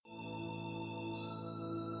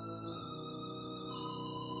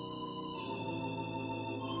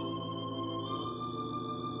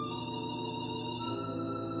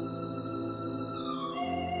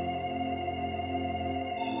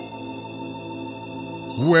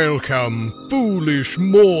Welcome, foolish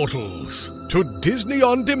mortals, to Disney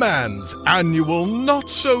On Demand's annual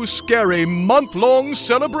not-so-scary month-long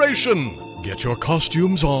celebration. Get your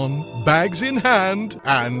costumes on, bags in hand,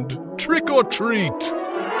 and trick or treat.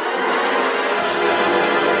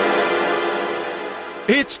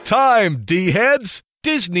 It's time, D-heads!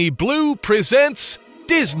 Disney Blue presents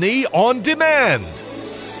Disney On Demand.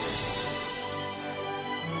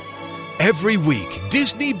 Every week,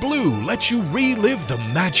 Disney Blue lets you relive the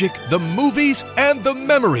magic, the movies, and the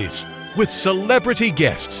memories with celebrity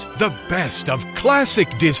guests, the best of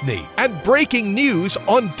classic Disney, and breaking news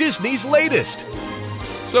on Disney's latest.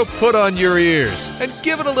 So put on your ears and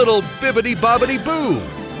give it a little bibbidi-bobbidi-boo.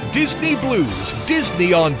 Disney Blue's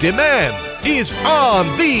Disney On Demand is on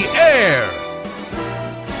the air.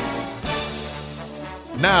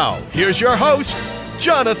 Now, here's your host,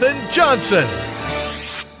 Jonathan Johnson.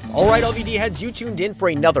 All right, LVD heads, you tuned in for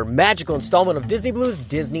another magical installment of Disney Blue's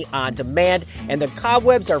Disney On Demand, and the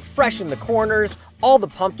cobwebs are fresh in the corners, all the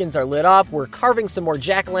pumpkins are lit up, we're carving some more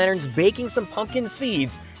jack-o'-lanterns, baking some pumpkin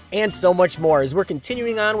seeds, and so much more as we're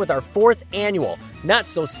continuing on with our fourth annual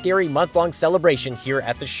not-so-scary month-long celebration here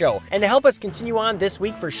at the show. And to help us continue on this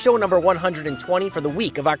week for show number 120 for the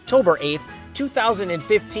week of October 8th,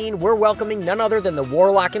 2015, we're welcoming none other than the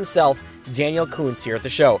Warlock himself, Daniel Koontz, here at the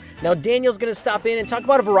show. Now, Daniel's going to stop in and talk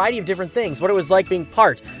about a variety of different things, what it was like being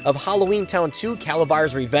part of Halloween Town 2,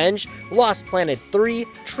 Kalabar's Revenge, Lost Planet 3,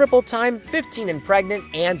 Triple Time, 15 and Pregnant,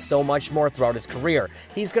 and so much more throughout his career.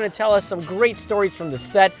 He's going to tell us some great stories from the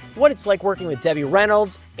set, what it's like working with Debbie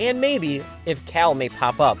Reynolds, and maybe if Cal may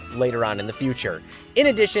pop up later on in the future. In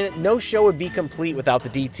addition, no show would be complete without the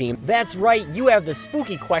D-Team. That's right, you have the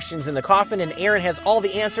spooky questions in the coffin, and Aaron has all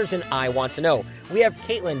the answers, and I want to know. We have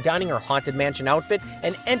Caitlin donning her Haunted Mansion outfit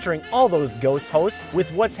and entering all those ghost hosts with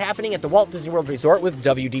what's happening at the Walt Disney World Resort with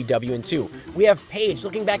WDW&2. We have Paige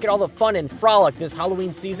looking back at all the fun and frolic this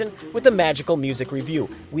Halloween season with the Magical Music Review.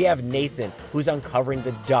 We have Nathan, who's uncovering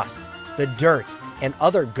the dust, the dirt, and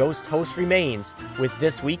other ghost host remains with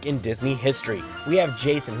This Week in Disney History. We have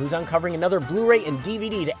Jason, who's uncovering another Blu-ray and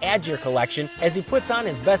DVD to add to your collection as he puts on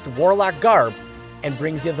his best Warlock garb and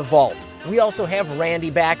brings you The Vault. We also have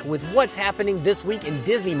Randy back with what's happening this week in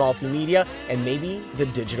Disney Multimedia and maybe the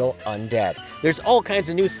Digital Undead. There's all kinds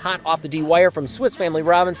of news hot off the D-Wire from Swiss Family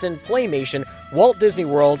Robinson, Playmation, Walt Disney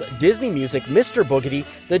World, Disney Music, Mr. Boogedy,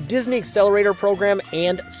 the Disney Accelerator program,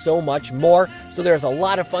 and so much more. So there's a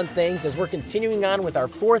lot of fun things as we're continuing on with our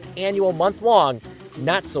fourth annual month-long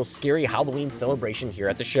not-so-scary Halloween celebration here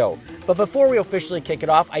at the show. But before we officially kick it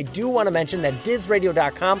off, I do want to mention that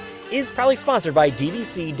DizRadio.com is proudly sponsored by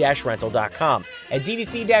DVC-Rental.com. At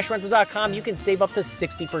DVC-Rental.com, you can save up to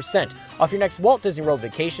 60% off your next Walt Disney World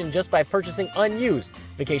vacation just by purchasing unused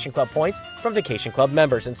Vacation Club points from Vacation Club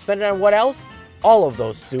members and spend it on what else? All of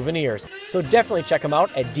those souvenirs. So definitely check them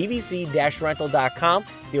out at DVC-Rental.com,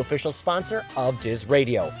 the official sponsor of Diz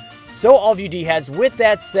Radio. So all of you D-heads, with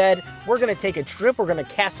that said, we're going to take a trip, we're going to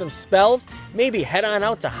cast some spells, maybe head on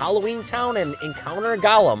out to Halloween Town and encounter a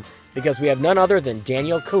golem, because we have none other than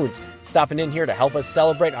Daniel Koontz stopping in here to help us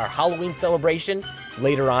celebrate our Halloween celebration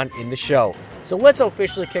later on in the show. So let's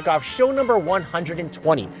officially kick off show number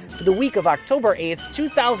 120 for the week of October 8th,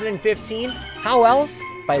 2015. How else?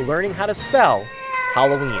 By learning how to spell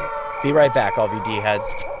Halloween. Be right back, all of you D-heads.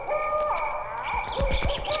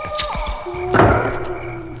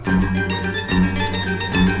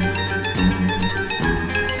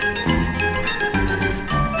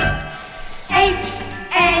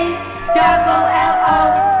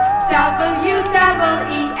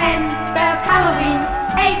 H-A-L-L-O-W-E-N spells Halloween.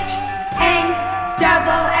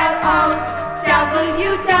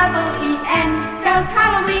 H-A-L-L-O-W-E-N spells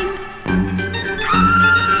Halloween.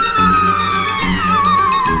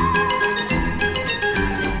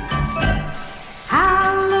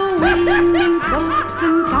 Halloween means ghosts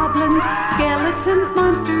and goblins, skeletons,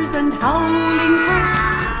 monsters, and howling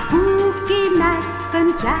cats, spooky masks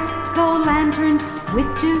and jack-o'-lanterns,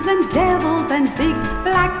 witches and devils and big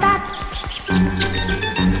black bats.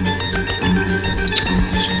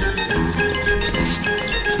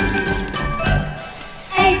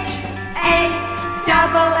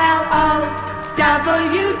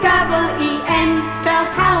 H-A-L-L-O-W-E-N spells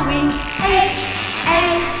Halloween.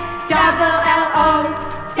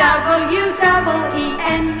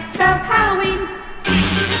 H-A-L-L-O-W-E-N spells Halloween.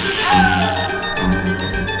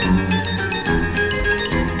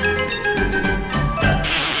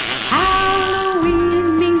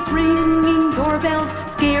 Halloween means ringing doorbells,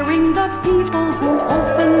 scaring the people who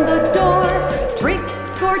open the door. Trick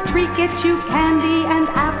or treat, get you candy and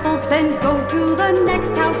apples, then go to the next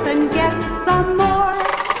house and get some more.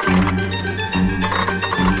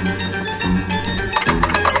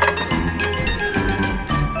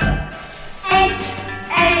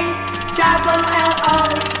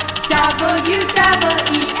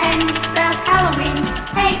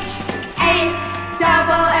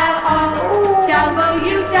 double L-O,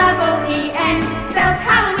 W-double-E-N, spells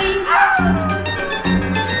Halloween.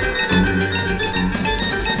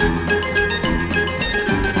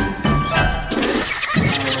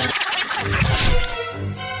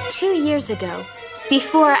 2 years ago,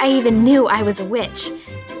 before I even knew I was a witch,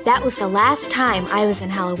 that was the last time I was in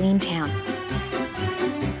Halloween Town.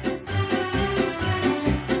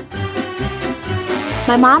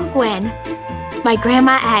 My mom Gwen, my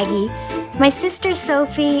grandma Aggie, my sister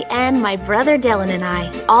Sophie, and my brother Dylan and I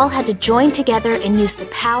all had to join together and use the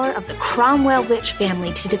power of the Cromwell witch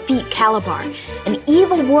family to defeat Calabar, an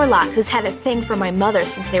evil warlock who's had a thing for my mother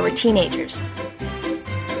since they were teenagers.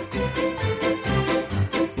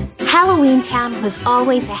 Halloween Town was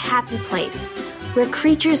always a happy place where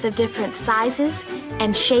creatures of different sizes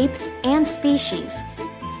and shapes and species,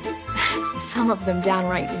 some of them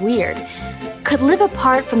downright weird, could live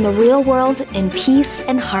apart from the real world in peace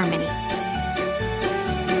and harmony.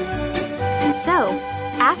 So,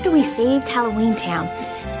 after we saved Halloween Town,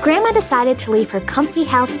 Grandma decided to leave her comfy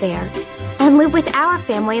house there and live with our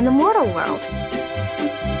family in the mortal world.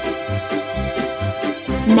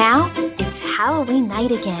 Now, it's Halloween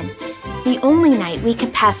night again, the only night we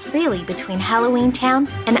could pass freely between Halloween Town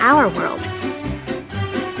and our world.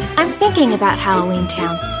 I'm thinking about Halloween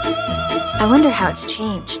Town. I wonder how it's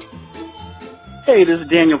changed. Hey, this is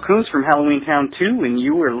Daniel Coons from Halloween Town 2, and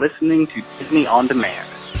you are listening to Disney On Demand.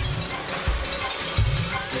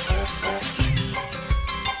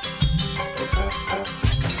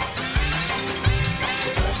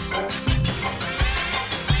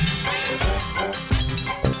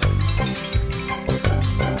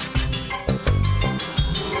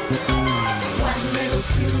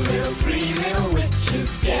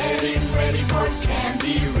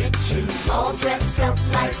 All dressed up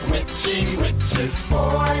like witchy witches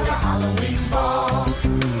for the Halloween ball. 3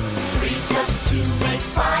 + 2 make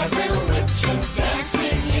 5 little witches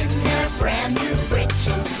dancing in their brand new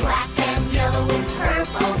breeches, black and yellow with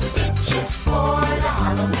purple stitches for the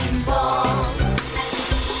Halloween ball.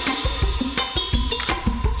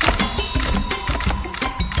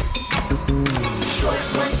 Short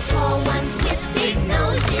ones, tall ones with big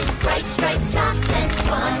noses, bright striped socks and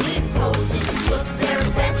funny poses, look their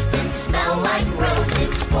best and smell like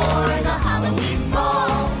roses for the Halloween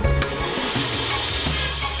ball.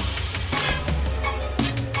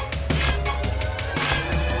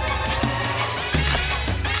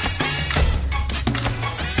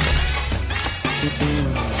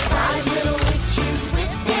 Five little witches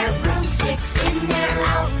with their broomsticks in their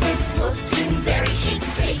outfits, looking very chic,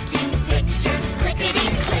 taking pictures,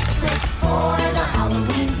 clickety-click, click for the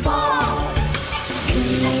Halloween ball.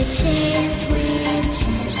 Witches,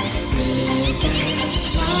 witches, big and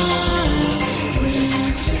small,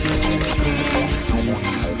 witches dancing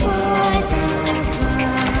for the ball.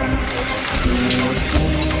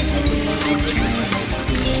 Witches, witches,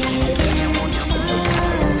 big and small,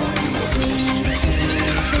 witches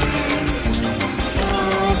dancing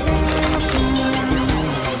for the ball.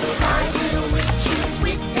 5 little witches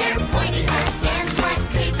with their pointy hats, hands like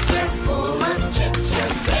capes, they're full of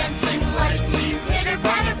chit-chat, dancing lightly,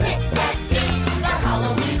 pitter-patter, pit, that is the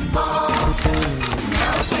Halloween ball.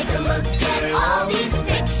 Now take a look at all these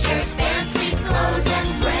pictures, fancy clothes and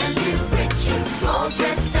brand new breeches, all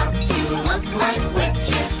dressed up to look like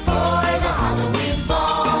witches for the Halloween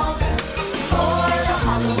ball. For the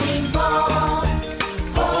Halloween ball.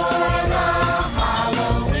 For the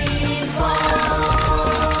Halloween ball.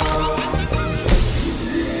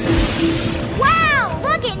 Wow,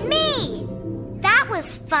 look at me! That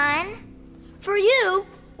was fun. For you,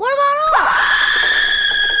 what about us?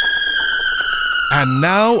 And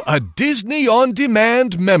now, a Disney On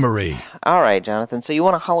Demand memory. All right, Jonathan, so you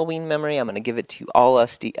want a Halloween memory? I'm going to give it to all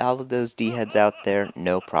of those D-heads out there,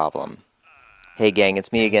 no problem. Hey, gang,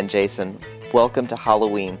 it's me again, Jason. Welcome to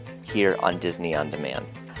Halloween here on Disney On Demand.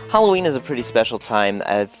 Halloween is a pretty special time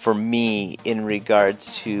for me in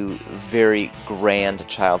regards to very grand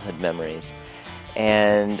childhood memories.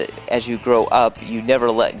 And as you grow up, you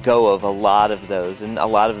never let go of a lot of those, and a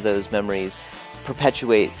lot of those memories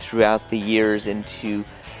perpetuate throughout the years into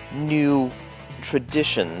new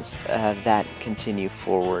traditions that continue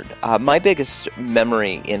forward. My biggest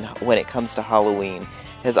memory when it comes to Halloween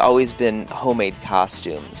has always been homemade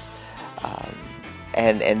costumes.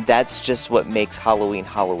 And that's just what makes Halloween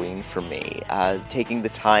Halloween for me, taking the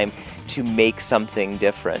time to make something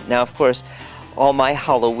different. Now, of course, all my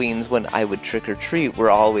Halloweens when I would trick-or-treat were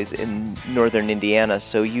always in northern Indiana,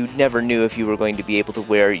 so you never knew if you were going to be able to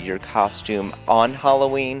wear your costume on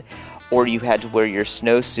Halloween, or you had to wear your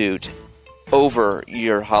snowsuit over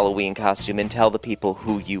your Halloween costume and tell the people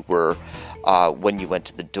who you were when you went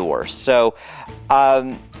to the door. So,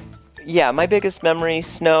 yeah, my biggest memory,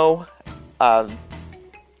 snow,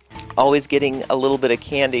 always getting a little bit of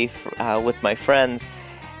candy with my friends,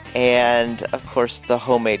 and, of course, the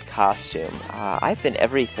homemade costume. I've been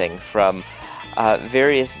everything from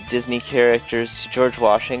various Disney characters to George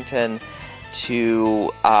Washington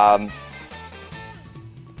to a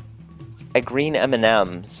green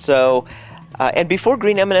M&M. So, and before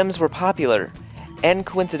green M&Ms were popular, and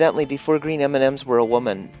coincidentally, before green M&Ms were a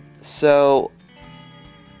woman. So,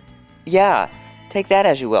 yeah, take that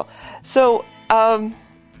as you will. So,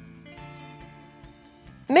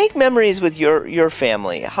 make memories with your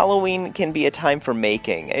family. Halloween can be a time for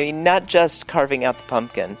making. I mean, not just carving out the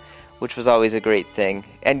pumpkin, which was always a great thing,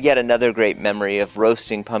 and yet another great memory of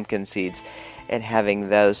roasting pumpkin seeds and having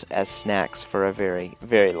those as snacks for a very,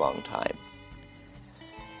 very long time.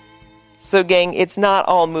 So, gang, it's not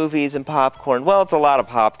all movies and popcorn. Well, it's a lot of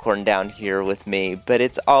popcorn down here with me, but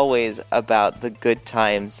it's always about the good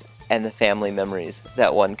times and the family memories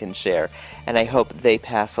that one can share. And I hope they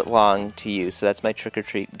pass it along to you. So that's my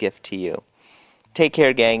trick-or-treat gift to you. Take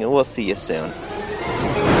care, gang, and we'll see you soon.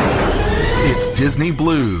 It's Disney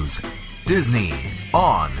Blues. Disney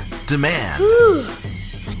on Demand. Whew,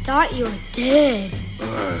 I thought you were dead.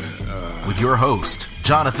 With your host,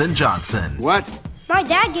 Jonathan Johnson. What? My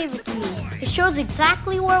dad gave it to me. It shows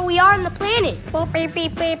exactly where we are on the planet. Boop, beep,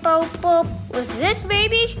 beep, beep, boop, boop. With this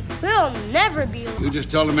baby, we'll never be alone. You just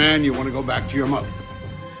tell the man you want to go back to your mother.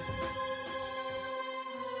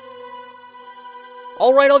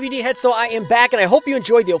 All right, LVD heads, so I am back, and I hope you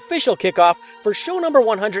enjoyed the official kickoff for show number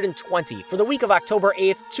 120 for the week of October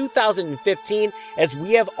 8th, 2015, as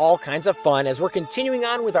we have all kinds of fun as we're continuing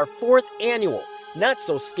on with our 4th annual Not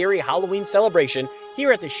So Scary Halloween celebration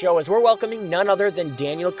here at the show, as we're welcoming none other than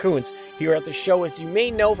Daniel Koontz here at the show, as you may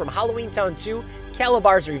know from Halloween Town 2,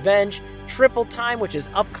 Calabar's Revenge, Triple Time, which is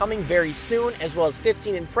upcoming very soon, as well as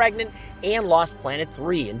 15 and Pregnant, and Lost Planet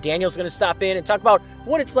 3. And Daniel's going to stop in and talk about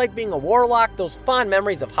what it's like being a warlock, those fond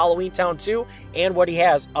memories of Halloween Town 2, and what he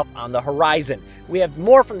has up on the horizon. We have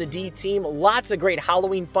more from the D team, lots of great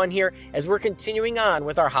Halloween fun here as we're continuing on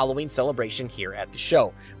with our Halloween celebration here at the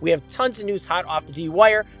show. We have tons of news hot off the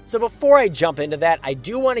D-Wire, so before I jump into that, I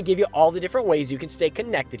do want to give you all the different ways you can stay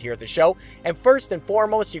connected here at the show. And first and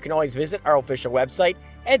foremost, you can always visit our official website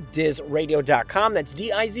at dizradio.com. That's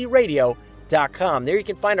DIZradio.com. There you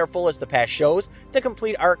can find our full list of past shows, the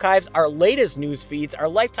complete archives, our latest news feeds, our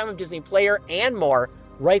Lifetime of Disney player, and more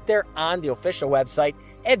right there on the official website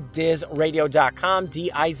at dizradio.com,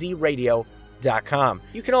 DIZradio.com.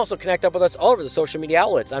 You can also connect up with us all over the social media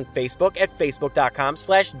outlets on Facebook at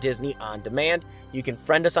facebook.com/Disney On Demand. You can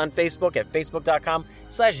friend us on Facebook at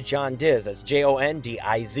facebook.com/JohnDiz. That's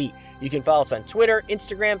JONDIZ. You can follow us on Twitter,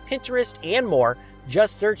 Instagram, Pinterest, and more.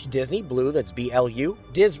 Just search Disney Blue, that's BLU,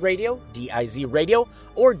 Diz Radio, DIZ Radio,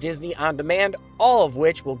 or Disney On Demand, all of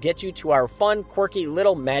which will get you to our fun, quirky,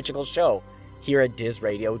 little magical show here at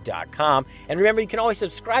DizRadio.com. And remember, you can always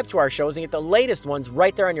subscribe to our shows and get the latest ones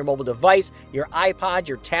right there on your mobile device, your iPod,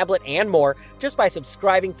 your tablet, and more, just by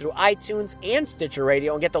subscribing through iTunes and Stitcher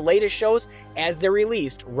Radio, and get the latest shows as they're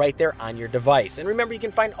released right there on your device. And remember, you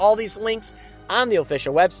can find all these links on the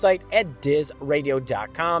official website at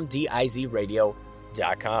DizRadio.com, DIZRadio.com.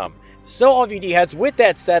 So, all of you D-heads, with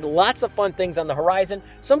that said, lots of fun things on the horizon,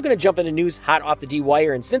 so I'm going to jump into news hot off the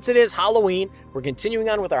D-Wire, and since it is Halloween, we're continuing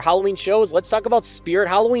on with our Halloween shows. Let's talk about Spirit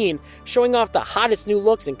Halloween, showing off the hottest new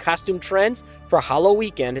looks and costume trends for Hallow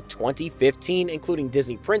Weekend 2015, including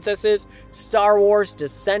Disney princesses, Star Wars,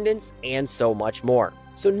 Descendants, and so much more.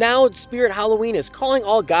 So now Spirit Halloween is calling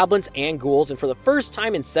all goblins and ghouls, and for the first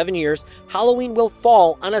time in 7 years, Halloween will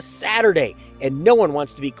fall on a Saturday, and no one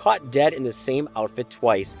wants to be caught dead in the same outfit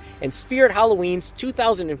twice. And Spirit Halloween's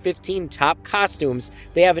 2015 top costumes,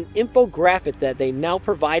 they have an infographic that they now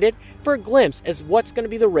provided for a glimpse as what's going to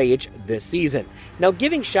be the rage this season. Now,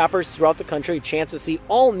 giving shoppers throughout the country a chance to see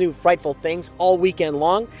all new frightful things all weekend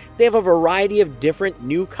long, they have a variety of different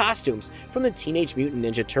new costumes, from the Teenage Mutant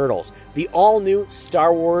Ninja Turtles, the all-new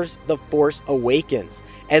Star Wars The Force Awakens,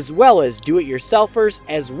 as well as do-it-yourselfers,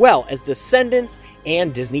 as well as Descendants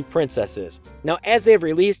and Disney princesses. Now, as they have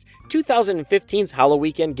released, 2015's Hallow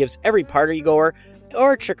Weekend gives every partygoer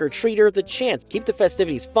or trick-or-treater the chance to keep the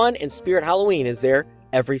festivities fun, and Spirit Halloween is there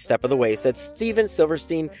every step of the way, said Steven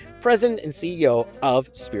Silverstein, President and CEO of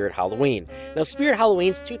Spirit Halloween. Now, Spirit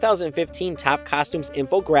Halloween's 2015 top costumes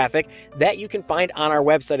infographic that you can find on our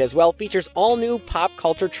website as well features all new pop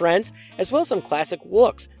culture trends, as well as some classic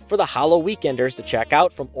looks for the Hallow Weekenders to check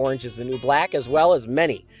out, from Orange is the New Black, as well as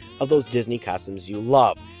many of those Disney costumes you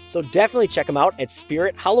love. So definitely check them out at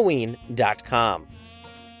SpiritHalloween.com.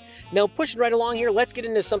 Now, pushing right along here, let's get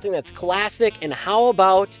into something that's classic, and how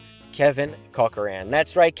about Kevin Corcoran?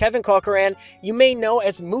 That's right, Kevin Corcoran, you may know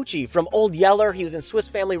as Moochie from Old Yeller. He was in Swiss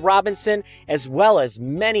Family Robinson, as well as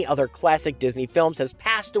many other classic Disney films, has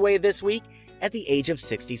passed away this week at the age of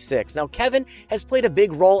 66. Now, Kevin has played a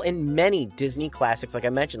big role in many Disney classics, like I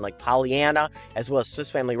mentioned, like Pollyanna, as well as Swiss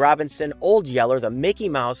Family Robinson, Old Yeller, The Mickey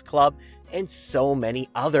Mouse Club, and so many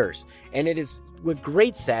others. And it is with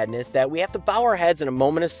great sadness that we have to bow our heads in a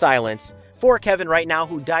moment of silence for Kevin right now,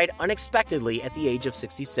 who died unexpectedly at the age of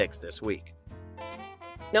 66 this week.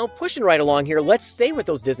 Now, pushing right along here, let's stay with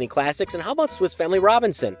those Disney classics, and how about Swiss Family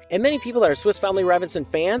Robinson? And many people that are Swiss Family Robinson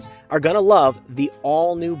fans are going to love the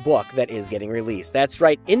all-new book that is getting released. That's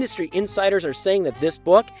right, industry insiders are saying that this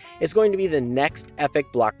book is going to be the next epic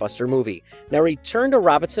blockbuster movie. Now, Return to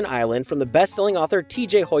Robinson Island from the best-selling author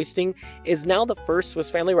T.J. Hoisting is now the first Swiss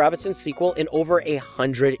Family Robinson sequel in over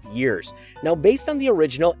 100 years. Now, based on the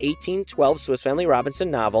original 1812 Swiss Family Robinson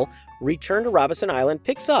novel, Return to Robinson Island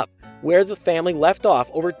picks up where the family left off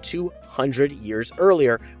over 200 years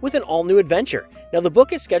earlier with an all-new adventure. Now, the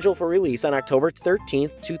book is scheduled for release on October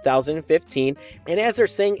 13th, 2015, and as they're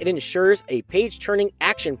saying, it ensures a page-turning,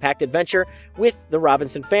 action-packed adventure with the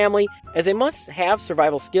Robinson family, as they must have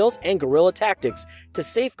survival skills and guerrilla tactics to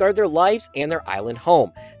safeguard their lives and their island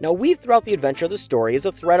home. Now, weaved throughout the adventure of the story is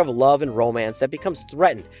a thread of love and romance that becomes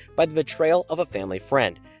threatened by the betrayal of a family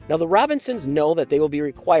friend. Now, the Robinsons know that they will be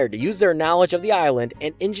required to use their knowledge of the island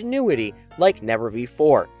and ingenuity like never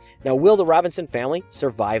before. Now, will the Robinson family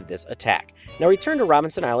survive this attack? Now, Return to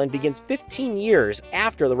Robinson Island begins 15 years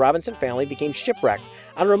after the Robinson family became shipwrecked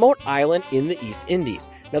on a remote island in the East Indies.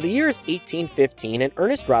 Now, the year is 1815, and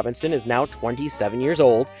Ernest Robinson is now 27 years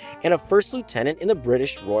old and a first lieutenant in the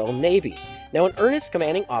British Royal Navy. Now, when Ernest's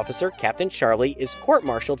commanding officer, Captain Charlie, is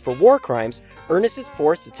court-martialed for war crimes, Ernest is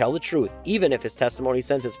forced to tell the truth, even if his testimony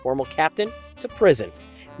sends his former captain to prison.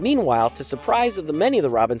 Meanwhile, to surprise of the many of the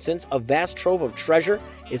Robinsons, a vast trove of treasure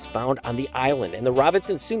is found on the island, and the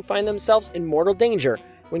Robinsons soon find themselves in mortal danger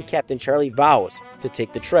when Captain Charlie vows to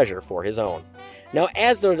take the treasure for his own. Now,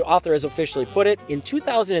 as the author has officially put it, in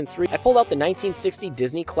 2003, I pulled out the 1960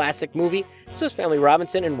 Disney classic movie, Swiss Family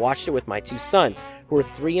Robinson, and watched it with my two sons, who were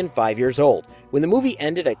 3 and 5 years old. When the movie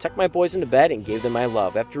ended, I tucked my boys into bed and gave them my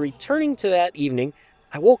love. After returning to that evening,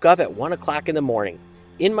 I woke up at 1 o'clock in the morning.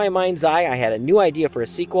 In my mind's eye, I had a new idea for a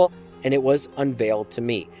sequel, and it was unveiled to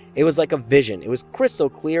me. It was like a vision. It was crystal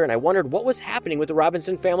clear, and I wondered what was happening with the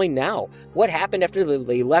Robinson family now. What happened after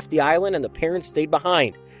they left the island and the parents stayed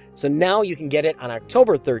behind? So now you can get it on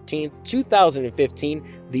October 13th, 2015,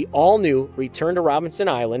 the all-new Return to Robinson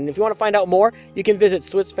Island. And if you want to find out more, you can visit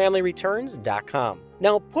SwissFamilyReturns.com.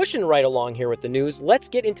 Now, pushing right along here with the news, let's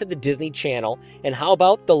get into the Disney Channel. And how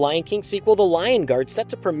about the Lion King sequel, The Lion Guard, set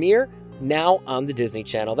to premiere now on the Disney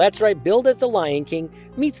Channel. That's right, billed as the Lion King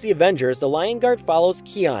meets the Avengers, the Lion Guard follows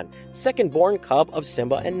Kion, second-born cub of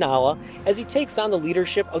Simba and Nala, as he takes on the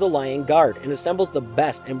leadership of the Lion Guard and assembles the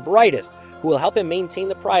best and brightest who will help him maintain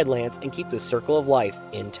the Pride Lands and keep the Circle of Life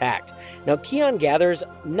intact. Now, Kion gathers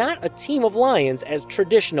not a team of lions as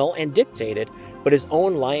traditional and dictated, but his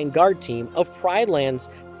own Lion Guard team of Pride Lands'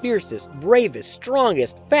 fiercest, bravest,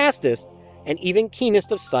 strongest, fastest, and even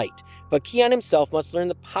keenest of sight. But Kion himself must learn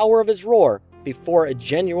the power of his roar before a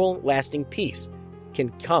genuine, lasting peace can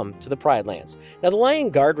come to the Pride Lands. Now, the Lion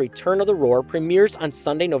Guard Return of the Roar premieres on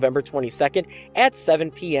Sunday, November 22nd at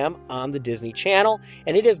 7 p.m. on the Disney Channel,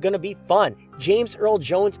 and it is going to be fun. James Earl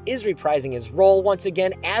Jones is reprising his role once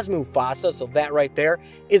again as Mufasa, so that right there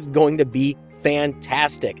is going to be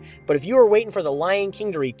fantastic. But if you were waiting for the Lion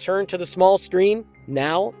King to return to the small screen,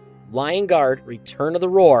 now Lion Guard Return of the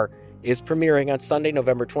Roar is premiering on Sunday,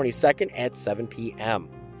 November 22nd at 7 p.m.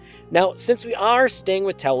 Now, since we are staying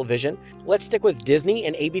with television, let's stick with Disney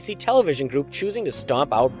and ABC Television Group choosing to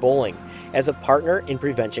stomp out bowling as a partner in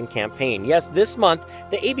prevention campaign. Yes, this month,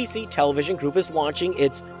 the ABC Television Group is launching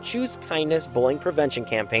its Choose Kindness Bowling Prevention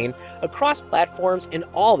campaign across platforms in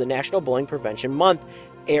all the National Bowling Prevention Month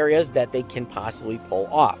areas that they can possibly pull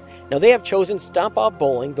off. Now, they have chosen Stomp Out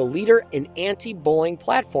Bowling, the leader in anti-bullying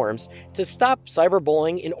platforms, to stop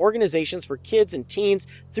cyberbullying in organizations for kids and teens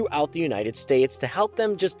throughout the United States to help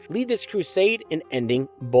them just lead this crusade in ending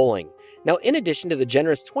bullying. Now, in addition to the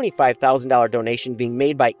generous $25,000 donation being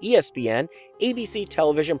made by ESPN, ABC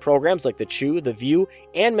television programs like The Chew, The View,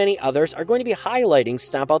 and many others are going to be highlighting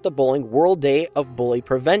Stomp Out the Bowling World Day of Bully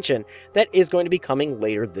Prevention that is going to be coming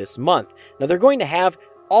later this month. Now, they're going to have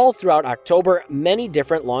all throughout October, many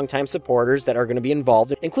different longtime supporters that are going to be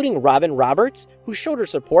involved, including Robin Roberts, who showed her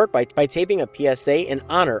support by taping a PSA in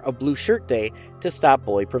honor of Blue Shirt Day to stop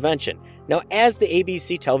bully prevention. Now, as the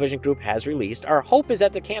ABC television group has released, our hope is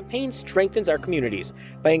that the campaign strengthens our communities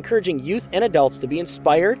by encouraging youth and adults to be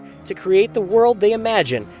inspired to create the world they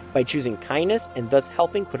imagine by choosing kindness and thus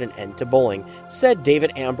helping put an end to bullying, said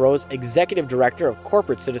David Ambrose, Executive Director of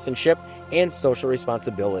Corporate Citizenship and Social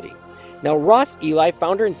Responsibility. Now, Ross Eli,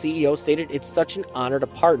 founder and CEO, stated it's such an honor to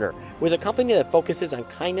partner with a company that focuses on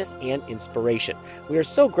kindness and inspiration. We are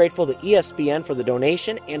so grateful to ESPN for the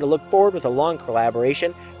donation and to look forward with a long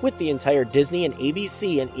collaboration with the entire Disney and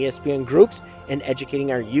ABC and ESPN groups in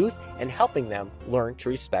educating our youth and helping them learn to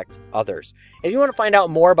respect others. If you want to find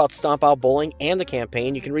out more about Stomp Out Bowling and the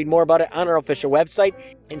campaign, you can read more about it on our official website,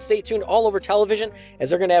 and stay tuned all over television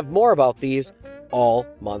as they're going to have more about these all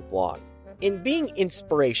month long. In being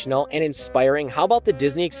inspirational and inspiring, how about the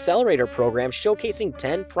Disney Accelerator program showcasing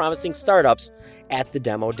 10 promising startups at the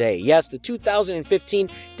demo day? Yes, the 2015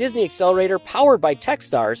 Disney Accelerator, powered by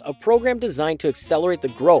Techstars, a program designed to accelerate the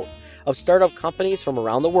growth of startup companies from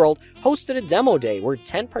around the world, hosted a demo day where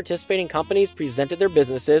 10 participating companies presented their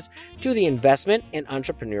businesses to the investment and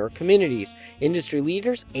entrepreneur communities, industry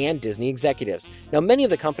leaders, and Disney executives. Now, many of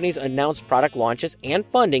the companies announced product launches and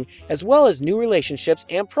funding, as well as new relationships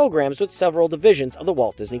and programs with several divisions of the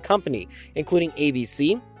Walt Disney Company, including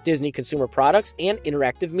ABC, Disney Consumer Products and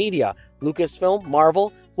Interactive Media, Lucasfilm,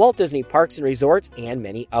 Marvel, Walt Disney Parks and Resorts, and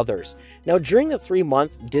many others. Now, during the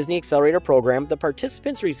 3-month Disney Accelerator program, the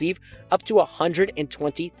participants receive up to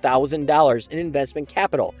 $120,000 in investment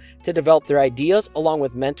capital to develop their ideas, along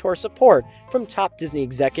with mentor support from top Disney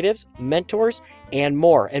executives, mentors, and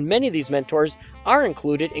more. And many of these mentors are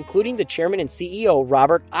including the chairman and CEO,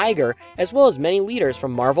 Robert Iger, as well as many leaders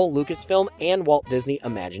from Marvel, Lucasfilm, and Walt Disney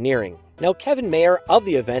Imagineering. Now, Kevin Mayer of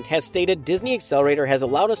the event has stated, Disney Accelerator has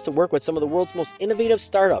allowed us to work with some of the world's most innovative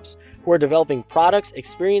startups who are developing products,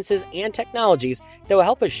 experiences, and technologies that will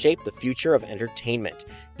help us shape the future of entertainment.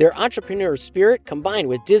 Their entrepreneurial spirit combined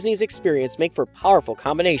with Disney's experience make for powerful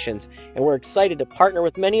combinations, and we're excited to partner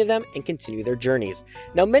with many of them and continue their journeys.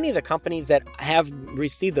 Now, many of the companies that have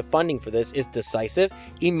received the funding for this is Decisive,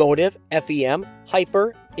 Emotive, FEM,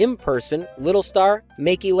 Hyper, InPerson, Little Star,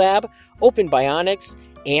 Makey Lab, Open Bionics,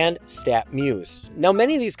 and StatMuse. Now,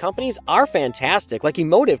 many of these companies are fantastic. Like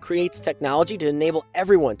Emotive creates technology to enable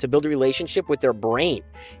everyone to build a relationship with their brain.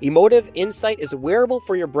 Emotive Insight is a wearable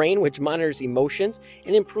for your brain which monitors emotions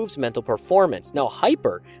and improves mental performance. Now,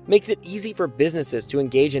 Hyper makes it easy for businesses to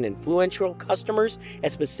engage in influential customers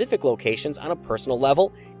at specific locations on a personal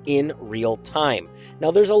level in real time.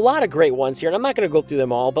 Now, there's a lot of great ones here, and I'm not going to go through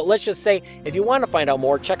them all, but let's just say if you want to find out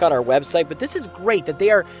more, check out our website. But this is great that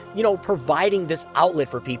they are, providing this outlet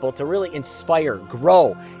for people to really inspire,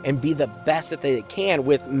 grow, and be the best that they can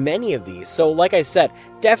with many of these. So like I said,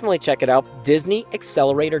 definitely check it out,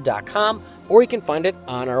 DisneyAccelerator.com, or you can find it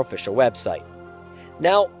on our official website.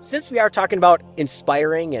 Now, since we are talking about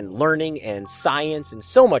inspiring and learning and science and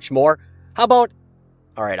so much more, how about,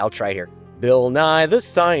 all right, I'll try it here. Bill Nye the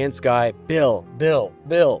Science Guy. Bill.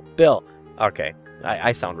 Okay,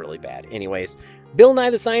 I sound really bad. Anyways, Bill Nye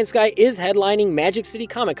the Science Guy is headlining Magic City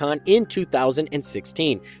Comic-Con in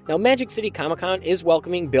 2016. Now, Magic City Comic-Con is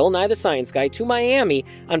welcoming Bill Nye the Science Guy to Miami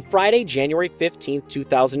on Friday, January 15th,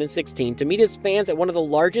 2016 to meet his fans at one of the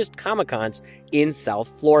largest Comic-Cons in South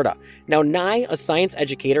Florida. Now, Nye, a science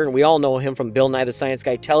educator, and we all know him from Bill Nye the Science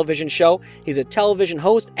Guy television show. He's a television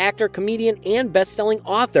host, actor, comedian, and best-selling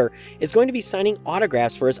author, is going to be signing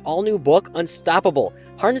autographs for his all-new book, Unstoppable,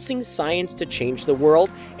 Harnessing Science to Change the World,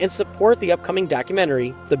 and support the upcoming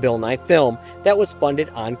documentary, The Bill Nye Film, that was funded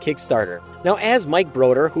on Kickstarter. Now, as Mike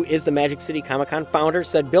Broder, who is the Magic City Comic-Con founder,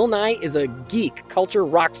 said, Bill Nye is a geek culture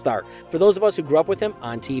rock star for those of us who grew up with him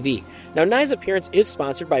on TV. Now, Nye's appearance is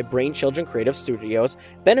sponsored by Brain Children Creative Studios,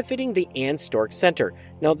 benefiting the Ann Stork Center.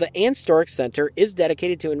 Now, the Ann Stork Center is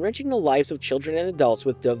dedicated to enriching the lives of children and adults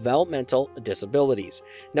with developmental disabilities.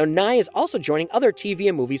 Now, Nye is also joining other TV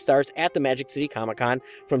and movie stars at the Magic City Comic-Con,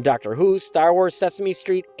 from Doctor Who, Star Wars, Sesame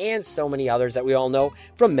Street, and so many others that we all know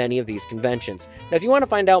from many of these conventions. Now, if you want to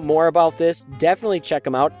find out more about this, definitely check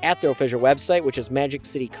them out at their official website, which is Magic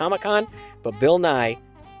City Comic-Con, but Bill Nye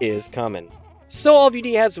is coming. So all of you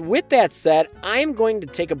D-heads, with that said, I'm going to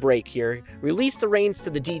take a break here, release the reins to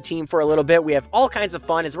the D team for a little bit. We have all kinds of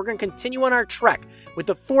fun as we're going to continue on our trek with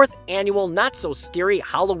the 4th annual Not So Scary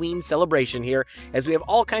Halloween celebration here, as we have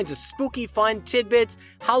all kinds of spooky fun tidbits,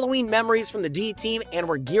 Halloween memories from the D team, and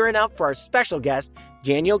we're gearing up for our special guest,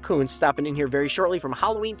 Daniel Kuhn, stopping in here very shortly from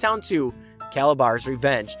Halloween Town 2, Calabar's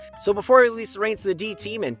Revenge. So before I release the reins to the D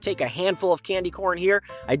team and take a handful of candy corn here,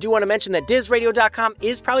 I do want to mention that DizRadio.com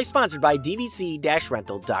is proudly sponsored by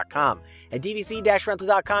DVC-Rental.com. At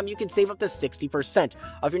DVC-Rental.com, you can save up to 60%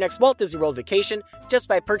 of your next Walt Disney World vacation just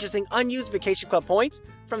by purchasing unused Vacation Club points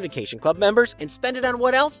from Vacation Club members and spend it on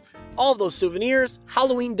what else? All those souvenirs,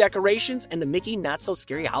 Halloween decorations, and the Mickey Not So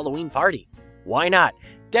Scary Halloween Party. Why not?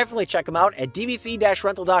 Definitely check them out at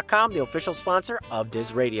DVC-Rental.com, the official sponsor of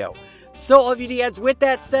Diz Radio. So, all of you D-heads, with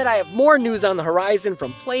that said, I have more news on the horizon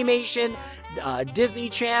from Playmation, Disney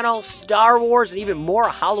Channel, Star Wars, and even more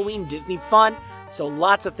Halloween Disney fun. So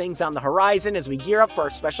lots of things on the horizon as we gear up for our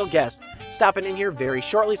special guest stopping in here very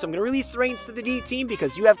shortly. So I'm going to release the reins to the D team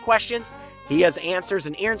because you have questions, he has answers,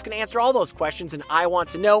 and Aaron's going to answer all those questions and I want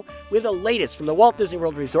to know with the latest from the Walt Disney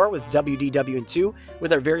World Resort with WDW and 2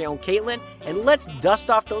 with our very own Caitlin. And let's dust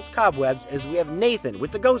off those cobwebs as we have Nathan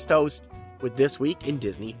with the Ghost Host with This Week in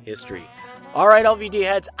Disney History. All right, LVD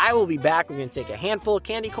heads, I will be back. We're going to take a handful of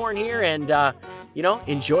candy corn here and,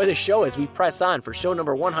 enjoy the show as we press on for show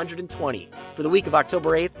number 120 for the week of October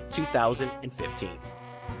 8th, 2015.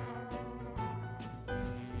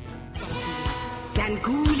 And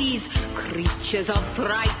ghoulies, creatures of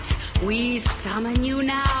fright, we summon you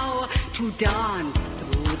now to dance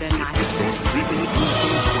through the night.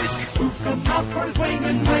 Spooks come out for a swing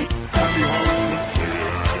and wait. Happy hearts with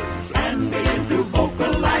tears and begin to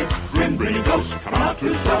vocalize. Grim ghosts come out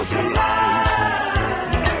to socialize.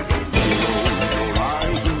 Your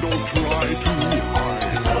eyes and don't try to hide.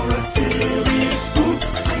 For a silly spook,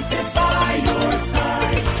 place it by your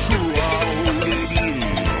side. Shrouded in a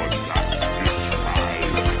dark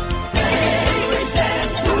disguise. They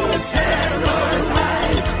pretend to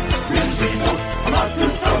terrorize. Grim ghosts come out to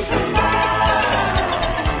socialize.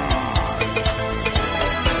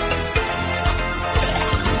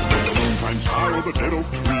 There's a noontime star of the dead oak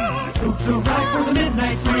tree. Spooks arrive for the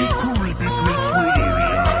midnight spree. Creepy creeps with eerie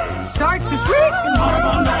eyes start to shriek and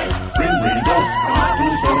harmonize. Grim ghosts come out to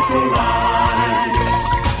socialize.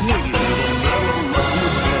 When you little mellow,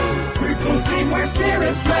 Crickle dream where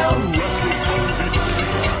spirits dwell. Restless bones each day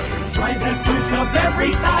rise as spooks of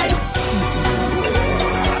every size.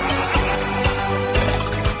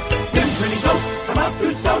 Grim ghosts come out to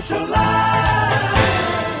socialize.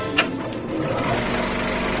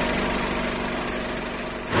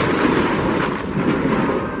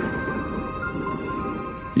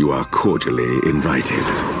 You are cordially invited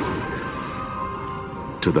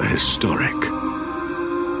to the historic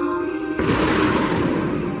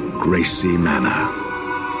Gracie Manor,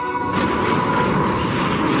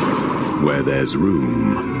 where there's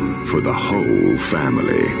room for the whole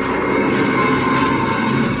family.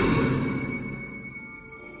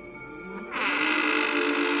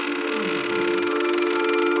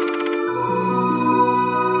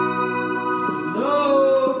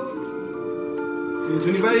 Is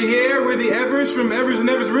anybody here? We're the Evers from Evers and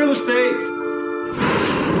Evers Real Estate.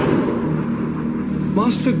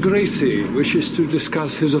 Master Gracie wishes to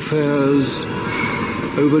discuss his affairs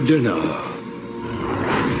over dinner.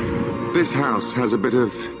 This house has a bit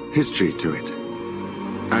of history to it.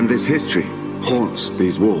 And this history haunts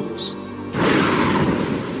these walls.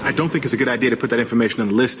 I don't think it's a good idea to put that information on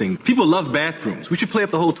the listing. People love bathrooms. We should play up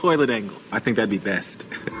the whole toilet angle. I think that'd be best.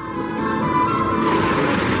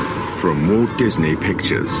 From Walt Disney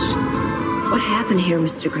Pictures. What happened here,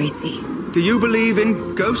 Mr. Gracie? Do you believe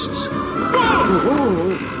in ghosts?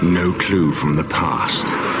 No clue from the past.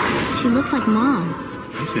 She looks like Mom.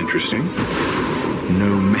 That's interesting.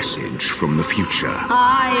 No message from the future.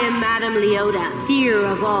 I am Madame Leota, seer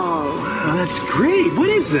of all. Oh, that's great. What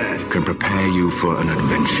is that? Can prepare you for an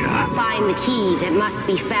adventure. Find the key that must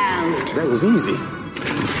be found. That was easy.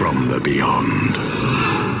 From the beyond.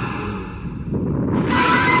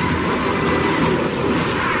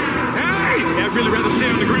 I'd really rather stay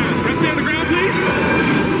on the ground. Can I stay on the ground, please?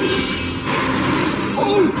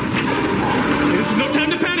 Oh! This is no time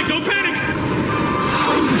to panic. Don't panic!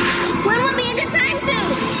 When would be a good time to?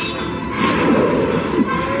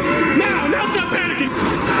 Now stop panicking!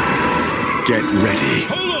 Get ready.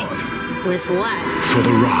 Hold on! With what? For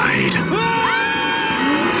the ride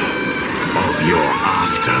of your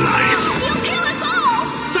afterlife. You'll kill us all!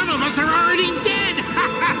 Some of us are already dead!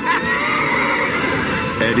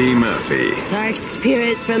 Eddie Murphy. Dark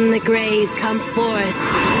spirits from the grave, come forth.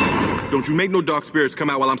 Don't you make no dark spirits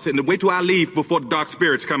come out while I'm sitting. Wait till I leave before the dark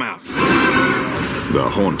spirits come out. The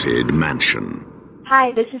Haunted Mansion.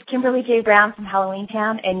 Hi, this is Kimberly J. Brown from Halloween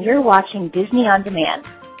Town, and you're watching Disney On Demand.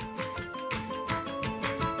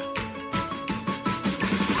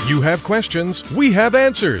 You have questions, we have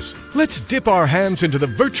answers. Let's dip our hands into the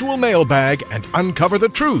virtual mailbag and uncover the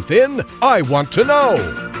truth in I Want to Know.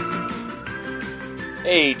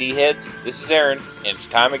 Hey D-heads, this is Aaron, and it's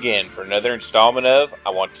time again for another installment of I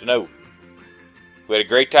Want to Know. We had a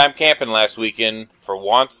great time camping last weekend. For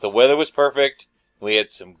once, the weather was perfect. We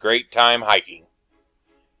had some great time hiking.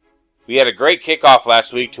 We had a great kickoff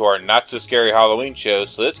last week to our not-so-scary Halloween show,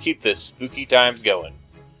 so let's keep the spooky times going.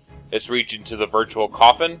 Let's reach into the virtual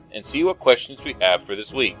coffin and see what questions we have for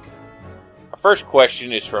this week. Our first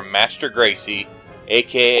question is from Master Gracie,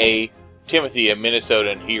 a.k.a. Timothy of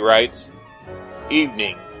Minnesota, and he writes,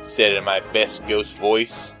 "Evening," said in my best ghost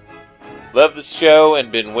voice. "Love the show and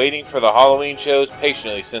been waiting for the Halloween shows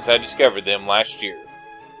patiently since I discovered them last year.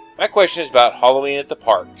 My question is about Halloween at the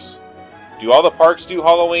parks. Do all the parks do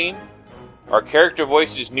Halloween? Are character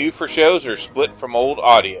voices new for shows or split from old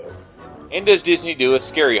audio? And does Disney do a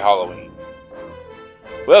scary Halloween?"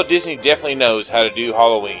 Well, Disney definitely knows how to do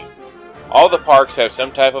Halloween. All the parks have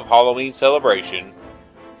some type of Halloween celebration.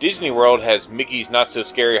 Disney World has Mickey's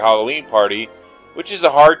Not-So-Scary Halloween Party, which is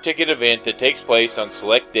a hard-ticket event that takes place on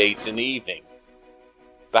select dates in the evening.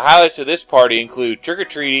 The highlights of this party include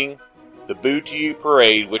trick-or-treating, the Boo to You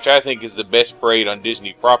Parade, which I think is the best parade on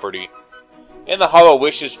Disney property, and the Hollow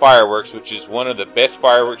Wishes fireworks, which is one of the best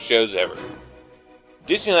fireworks shows ever.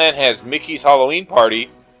 Disneyland has Mickey's Halloween Party,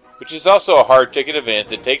 which is also a hard-ticket event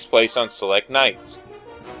that takes place on select nights.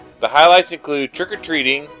 The highlights include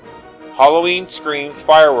trick-or-treating, Halloween Screams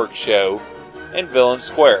fireworks show, and Villain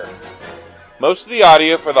Square. Most of the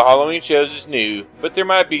audio for the Halloween shows is new, but there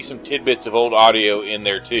might be some tidbits of old audio in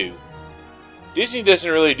there too. Disney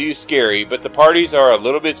doesn't really do scary, but the parties are a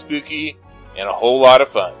little bit spooky and a whole lot of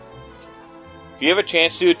fun. If you have a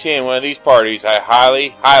chance to attend one of these parties, I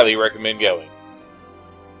highly recommend going.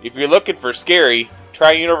 If you're looking for scary,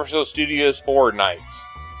 try Universal Studios Horror Nights.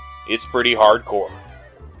 It's pretty hardcore.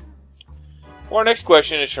 Well, our next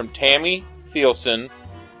question is from Tammy Thielson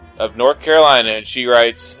of North Carolina, and she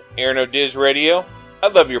writes, "Aaron of Diz Radio, I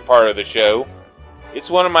love your part of the show. It's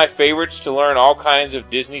one of my favorites to learn all kinds of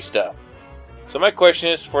Disney stuff. So my question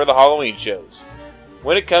is for the Halloween shows.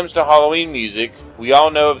 When it comes to Halloween music, we all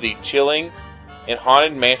know of the Chilling and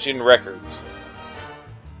Haunted Mansion records.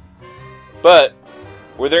 But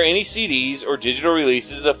were there any CDs or digital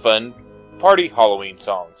releases of fun party Halloween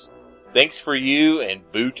songs? Thanks for you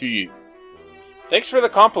and Boo to You." Thanks for the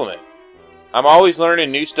compliment. I'm always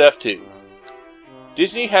learning new stuff too.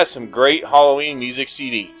 Disney has some great Halloween music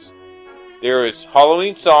CDs. There is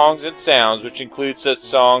Halloween Songs and Sounds, which include such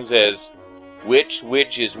songs as Which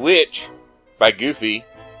Witch is Which by Goofy,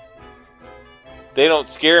 They Don't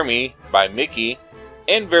Scare Me by Mickey,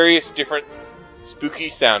 and various different spooky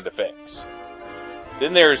sound effects.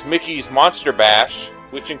 Then there's Mickey's Monster Bash,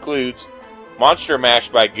 which includes Monster Mash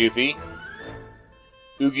by Goofy,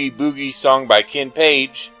 Oogie Boogie song by Ken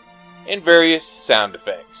Page, and various sound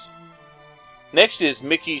effects. Next is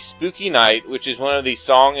Mickey's Spooky Night, which is one of the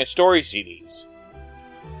song and story CDs.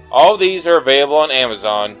 All of these are available on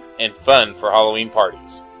Amazon and fun for Halloween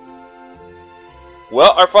parties.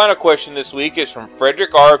 Well, our final question this week is from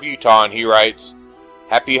Frederick R. of Utah, and he writes,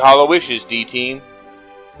 "Happy Hallowishes, D-Team.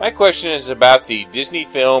 My question is about the Disney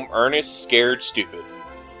film Ernest Scared Stupid.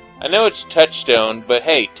 I know it's Touchstone, but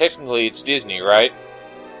hey, technically it's Disney, right?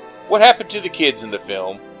 What happened to the kids in the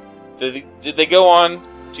film? Did they go on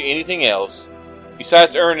to anything else?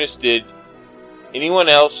 Besides Ernest, did anyone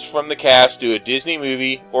else from the cast do a Disney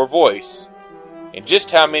movie or voice? And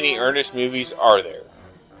just how many Ernest movies are there?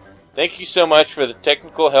 Thank you so much for the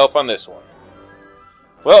technical help on this one."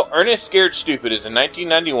 Well, Ernest Scared Stupid is a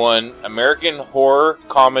 1991 American horror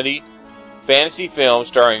comedy fantasy film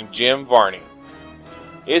starring Jim Varney.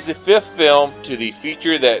 It is the fifth film to the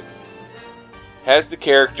feature that has the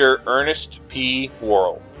character Ernest P.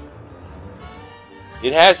 Worrell.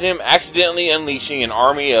 It has him accidentally unleashing an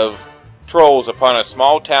army of trolls upon a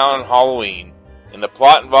small town on Halloween, and the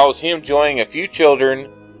plot involves him joining a few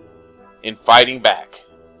children in fighting back.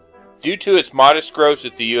 Due to its modest gross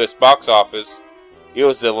at the U.S. box office, it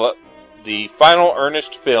was the final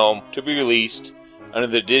Ernest film to be released under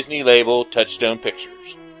the Disney label Touchstone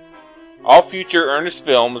Pictures. All future Ernest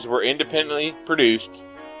films were independently produced,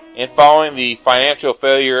 and following the financial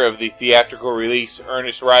failure of the theatrical release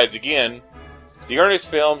Ernest Rides Again, the Ernest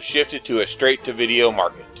film shifted to a straight-to-video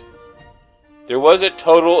market. There was a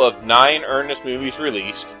total of 9 Ernest movies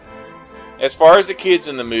released. As far as the kids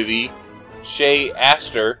in the movie, Shay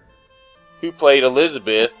Astor, who played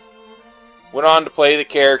Elizabeth, went on to play the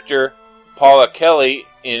character Paula Kelly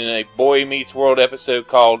in a Boy Meets World episode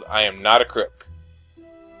called I Am Not a Crook.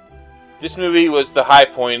 This movie was the high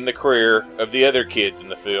point in the career of the other kids in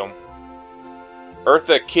the film.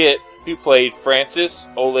 Eartha Kitt, who played Frances,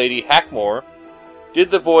 Old Lady Hackmore,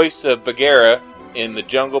 did the voice of Bagheera in The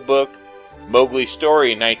Jungle Book, Mowgli's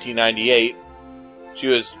Story in 1998. She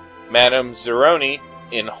was Madame Zeroni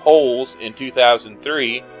in Holes in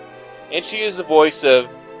 2003, and she is the voice of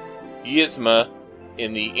Yzma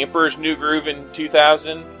in The Emperor's New Groove in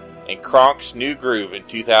 2000 and Kronk's New Groove in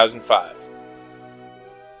 2005.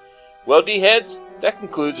 Well, D-Heads, that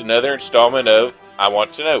concludes another installment of I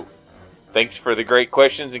Want to Know. Thanks for the great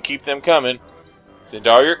questions and keep them coming. Send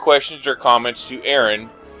all your questions or comments to Erin,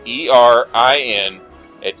 E-R-I-N,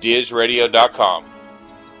 at DizRadio.com.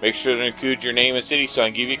 Make sure to include your name and city so I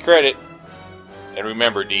can give you credit. And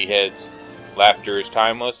remember, D-Heads, laughter is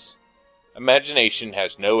timeless, imagination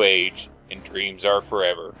has no age, and dreams are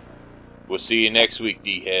forever. We'll see you next week,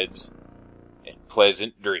 D-Heads, and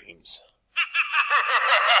pleasant dreams.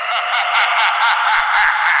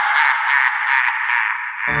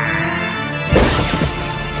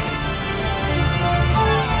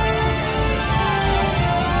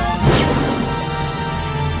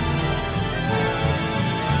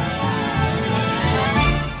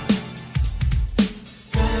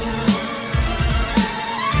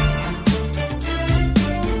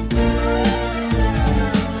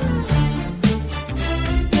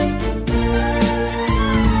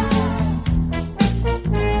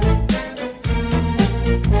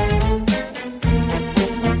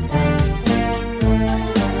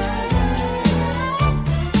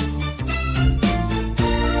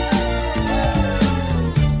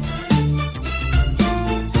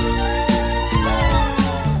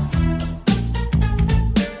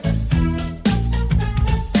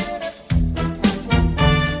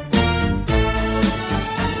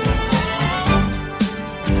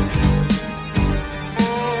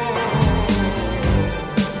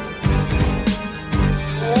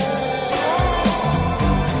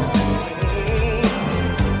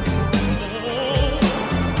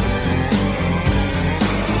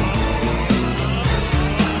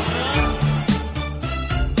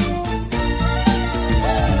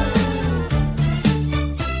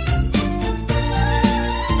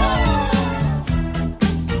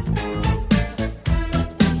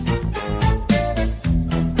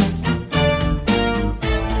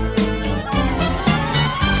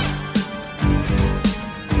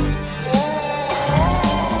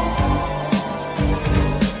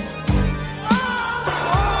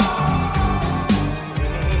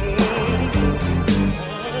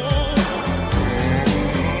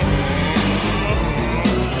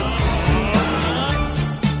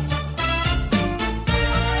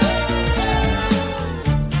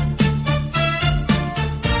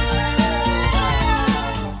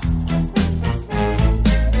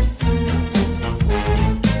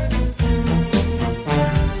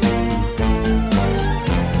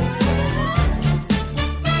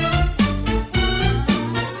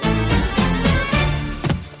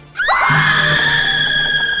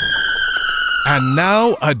 And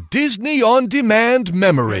now, a Disney On Demand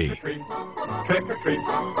memory. Trick or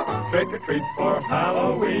treat for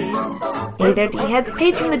Halloween. Hey there, D-Heads.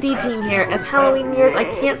 Paige from the D-Team here. As Halloween nears, I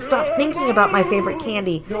can't stop thinking about my favorite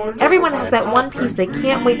candy. Everyone has that one piece they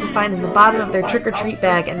can't wait to find in the bottom of their trick-or-treat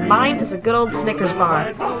bag, and mine is a good old Snickers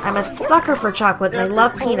bar. I'm a sucker for chocolate, and I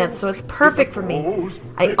love peanuts, so it's perfect for me.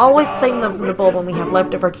 I always claim them from the bowl when we have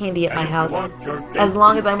leftover candy at my house, as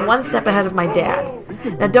long as I'm one step ahead of my dad.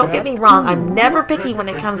 Now, don't get me wrong, I'm never picky when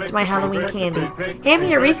it comes to my Halloween candy. Hand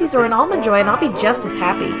me a Reese's or an Almond Joy, and I'll be just as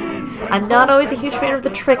happy. I'm not always a huge fan of the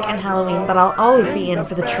trick in Halloween, but I'll always be in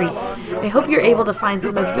for the treat. I hope you're able to find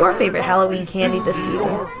some of your favorite Halloween candy this season.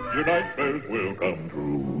 Your nightmares will come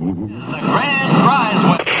true.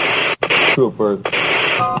 Grand prize Trooper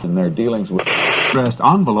in their dealings with addressed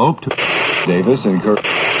envelope to Davis and Kirk.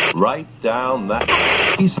 Write down that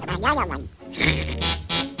piece.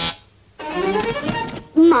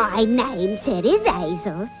 My name, sir, is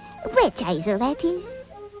Hazel. Which Hazel, that is?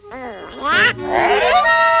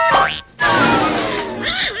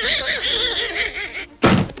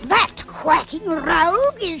 That quacking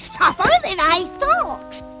rogue is tougher than I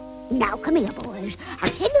thought. Now, come here, boys. I'll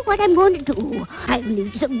tell you what I'm going to do. I'll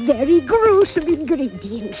need some very gruesome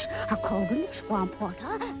ingredients. A cauldron of swamp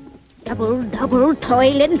water, double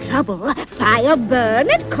toil and trouble, fire burn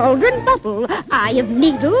and cauldron bubble, eye of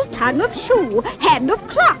needle, tongue of shoe, hand of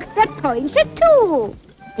clock that points at two.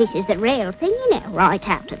 This is the real thing, you know, right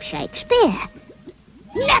out of Shakespeare.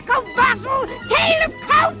 Neck of bottle, tail of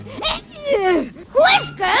coat,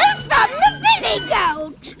 whiskers from the billy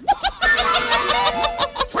goat.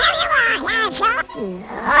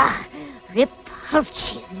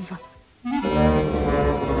 Repulsive.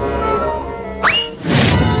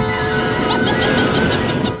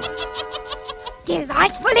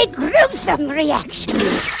 some reaction.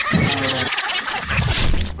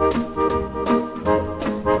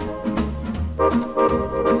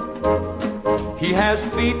 He has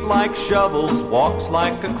feet like shovels, walks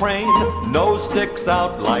like a crane, nose sticks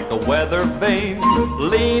out like a weather vane,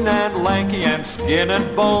 lean and lanky and skin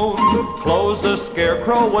and bone, clothes a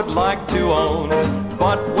scarecrow would like to own.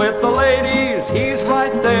 But with the ladies, he's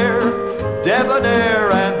right there,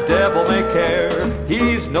 debonair and devil may care.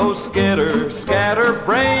 He's no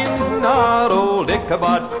scatterbrain, not old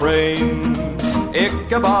Ichabod Crane.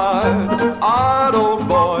 Ichabod, odd old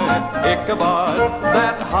boy, Ichabod,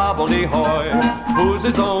 that hobbledehoy, who's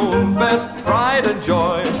his own best pride and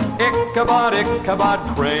joy. Ichabod, Ichabod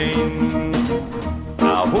Crane.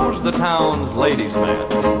 Now who's the town's ladies' man?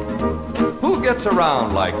 Who gets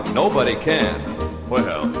around like nobody can?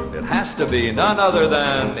 Well, it has to be none other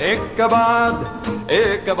than Ichabod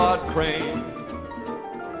Crane.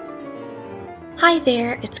 Hi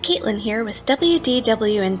there, it's Caitlin here with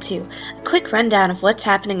WDWN2, a quick rundown of what's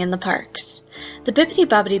happening in the parks. The Bibbidi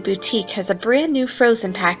Bobbidi Boutique has a brand new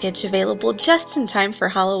Frozen package available just in time for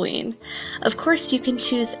Halloween. Of course, you can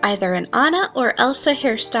choose either an Anna or Elsa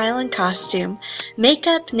hairstyle and costume,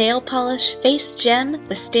 makeup, nail polish, face gem,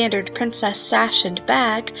 the standard princess sash and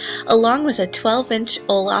bag, along with a 12-inch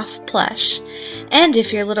Olaf plush. And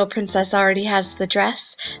if your little princess already has the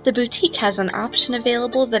dress, the boutique has an option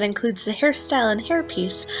available that includes the hairstyle and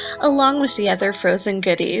hairpiece, along with the other Frozen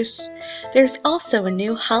goodies. There's also a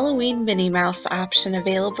new Halloween Minnie Mouse option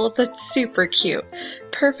available that's super cute,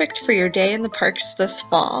 perfect for your day in the parks this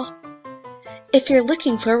fall. If you're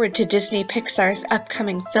looking forward to Disney Pixar's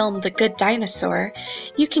upcoming film The Good Dinosaur,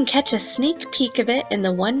 you can catch a sneak peek of it in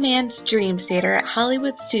the One Man's Dream Theater at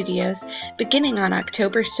Hollywood Studios beginning on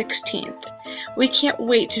October 16th. We can't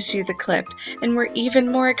wait to see the clip, and we're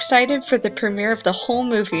even more excited for the premiere of the whole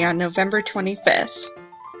movie on November 25th.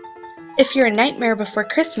 If you're a Nightmare Before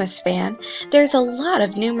Christmas fan, there's a lot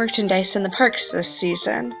of new merchandise in the parks this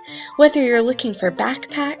season. Whether you're looking for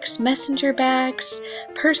backpacks, messenger bags,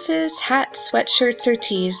 purses, hats, sweatshirts, or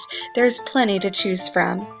tees, there's plenty to choose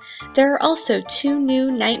from. There are also 2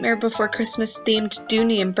 new Nightmare Before Christmas themed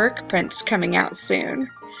Dooney and Burke prints coming out soon.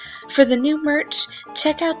 For the new merch,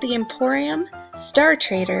 check out the Emporium, Star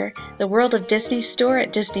Trader, the World of Disney store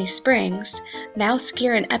at Disney Springs, Mouse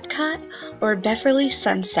Gear in Epcot, or Beverly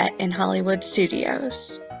Sunset in Hollywood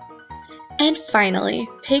Studios. And finally,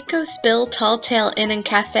 Pecos Bill Tall Tale Inn and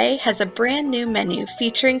Cafe has a brand new menu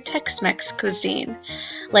featuring Tex-Mex cuisine,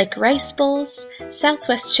 like rice bowls,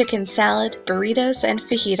 Southwest chicken salad, burritos, and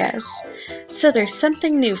fajitas. So there's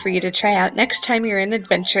something new for you to try out next time you're in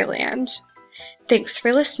Adventureland. Thanks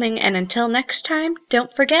for listening, and until next time,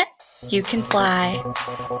 don't forget, you can fly.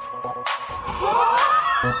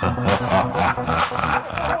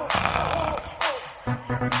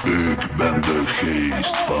 Ik ben de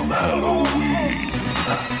geest van Halloween.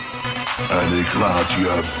 En ik laat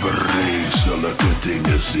je vreselijke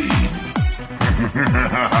dingen zien.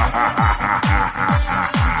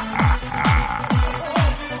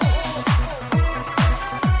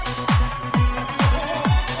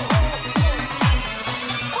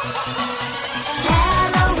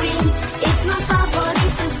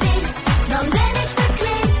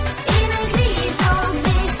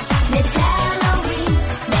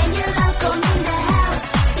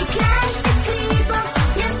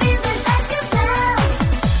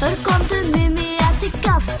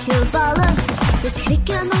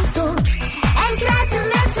 Schrikken ons dood en kruisen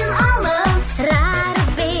met z'n allen. Rare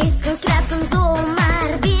beesten kruipen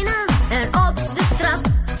zomaar binnen. En op de trap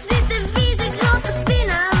zitten vieze grote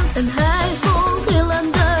spinnen. Een huis vol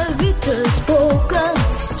gillende witte spoken.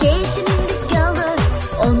 Geesten in de kelder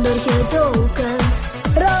ondergedoken.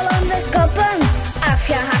 Rollende koppen,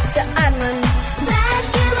 afgehakte armen. 5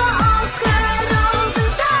 kilo opgerolde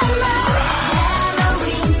darmen.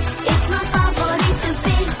 Halloween is mijn favoriete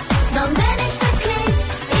feest. Dan ben ik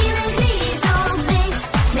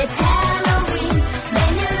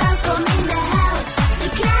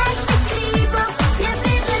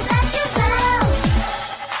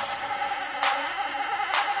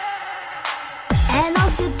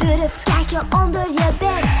kijk je onder je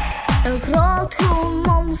bed. Een groot groen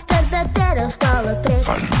monster bederft alle pret.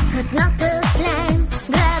 Het natte slijm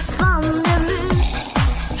druipt van de muur.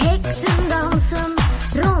 Heksen dansen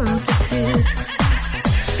rond het vuur.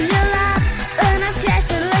 Je laat een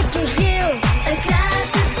afgrijselijke gil. Een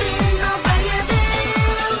kruidenspin over je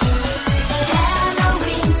bil.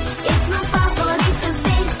 Halloween is mijn favoriete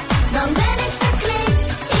feest. Dan ben ik verkleed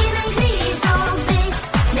in een griezelbeest.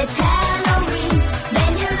 Met Halloween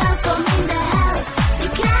ben je welkom in de hel. Je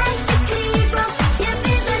krijgt de kriebels, je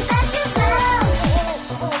bibbert uit je vel.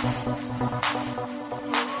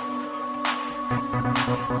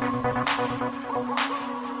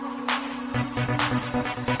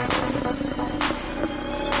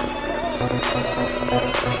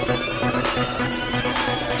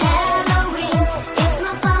 Halloween is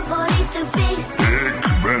mijn favoriete feest.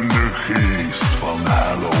 Ik ben de geest van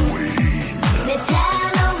Halloween. Met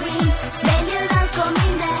Halloween ben je welkom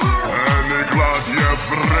in de hel. En ik laat je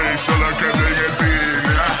vreselijke dingen zien.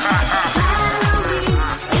 Halloween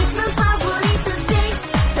is mijn favoriete feest.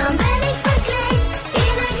 Dan ben ik verkleed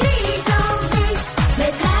in een griezelbeest.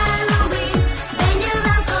 Met Halloween ben je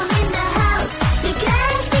welkom in de hel. Je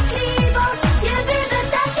krijgt de kriebels, je bibbert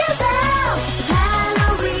dat je wel.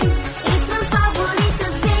 Halloween is mijn favoriete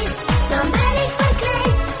feest. Dan ben ik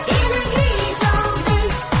verkleed in een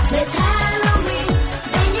griezelbeest. Met Halloween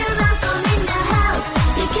ben je welkom in de hel.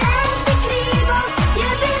 Je krijgt de kriebels, je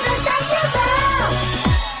bibbert dat je wel.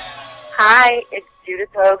 Hi, it's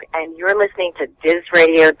Judith Hogue, and you're listening to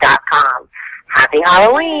DizRadio.com. Happy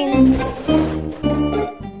Halloween!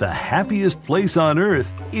 The happiest place on earth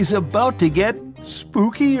is about to get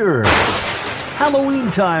spookier.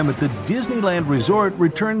 Halloween time at the Disneyland Resort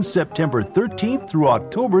returns September 13th through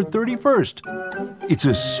October 31st. It's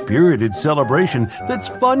a spirited celebration that's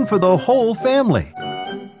fun for the whole family.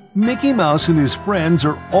 Mickey Mouse and his friends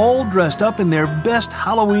are all dressed up in their best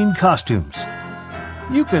Halloween costumes.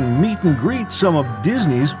 You can meet and greet some of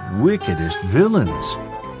Disney's wickedest villains.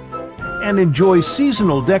 And enjoy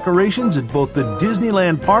seasonal decorations at both the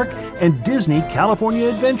Disneyland Park and Disney California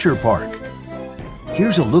Adventure Park.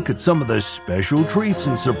 Here's a look at some of the special treats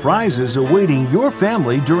and surprises awaiting your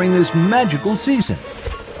family during this magical season.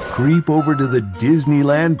 Creep over to the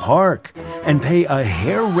Disneyland Park and pay a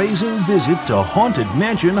hair-raising visit to Haunted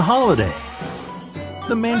Mansion Holiday.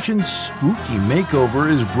 The mansion's spooky makeover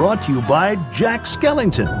is brought to you by Jack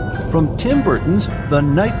Skellington from Tim Burton's The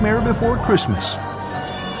Nightmare Before Christmas.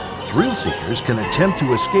 Thrill seekers can attempt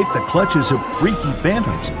to escape the clutches of freaky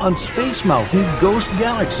phantoms on Space Mountain Ghost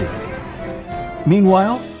Galaxy.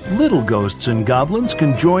 Meanwhile, little ghosts and goblins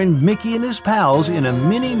can join Mickey and his pals in a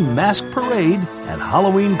mini mask parade at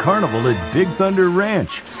Halloween Carnival at Big Thunder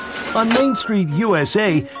Ranch. On Main Street,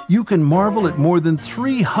 USA, you can marvel at more than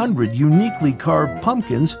 300 uniquely carved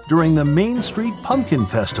pumpkins during the Main Street Pumpkin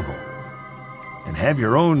Festival. And have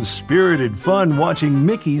your own spirited fun watching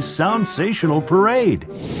Mickey's Soundsational Parade.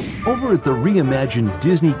 Over at the reimagined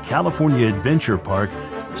Disney California Adventure Park,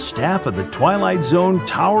 staff of the Twilight Zone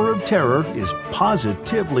Tower of Terror is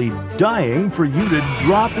positively dying for you to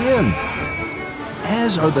drop in.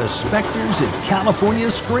 As are the specters at California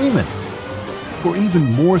Screamin'. For even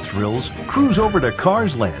more thrills, cruise over to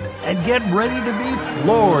Cars Land and get ready to be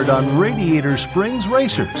floored on Radiator Springs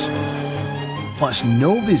Racers. Plus,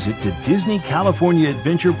 no visit to Disney California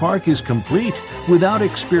Adventure Park is complete without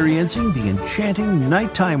experiencing the enchanting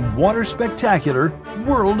nighttime water spectacular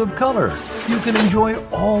World of Color. You can enjoy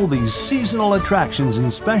all these seasonal attractions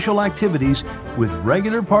and special activities with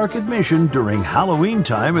regular park admission during Halloween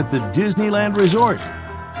time at the Disneyland Resort.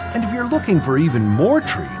 And if you're looking for even more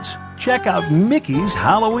treats, check out Mickey's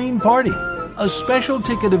Halloween Party, a special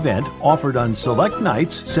ticket event offered on select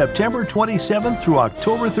nights September 27th through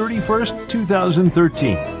October 31st,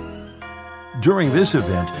 2013. During this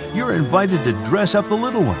event, you're invited to dress up the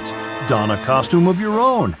little ones, don a costume of your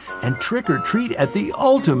own, and trick or treat at the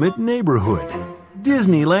ultimate neighborhood,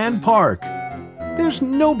 Disneyland Park. There's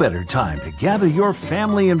no better time to gather your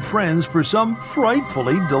family and friends for some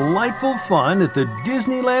frightfully delightful fun at the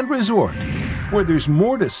Disneyland Resort, where there's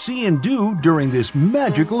more to see and do during this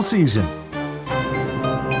magical season.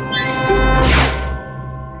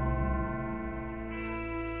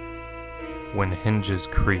 When hinges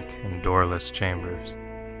creak in doorless chambers,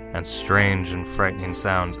 and strange and frightening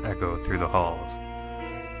sounds echo through the halls,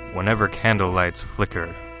 whenever candle lights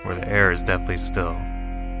flicker where the air is deathly still,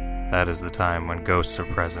 that is the time when ghosts are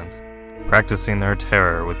present, practicing their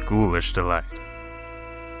terror with ghoulish delight.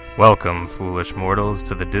 Welcome, foolish mortals,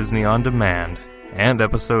 to the Disney On Demand and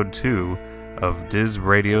Episode 2 of Diz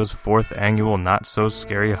Radio's 4th annual Not So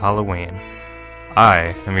Scary Halloween.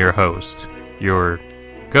 I am your host, your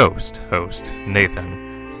ghost host,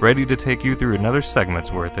 Nathan, ready to take you through another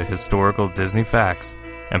segment's worth of historical Disney facts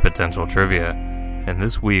and potential trivia in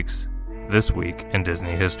this week in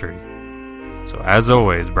Disney history. So as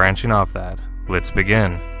always, branching off that, let's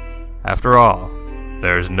begin. After all,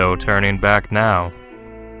 there's no turning back now.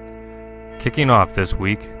 Kicking off this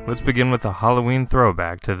week, let's begin with a Halloween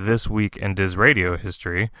throwback to This Week in Diz Radio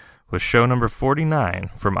history with show number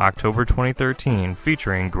 49 from October 2013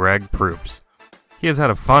 featuring Greg Proops. He has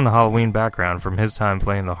had a fun Halloween background from his time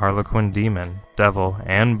playing the Harlequin Demon, Devil,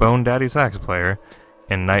 and Bone Daddy sax player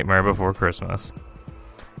in Nightmare Before Christmas.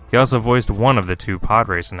 He also voiced one of the two pod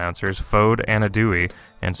race announcers, Fode Anna Dewey,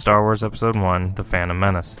 in Star Wars Episode 1, The Phantom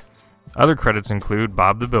Menace. Other credits include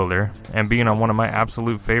Bob the Builder, and being on one of my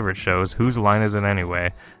absolute favorite shows, Whose Line Is It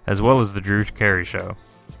Anyway?, as well as The Drew Carey Show.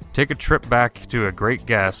 Take a trip back to a great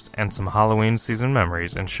guest and some Halloween season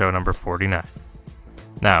memories in show number 49.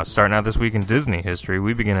 Now, starting out this week in Disney history,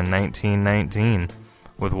 we begin in 1919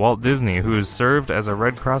 with Walt Disney, who has served as a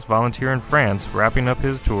Red Cross volunteer in France, wrapping up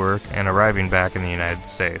his tour and arriving back in the United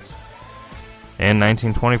States. In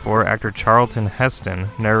 1924, actor Charlton Heston,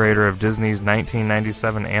 narrator of Disney's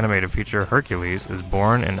 1997 animated feature Hercules, is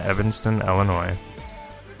born in Evanston, Illinois.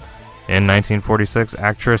 In 1946,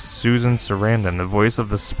 actress Susan Sarandon, the voice of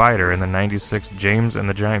the Spider in the 96 James and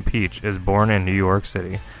the Giant Peach, is born in New York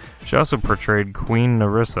City. She also portrayed Queen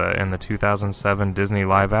Nerissa in the 2007 Disney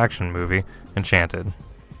live-action movie Enchanted.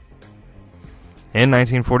 In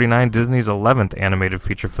 1949, Disney's 11th animated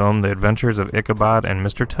feature film, The Adventures of Ichabod and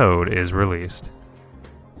Mr. Toad, is released.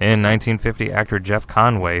 In 1950, actor Jeff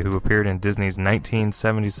Conway, who appeared in Disney's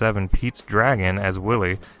 1977 Pete's Dragon as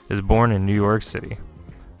Willie, is born in New York City.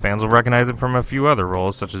 Fans will recognize him from a few other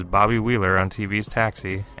roles, such as Bobby Wheeler on TV's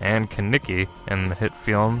Taxi and Kenickie in the hit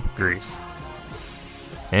film Grease.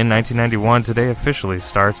 In 1991, today officially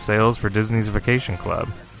starts sales for Disney's Vacation Club.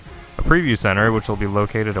 A preview center, which will be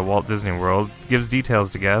located at Walt Disney World, gives details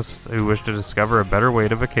to guests who wish to discover a better way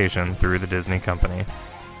to vacation through the Disney Company.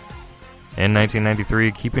 In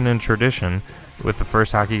 1993, keeping in tradition with the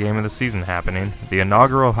first hockey game of the season happening, the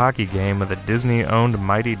inaugural hockey game of the Disney-owned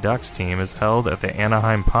Mighty Ducks team is held at the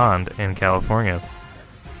Anaheim Pond in California.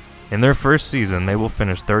 In their first season, they will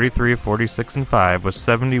finish 33-46-5 with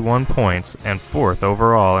 71 points and 4th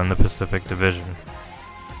overall in the Pacific Division.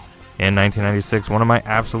 In 1996, one of my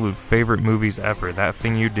absolute favorite movies ever, That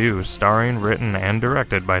Thing You Do, starring, written, and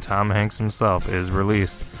directed by Tom Hanks himself, is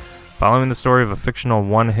released. Following the story of a fictional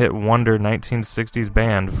one-hit wonder 1960s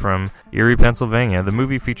band from Erie, Pennsylvania, the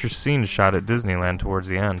movie features scenes shot at Disneyland towards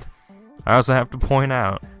the end. I also have to point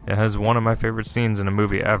out, it has one of my favorite scenes in a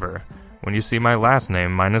movie ever. When you see my last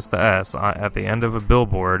name minus the S at the end of a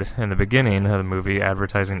billboard in the beginning of the movie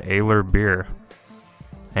advertising Ayler beer.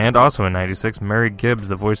 And also in 96, Mary Gibbs,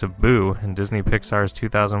 the voice of Boo in Disney Pixar's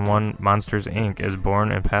 2001 Monsters, Inc., is born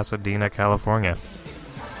in Pasadena, California.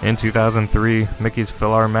 In 2003, Mickey's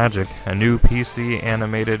PhilharMagic, a new PC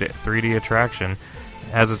animated 3D attraction,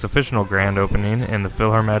 has its official grand opening in the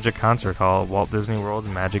PhilharMagic Concert Hall at Walt Disney World's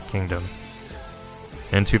Magic Kingdom.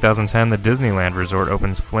 In 2010, the Disneyland Resort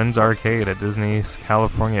opens Flynn's Arcade at Disney's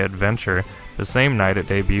California Adventure. The same night it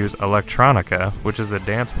debuts Electronica, which is a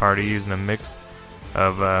dance party using a mix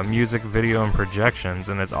of music, video, and projections,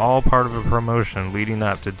 and it's all part of a promotion leading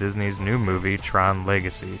up to Disney's new movie, Tron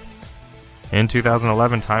Legacy. In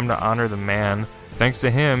 2011, time to honor the man. Thanks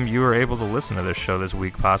to him, you were able to listen to this show this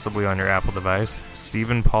week, possibly on your Apple device,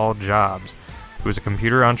 Stephen Paul Jobs, who is a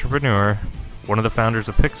computer entrepreneur, one of the founders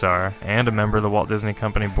of Pixar, and a member of the Walt Disney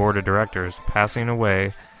Company Board of Directors, passing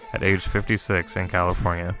away at age 56 in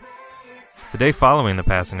California. The day following the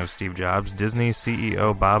passing of Steve Jobs, Disney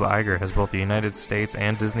CEO Bob Iger has both the United States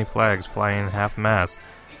and Disney flags flying half-mast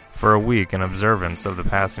for a week in observance of the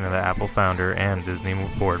passing of the Apple founder and Disney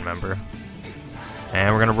board member.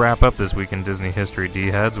 And we're going to wrap up this week in Disney history,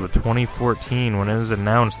 D-Heads, with 2014 when it is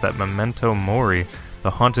announced that Memento Mori,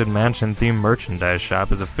 the Haunted Mansion-themed merchandise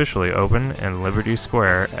shop, is officially open in Liberty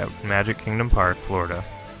Square at Magic Kingdom Park, Florida.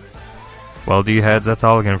 Well, D-Heads, that's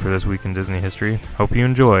all again for this week in Disney history. Hope you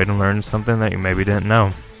enjoyed and learned something that you maybe didn't know.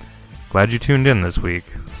 Glad you tuned in this week.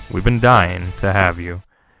 We've been dying to have you.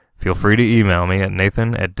 Feel free to email me at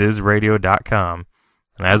nathan@dizradio.com.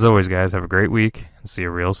 And as always, guys, have a great week and see you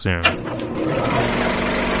real soon.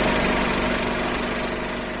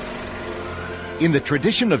 In the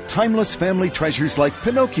tradition of timeless family treasures like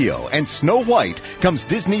Pinocchio and Snow White comes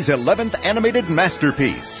Disney's 11th animated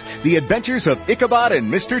masterpiece, The Adventures of Ichabod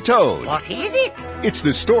and Mr. Toad. What is it? It's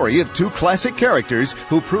the story of two classic characters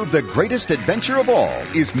who prove the greatest adventure of all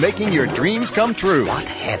is making your dreams come true. What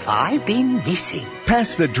have I been missing?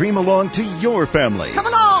 Pass the dream along to your family. Come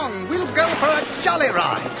along, we'll go for a jolly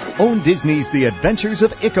ride. Own Disney's The Adventures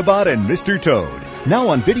of Ichabod and Mr. Toad, now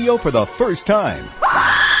on video for the first time.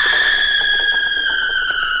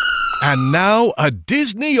 And now, a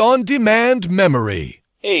Disney On Demand memory.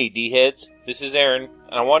 Hey, D-Heads, this is Aaron,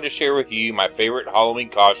 and I wanted to share with you my favorite Halloween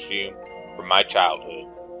costume from my childhood.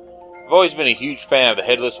 I've always been a huge fan of the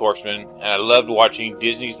Headless Horseman, and I loved watching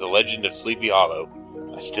Disney's The Legend of Sleepy Hollow.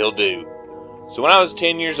 I still do. So when I was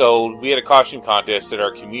 10 years old, we had a costume contest at our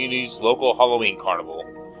community's local Halloween carnival.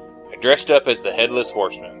 I dressed up as the Headless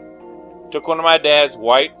Horseman. Took one of my dad's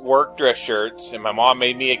white work dress shirts, and my mom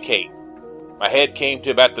made me a cape. My head came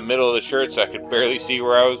to about the middle of the shirt so I could barely see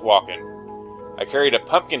where I was walking. I carried a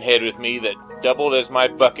pumpkin head with me that doubled as my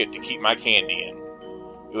bucket to keep my candy in.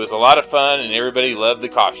 It was a lot of fun and everybody loved the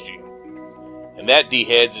costume. And that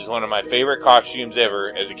D-Heads is one of my favorite costumes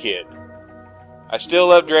ever as a kid. I still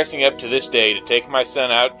love dressing up to this day to take my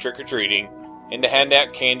son out trick-or-treating and to hand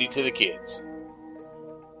out candy to the kids.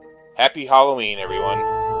 Happy Halloween, everyone.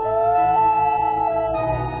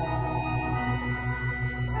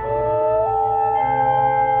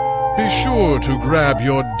 Be sure to grab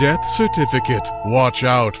your death certificate. Watch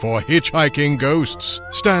out for hitchhiking ghosts.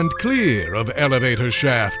 Stand clear of elevator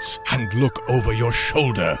shafts and look over your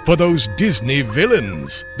shoulder for those Disney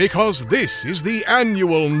villains. Because this is the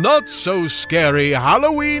annual not-so-scary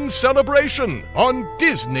Halloween celebration on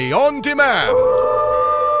Disney On Demand.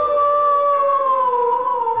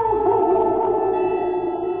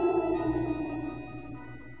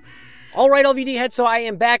 Alright, LVD heads, so I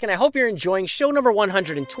am back, and I hope you're enjoying show number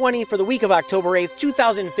 120 for the week of October 8th,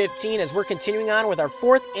 2015, as we're continuing on with our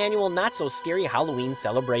 4th annual Not-So-Scary Halloween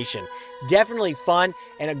celebration. Definitely fun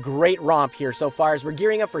and a great romp here so far as we're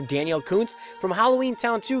gearing up for Daniel Kuntz from Halloween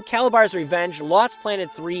Town 2, Calabar's Revenge, Lost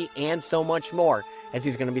Planet 3, and so much more, as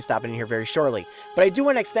he's going to be stopping in here very shortly. But I do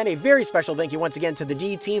want to extend a very special thank you once again to the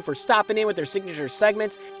D-Team for stopping in with their signature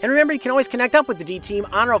segments. And remember, you can always connect up with the D-Team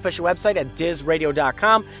on our official website at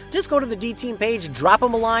DizRadio.com. Just go to the D-Team page, drop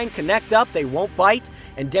them a line, connect up, they won't bite,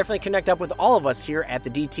 and definitely connect up with all of us here at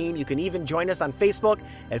the D-Team. You can even join us on Facebook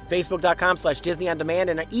at Facebook.com/DisneyOnDemand,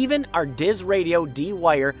 and even our Diz Radio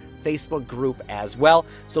D-Wire Facebook group as well.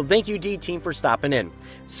 So thank you, D-Team, for stopping in.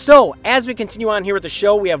 So, as we continue on here with the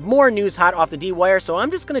show, we have more news hot off the D-Wire, so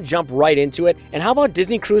I'm just going to jump right into it. And how about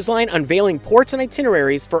Disney Cruise Line unveiling ports and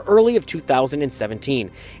itineraries for early of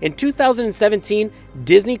 2017? In 2017,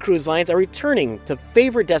 Disney Cruise Lines are returning to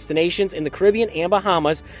favorite destinations in the Caribbean and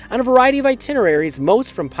Bahamas on a variety of itineraries,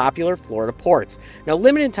 most from popular Florida ports. Now,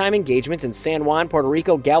 limited time engagements in San Juan, Puerto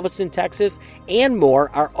Rico, Galveston, Texas, and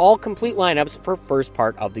more are all complete lineups for first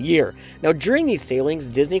part of the year. Now, during these sailings,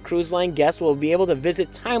 Disney Cruise Line guests will be able to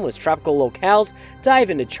visit timeless tropical locales, dive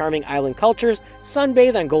into charming island cultures,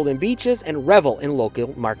 sunbathe on golden beaches, and revel in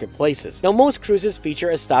local marketplaces. Now, most cruises feature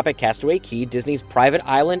a stop at Castaway Cay, Disney's private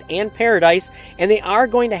island and paradise, and they are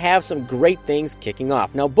going to have some great things kicking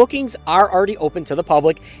off. Now, bookings are already open to the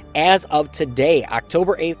public as of today,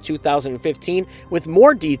 October 8th, 2015, with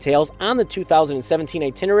more details on the 2017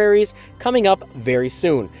 itineraries coming up very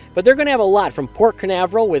soon. But they're going to have a lot from Port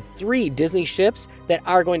Canaveral with 3 Disney ships that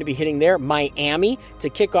are going to be hitting there, Miami to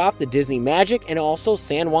kick off the Disney Magic, and also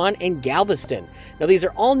San Juan and Galveston. Now, these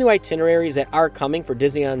are all new itineraries that are coming for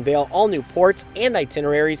Disney Unveil, all new ports and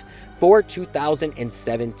itineraries for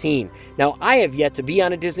 2017. Now, I have yet to be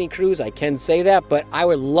on a Disney cruise, I can say that, but I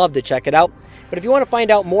would love to check it out. But if you want to find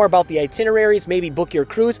out more about the itineraries, maybe book your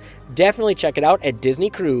cruise, definitely check it out at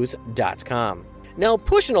DisneyCruise.com. Now,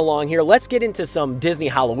 pushing along here, let's get into some Disney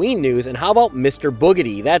Halloween news, and how about Mr.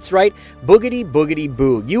 Boogedy? That's right, Boogedy Boogedy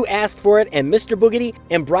Boo. You asked for it, and Mr. Boogedy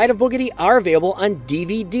and Bride of Boogedy are available on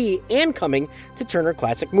DVD and coming to Turner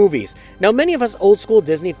Classic Movies. Now, many of us old-school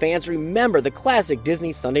Disney fans remember the classic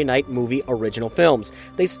Disney Sunday Night Movie original films.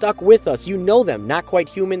 They stuck with us. You know them. Not Quite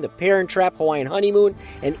Human, The Parent Trap, Hawaiian Honeymoon,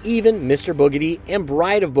 and even Mr. Boogedy and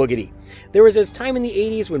Bride of Boogedy. There was this time in the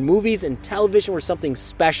 80s when movies and television were something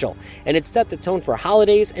special, and it set the tone for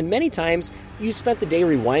holidays, and many times you spent the day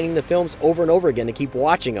rewinding the films over and over again to keep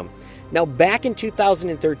watching them. Now, back in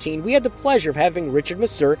 2013, we had the pleasure of having Richard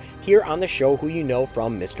Masur here on the show, who you know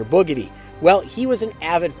from Mr. Boogedy. Well, he was an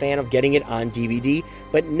avid fan of getting it on DVD,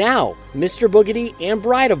 but now Mr. Boogedy and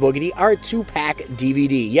Bride of Boogedy are a 2-pack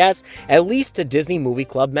DVD. Yes, at least to Disney Movie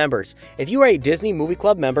Club members. If you are a Disney Movie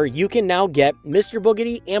Club member, you can now get Mr.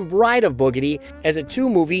 Boogedy and Bride of Boogedy as a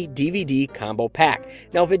 2-movie DVD combo pack.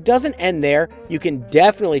 Now, if it doesn't end there, you can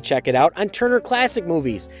definitely check it out on Turner Classic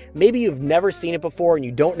Movies. Maybe you've never seen it before and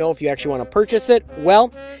you don't know if you actually want to purchase it.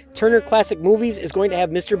 Well, Turner Classic Movies is going to have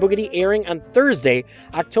Mr. Boogedy airing on Thursday,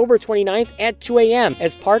 October 29th at 2 a.m.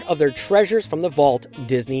 as part of their Treasures from the Vault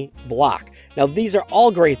Disney block. Now, these are all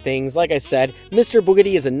great things. Like I said, Mr.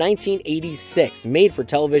 Boogedy is a 1986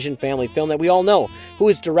 made-for-television family film that we all know, who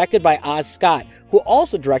is directed by Oz Scott, who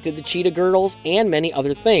also directed The Cheetah Girls and many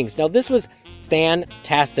other things. Now, this was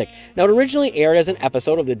fantastic. Now, it originally aired as an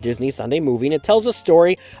episode of the Disney Sunday Movie, and it tells a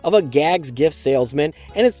story of a Gaggs gift salesman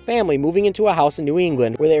and his family moving into a house in New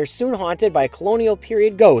England where they are soon haunted by a colonial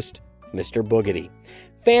period ghost, Mr. Boogedy.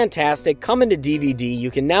 Fantastic. Coming to DVD.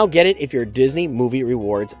 You can now get it if you're a Disney Movie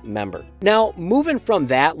Rewards member. Now, moving from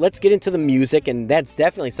that, let's get into the music, and that's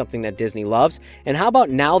definitely something that Disney loves. And how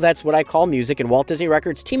about Now That's What I Call Music and Walt Disney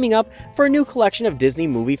Records teaming up for a new collection of Disney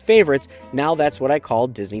movie favorites, Now That's What I Call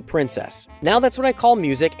Disney Princess. Now That's What I Call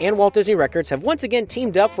Music and Walt Disney Records have once again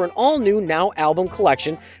teamed up for an all-new Now album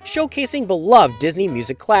collection showcasing beloved Disney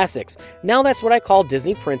music classics. Now That's What I Call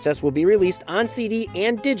Disney Princess will be released on CD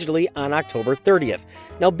and digitally on October 30th.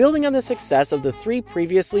 Now, building on the success of the 3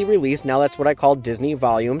 previously released Now That's What I Call Disney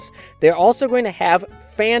volumes, they're also going to have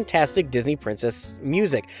fantastic Disney Princess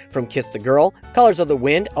music from Kiss the Girl, Colors of the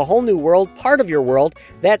Wind, A Whole New World, Part of Your World,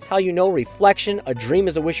 That's How You Know, Reflection, A Dream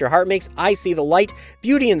Is a Wish Your Heart Makes, I See the Light,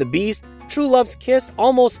 Beauty and the Beast, True Love's Kiss,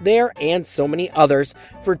 Almost There, and so many others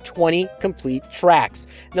for 20 complete tracks.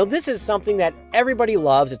 Now, this is something that everybody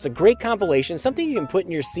loves. It's a great compilation, something you can put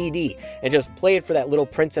in your CD and just play it for that little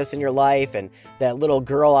princess in your life and that little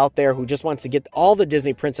girl out there who just wants to get all the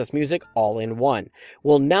Disney Princess music all in one.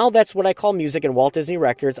 Well, Now That's What I Call Music and Walt Disney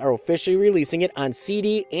Records are officially releasing it on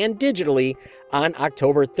CD and digitally on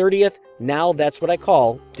October 30th. Now That's What I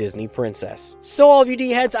Call Disney Princess. So all of you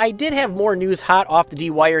D-heads, I did have more news hot off the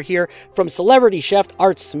D-Wire here from celebrity chef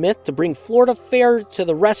Art Smith to bring Florida fare to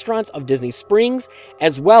the restaurants of Disney Springs,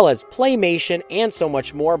 as well as Playmation and so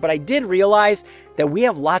much more, but I did realize that we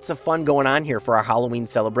have lots of fun going on here for our Halloween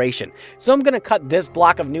celebration. So I'm going to cut this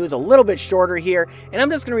block of news a little bit shorter here, and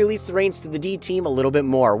I'm just going to release the reins to the D team a little bit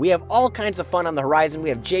more. We have all kinds of fun on the horizon. We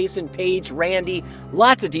have Jason, Paige, Randy,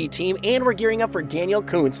 lots of D team, and we're gearing up for Daniel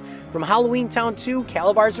Kuntz from Halloween Town 2,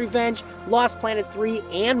 Calabar's Revenge, Lost Planet 3,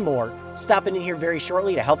 and more, stopping in here very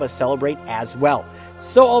shortly to help us celebrate as well.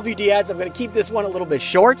 So all of you D-ads, I'm going to keep this one a little bit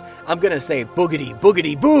short. I'm going to say boogity,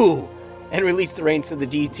 boogity, boo! And release the reins to the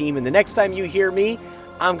D team. And the next time you hear me,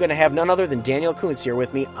 I'm going to have none other than Daniel Kuntz here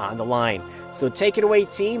with me on the line. So take it away,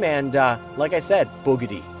 team. And like I said,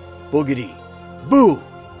 boogity, boogity, boo.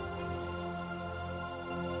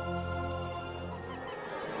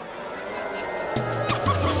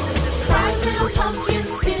 Five little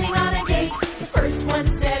pumpkins sitting on a gate. The first one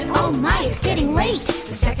said, "Oh my, it's getting late."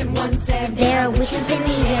 The second one said, "There are witches in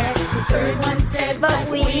the air." The third one said, "But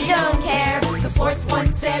we don't care." The fourth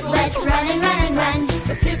one said, "Let's run and run and run."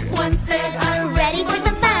 The fifth one said, "I'm ready for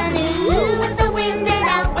some fun." Ooh, with the wind and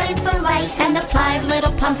out with the light. And the 5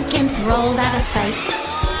 little pumpkins rolled out of sight.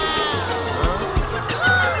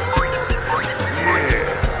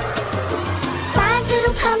 Five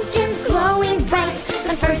little pumpkins glowing bright.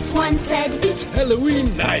 The first one said, "It's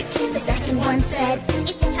Halloween night." The second one said,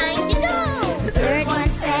 "It's time to go." The third one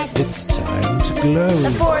said, It's time to glow.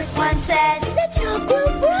 The fourth one said, "Let's all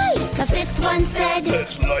glow bright." The fifth one said,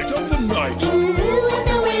 Let's light up the night. "Ooh, with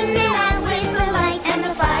the wind and out with the light." And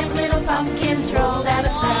the 5 little pumpkins rolled out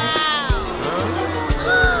of sight.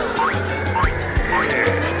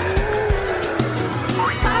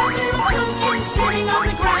 Five little pumpkins sitting on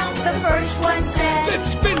the ground. The first one said,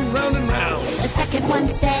 Let's spin round and round. The second one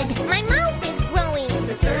said, "My mouth is growing."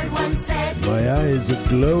 The third one said, My eyes are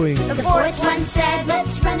glowing. The fourth one said,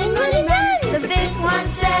 "Let's run and run and run." The fifth one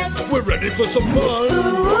said, We're ready for some fun.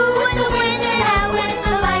 "Ooh, with the wind and out with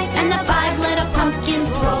the light." And the 5 little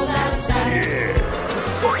pumpkins rolled out of sight.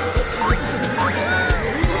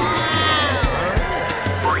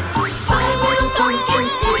 Five little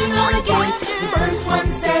pumpkins sitting on a gate. The first one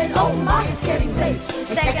said, "Oh my, it's getting late."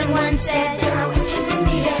 The second one said, "There are witches in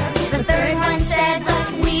the air." The third one said,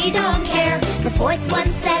 "But we don't care." The fourth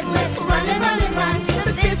one said, "Let's run and run and run."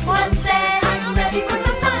 The fifth one said, "I'm ready for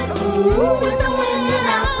some fun." Ooh, with the wind and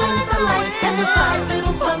out with the light. And the 5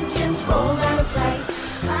 little pumpkins rolled out of sight.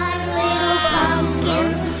 5 little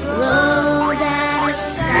pumpkins rolled out of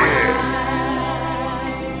sight.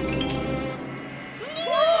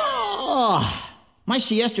 Oh, my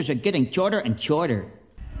siestas are getting shorter and shorter.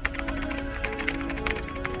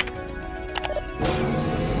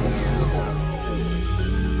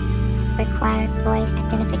 Required voice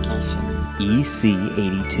identification.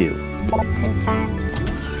 EC82. Confirmed.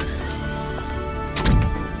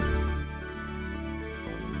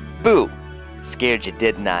 Boo! Scared you,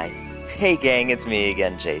 didn't I? Hey gang, it's me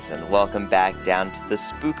again, Jason. Welcome back down to the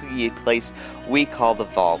spooky place we call the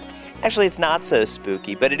Vault. Actually, it's not so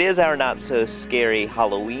spooky, but it is our not-so-scary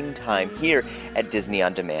Halloween time here at Disney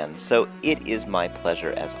On Demand. So it is my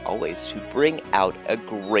pleasure, as always, to bring out a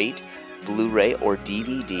great Blu-ray or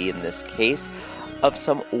DVD, in this case, of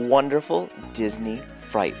some wonderful Disney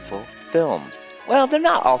frightful films. Well, they're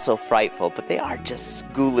not all so frightful, but they are just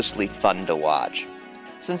schoolishly fun to watch.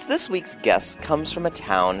 Since this week's guest comes from a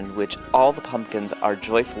town in which all the pumpkins are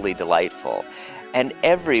joyfully delightful, and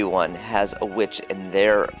everyone has a witch in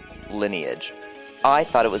their lineage, I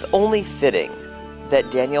thought it was only fitting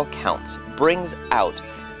that Daniel Counts brings out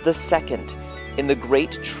the second in the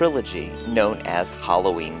great trilogy known as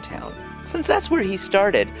Halloween Town, since that's where he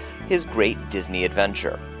started his great Disney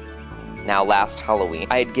adventure. Now, last Halloween,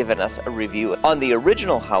 I had given us a review on the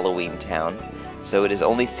original Halloween Town, so it is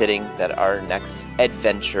only fitting that our next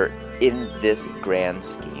adventure in this grand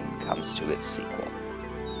scheme comes to its sequel.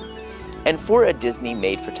 And for a Disney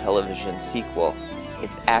made-for-television sequel,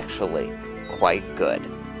 it's actually quite good.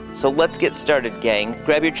 So let's get started, gang.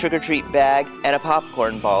 Grab your trick-or-treat bag and a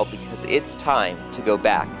popcorn ball because it's time to go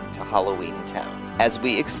back to Halloween Town as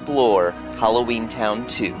we explore Halloween Town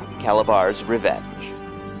 2, Kalabar's Revenge.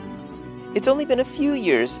 It's only been a few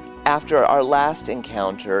years after our last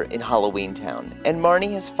encounter in Halloween Town, and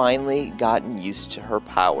Marnie has finally gotten used to her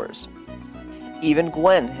powers. Even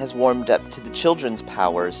Gwen has warmed up to the children's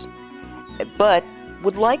powers, but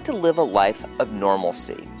would like to live a life of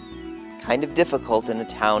normalcy. Kind of difficult in a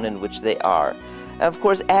town in which they are. And of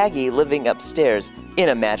course, Aggie living upstairs in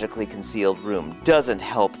a magically concealed room doesn't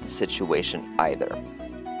help the situation either.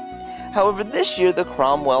 However, this year the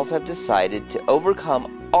Cromwells have decided to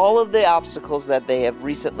overcome all of the obstacles that they have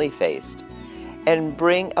recently faced and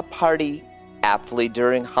bring a party, aptly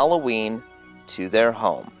during Halloween, to their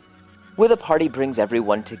home. With a party brings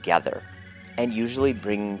everyone together, and usually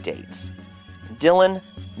bringing dates. Dylan,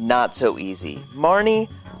 not so easy. Marnie,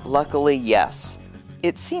 luckily, yes.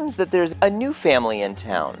 It seems that there's a new family in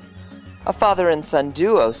town, a father and son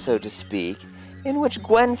duo, so to speak, in which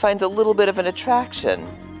Gwen finds a little bit of an attraction,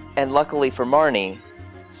 and luckily for Marnie,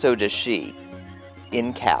 so does she,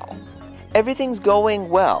 in Cal. Everything's going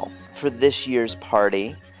well for this year's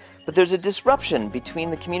party, but there's a disruption between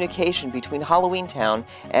the communication between Halloween Town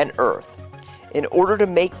and Earth. In order to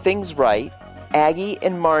make things right, Aggie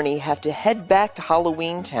and Marnie have to head back to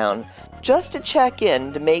Halloween Town just to check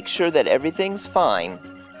in to make sure that everything's fine.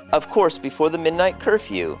 Of course, before the midnight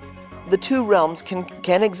curfew, the two realms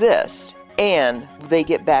can exist, and they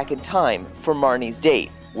get back in time for Marnie's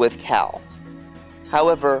date with Cal.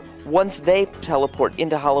 However, once they teleport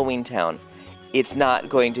into Halloween Town, it's not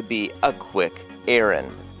going to be a quick errand.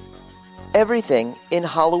 Everything in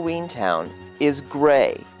Halloween Town is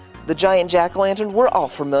gray. The giant jack-o'-lantern we're all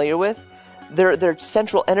familiar with, their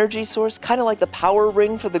central energy source, kind of like the power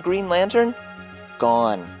ring for the Green Lantern,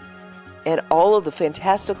 gone. And all of the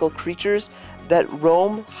fantastical creatures that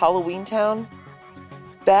roam Halloween Town,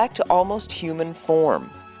 back to almost human form.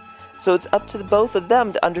 So it's up to both of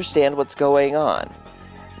them to understand what's going on.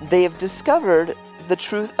 They have discovered the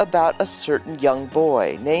truth about a certain young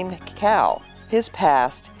boy named Cal, his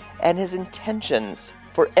past, and his intentions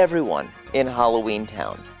for everyone in Halloween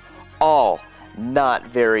Town. All not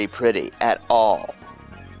very pretty at all.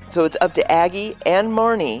 So it's up to Aggie and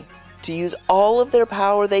Marnie to use all of their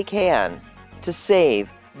power they can to save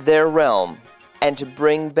their realm and to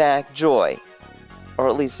bring back joy, or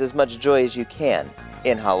at least as much joy as you can,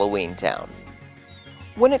 in Halloween Town.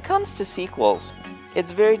 When it comes to sequels,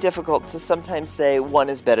 it's very difficult to sometimes say one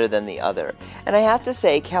is better than the other. And I have to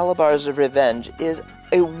say, Kalabar's Revenge is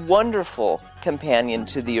a wonderful companion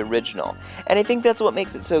to the original. And I think that's what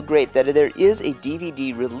makes it so great, that there is a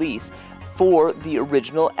DVD release for the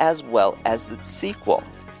original as well as the sequel.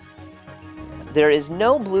 There is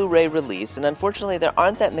no Blu-ray release, and unfortunately there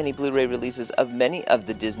aren't that many Blu-ray releases of many of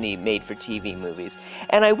the Disney made-for-TV movies,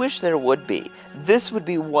 and I wish there would be. This would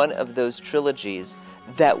be one of those trilogies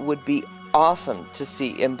that would be awesome to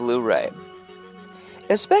see in Blu-ray.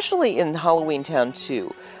 Especially in Halloween Town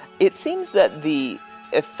 2. It seems that the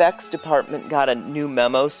effects department got a new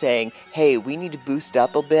memo saying, hey, we need to boost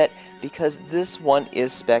up a bit because this one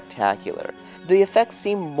is spectacular. The effects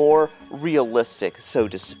seem more realistic, so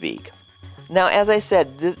to speak. Now, as I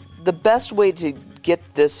said, the best way to get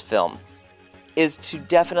this film is to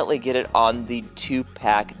definitely get it on the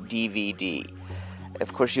 2-pack DVD.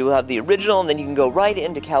 Of course, you will have the original, and then you can go right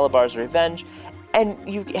into Kalabar's Revenge,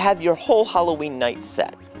 and you have your whole Halloween night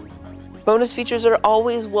set. Bonus features are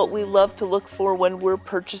always what we love to look for when we're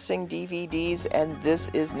purchasing DVDs, and this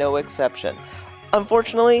is no exception.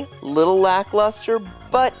 Unfortunately, little lackluster,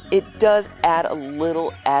 but it does add a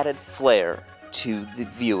little added flair to the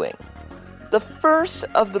viewing. The first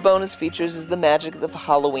of the bonus features is the Magic of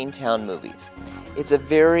Halloween Town movies. It's a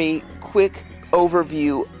very quick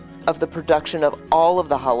overview of the production of all of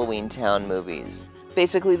the Halloween Town movies.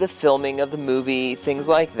 Basically the filming of the movie, things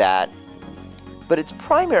like that. But its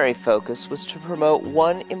primary focus was to promote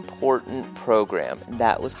one important program, and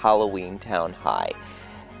that was Halloween Town High.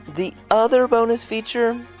 The other bonus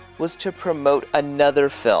feature was to promote another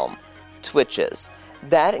film, Twitches.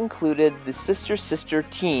 That included the sister-sister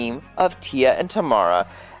team of Tia and Tamara,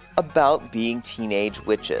 about being teenage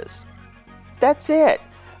witches. That's it.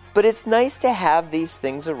 But it's nice to have these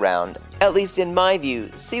things around, at least in my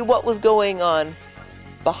view, see what was going on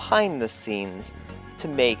behind the scenes to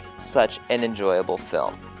make such an enjoyable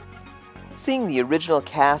film. Seeing the original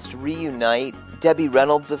cast reunite, Debbie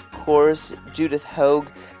Reynolds of course, Judith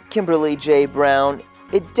Hoag, Kimberly J. Brown,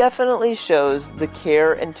 it definitely shows the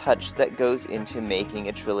care and touch that goes into making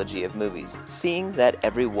a trilogy of movies, seeing that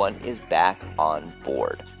everyone is back on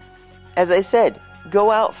board. As I said,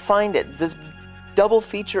 go out, find it. This double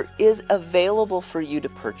feature is available for you to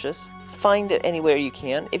purchase. Find it anywhere you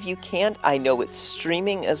can. If you can't, I know it's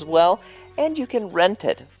streaming as well, and you can rent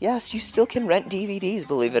it. Yes, you still can rent DVDs,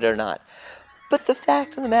 believe it or not. But the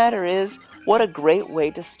fact of the matter is, what a great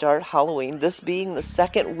way to start Halloween, this being the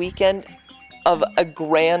second weekend of a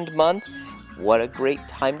grand month. What a great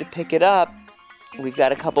time to pick it up. We've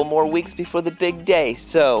got a couple more weeks before the big day,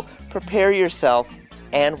 so prepare yourself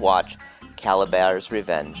and watch Calabar's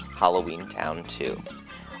Revenge, Halloween Town 2.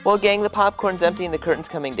 Well, gang, the popcorn's empty and the curtain's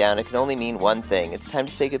coming down. It can only mean one thing. It's time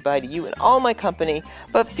to say goodbye to you and all my company,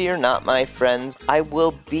 but fear not, my friends. I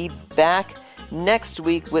will be back next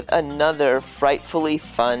week with another frightfully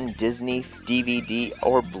fun Disney DVD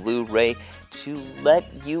or Blu-ray to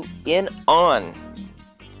let you in on.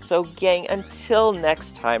 So, gang, until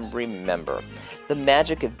next time, remember, the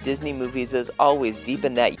magic of Disney movies is always deep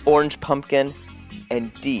in that orange pumpkin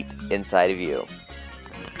and deep inside of you.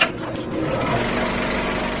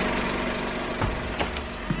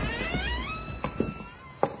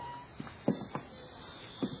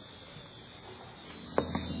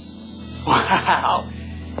 Wow,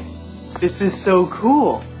 this is so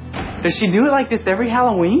cool. Does she do it like this every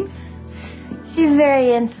Halloween? She's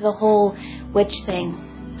very into the whole witch thing.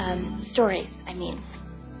 Stories, I mean,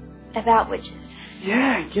 about witches.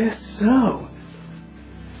 Yeah, I guess so.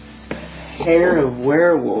 Hair of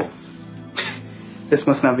werewolf. This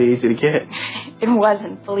must not be easy to get. It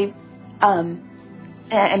wasn't, believe. I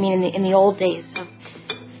mean, in the old days of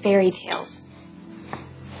fairy tales.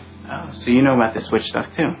 Oh, so you know about this witch stuff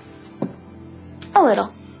too? A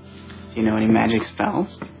little. Do you know any magic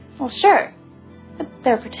spells? Well, sure. But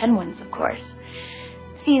they're pretend ones, of course.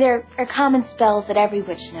 See, there are common spells that every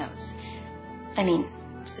witch knows. I mean,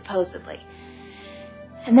 supposedly.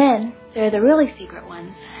 And then there are the really secret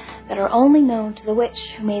ones that are only known to the witch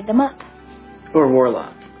who made them up. Or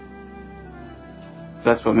warlock.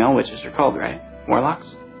 That's what male witches are called, right? Warlocks?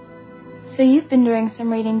 So you've been doing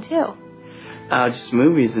some reading too. Just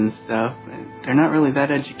movies and stuff. They're not really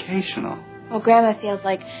that educational. Well, Grandma feels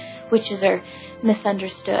like witches are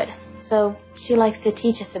misunderstood, so she likes to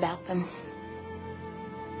teach us about them.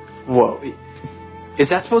 Whoa. Is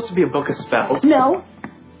that supposed to be a book of spells? No.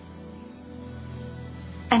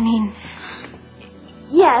 I mean,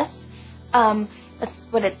 yes, that's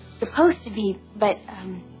what it's supposed to be, but,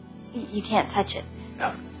 you can't touch it.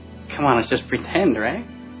 Oh, come on, it's just pretend, right?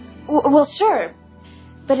 Well, sure,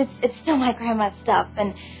 but it's still my grandma's stuff,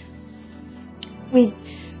 and we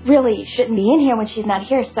really shouldn't be in here when she's not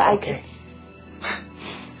here, so okay.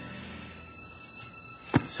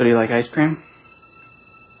 So do you like ice cream?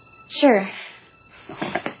 Sure.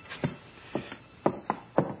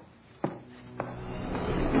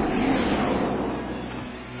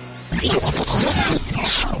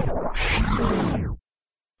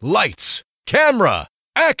 Lights, camera,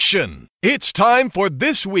 action! It's time for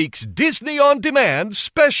this week's Disney On Demand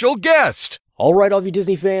special guest. All right, all of you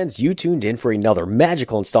Disney fans, you tuned in for another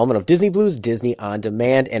magical installment of Disney Blues Disney On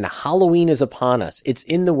Demand, and Halloween is upon us. It's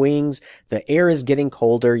in the wings, the air is getting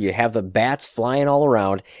colder, you have the bats flying all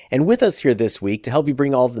around, and with us here this week to help you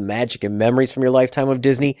bring all of the magic and memories from your lifetime of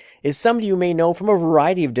Disney is somebody you may know from a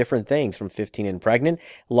variety of different things, from 15 and Pregnant,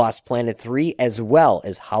 Lost Planet 3, as well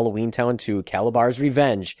as Halloween Town 2, Calabar's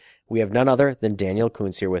Revenge. We have none other than Daniel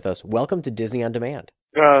Kuntz here with us. Welcome to Disney On Demand.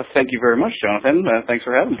 Thank you very much, Jonathan. Thanks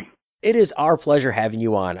for having me. It is our pleasure having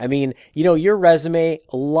you on. I mean, you know, your resume,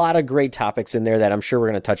 a lot of great topics in there that I'm sure we're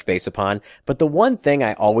going to touch base upon. But the one thing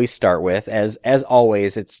I always start with, as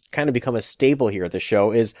always, it's kind of become a staple here at the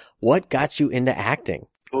show, is what got you into acting?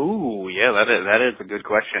 Ooh, yeah, that is a good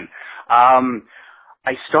question.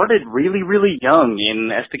 I started really, really young in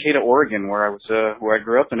Estacada, Oregon, where I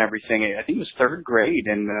grew up and everything. I think it was third grade,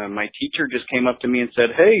 and my teacher just came up to me and said,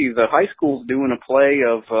 "Hey, the high school's doing a play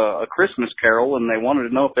of A Christmas Carol, and they wanted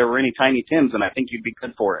to know if there were any Tiny Tims, and I think you'd be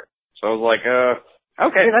good for it." So I was like,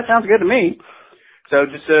 "Okay, that sounds good to me." So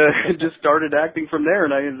just started acting from there,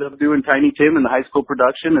 and I ended up doing Tiny Tim in the high school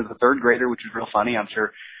production as a third grader, which was real funny. I'm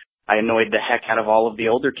sure I annoyed the heck out of all of the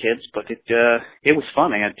older kids, but it was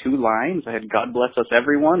fun. I had 2 lines. I had "God Bless Us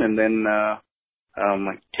Everyone," and then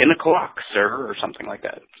like 10 o'clock, sir, or something like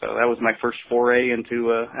that. So that was my first foray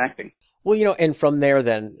into acting. Well, and from there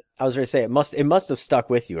then, I was going to say, it must have stuck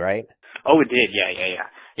with you, right? Oh, it did, yeah.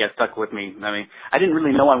 Yeah, it stuck with me. I mean, I didn't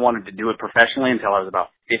really know I wanted to do it professionally until I was about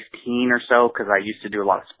 15 or so, because I used to do a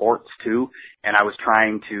lot of sports too, and I was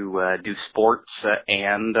trying to do sports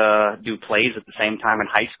and do plays at the same time in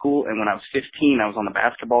high school. And when I was 15, I was on the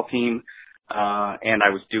basketball team, and I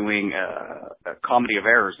was doing a Comedy of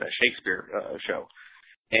Errors, a Shakespeare show.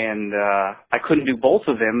 And I couldn't do both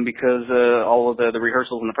of them because all of the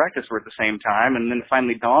rehearsals and the practice were at the same time. And then it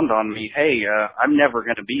finally dawned on me, hey, I'm never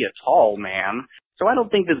going to be a tall man, so I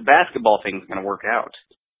don't think this basketball thing's going to work out.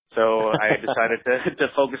 So I decided to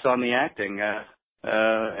focus on the acting.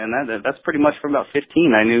 And that's pretty much from about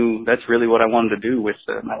 15. I knew that's really what I wanted to do with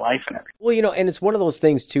my life and everything. Well, and it's one of those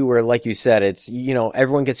things too where, like you said, it's,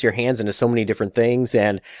 everyone gets your hands into so many different things,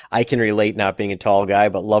 and I can relate not being a tall guy,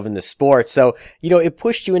 but loving the sport. So, it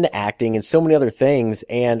pushed you into acting and so many other things.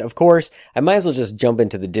 And of course, I might as well just jump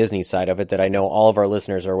into the Disney side of it that I know all of our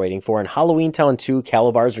listeners are waiting for, and Halloween Town 2,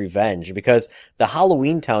 Calabar's Revenge, because the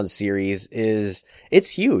Halloween Town series it's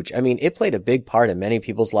huge. I mean, it played a big part in many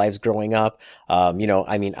people's lives growing up.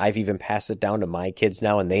 I've even passed it down to my kids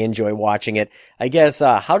now, and they enjoy watching it. I guess,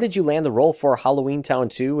 how did you land the role for Halloween Town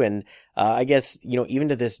 2? And I guess, even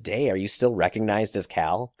to this day, are you still recognized as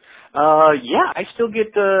Cal? Yeah, I still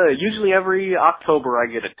get, usually every October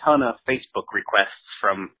I get a ton of Facebook requests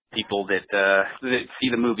from people that see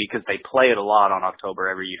the movie, because they play it a lot on October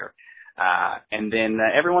every year. And then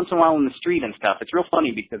every once in a while in the street and stuff, it's real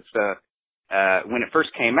funny because when it first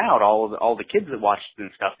came out, all the kids that watched it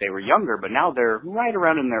and stuff, they were younger, but now they're right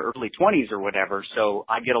around in their early 20s or whatever. So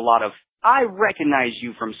I get a lot of, I recognize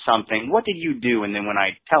you from something. What did you do? And then when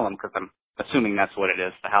I tell them, because I'm assuming that's what it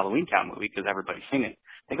is, the Halloween Town movie, because everybody's seen it,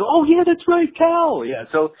 they go, "Oh yeah, that's right, Cal." Yeah.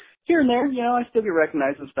 So here and there, I still get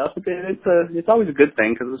recognized and stuff. It's always a good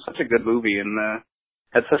thing because it was such a good movie, and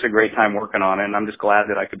had such a great time working on it. And I'm just glad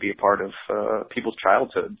that I could be a part of people's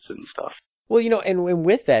childhoods and stuff. Well, and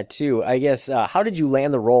with that too, I guess, how did you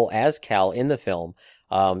land the role as Cal in the film?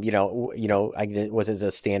 Was it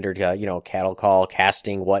a standard, cattle call,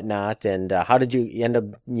 casting, whatnot? And how did you end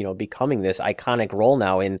up, becoming this iconic role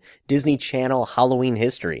now in Disney Channel Halloween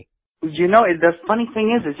history? The funny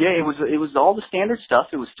thing is it was all the standard stuff.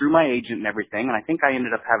 It was through my agent and everything, and I think I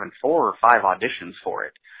ended up having 4 or 5 auditions for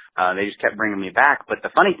it. They just kept bringing me back. But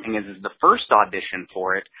the funny thing is the first audition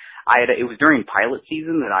for it, it was during pilot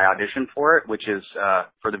season that I auditioned for it, which is,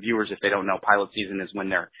 for the viewers, if they don't know, pilot season is when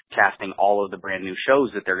they're casting all of the brand new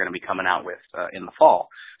shows that they're going to be coming out with, in the fall.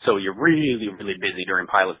 So you're really, really busy during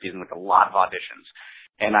pilot season with a lot of auditions.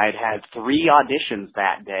 And I'd had 3 auditions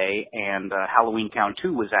that day, and, Halloween Town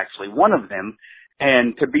 2 was actually one of them.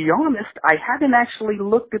 And to be honest, I hadn't actually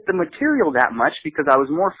looked at the material that much because I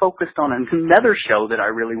was more focused on another show that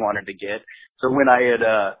I really wanted to get. So when I had,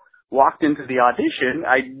 walked into the audition,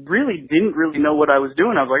 I really didn't know what I was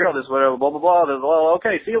doing. I was like, oh, this is blah, blah, blah, blah.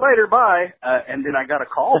 Okay, see you later, bye. And then I got a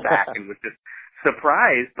call back and was just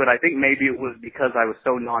surprised, but I think maybe it was because I was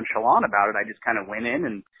so nonchalant about it. I just kind of went in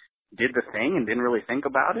and did the thing and didn't really think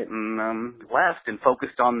about it, and left and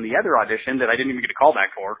focused on the other audition that I didn't even get a call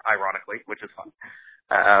back for, ironically, which is fun.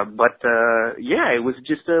 Yeah, it was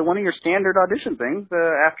just one of your standard audition things.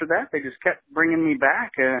 After that, they just kept bringing me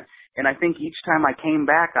back, and I think each time I came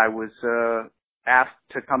back, I was asked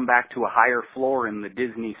to come back to a higher floor in the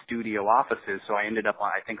Disney studio offices, so I ended up,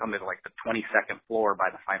 I think, on the 22nd floor by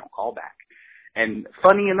the final callback. And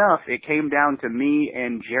funny enough, it came down to me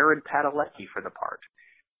and Jared Padalecki for the part.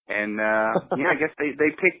 And, I guess they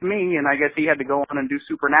picked me, and I guess he had to go on and do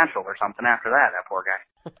Supernatural or something after that poor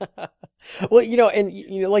guy. Well,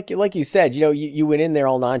 and like you said, you went in there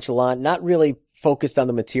all nonchalant, not really focused on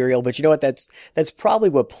the material, but you know what, that's probably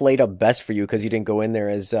what played up best for you, because you didn't go in there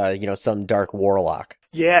as, some dark warlock.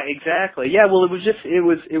 Yeah, exactly. Yeah, well, it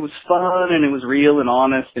was fun, and it was real and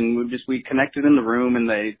honest, and we connected in the room, and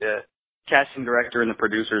the casting director and the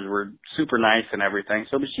producers were super nice and everything.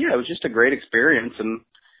 So, it was just a great experience, and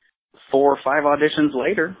 4 or 5 auditions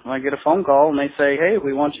later, I get a phone call and they say, "Hey,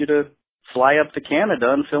 we want you to fly up to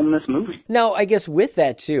Canada and film this movie." Now, I guess with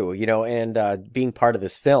that too, and being part of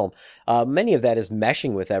this film, many of that is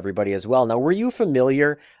meshing with everybody as well. Now, were you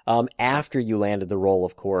familiar after you landed the role,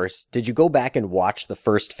 of course? Did you go back and watch the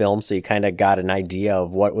first film so you kind of got an idea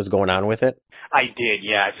of what was going on with it? I did,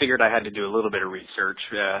 yeah. I figured I had to do a little bit of research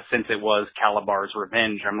since it was Calabar's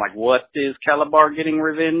Revenge. I'm like, what is Calabar getting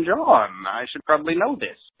revenge on? I should probably know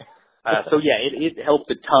this. So yeah, it helped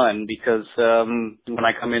a ton because when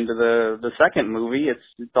I come into the second movie,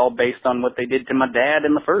 it's all based on what they did to my dad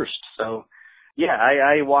in the first. So yeah,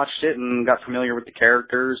 I watched it and got familiar with the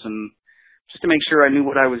characters, and just to make sure I knew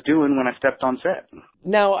what I was doing when I stepped on set.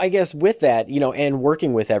 Now, I guess with that, and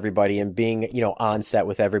working with everybody and being, on set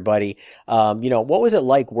with everybody, what was it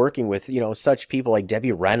like working with, such people like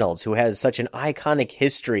Debbie Reynolds, who has such an iconic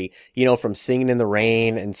history, from Singing in the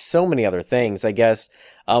Rain and so many other things, I guess.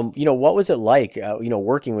 What was it like,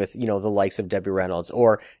 working with, the likes of Debbie Reynolds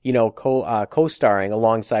or, co-starring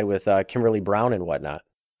alongside with Kimberly Brown and whatnot?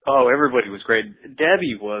 Oh, everybody was great.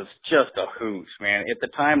 Debbie was just a hoot, man. At the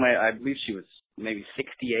time, I believe she was maybe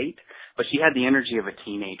 68, but she had the energy of a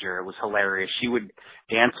teenager. It was hilarious. She would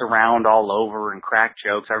dance around all over and crack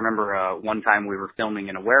jokes. I remember one time we were filming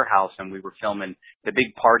in a warehouse, and we were filming the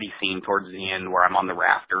big party scene towards the end where I'm on the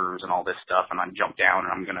rafters and all this stuff, and I jump down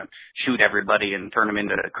and I'm going to shoot everybody and turn them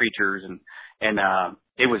into creatures. And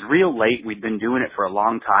it was real late. We'd been doing it for a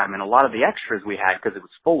long time, and a lot of the extras we had, because it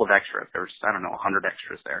was full of extras, there was, 100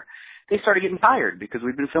 extras there, they started getting tired because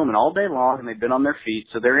we'd been filming all day long and they'd been on their feet,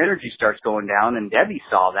 so their energy starts going down, and Debbie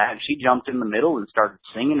saw that, and she jumped in the middle and started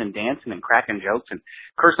singing and dancing and cracking jokes and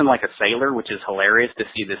cursing like a sailor, which is hilarious to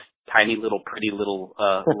see this tiny little pretty little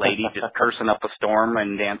lady just cursing up a storm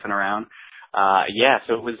and dancing around.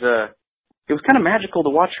 So it was kind of magical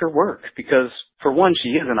to watch her work because, for one,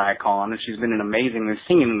 she is an icon, and she's been an amazing.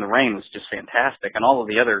 Singing in the Rain was just fantastic, and all of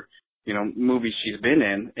the other, movies she's been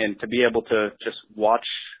in, and to be able to just watch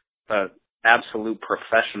absolute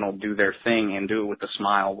professional do their thing and do it with a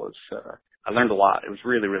smile was, I learned a lot. It was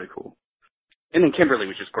really, really cool. And then Kimberly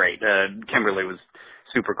was just great. Kimberly was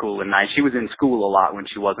super cool and nice. She was in school a lot when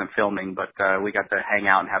she wasn't filming, but we got to hang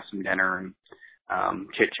out and have some dinner and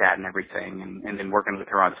chit-chat and everything, and then working with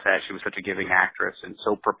her on set. She was such a giving actress and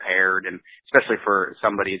so prepared, and especially for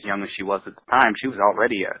somebody as young as she was at the time, she was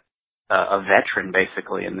already a veteran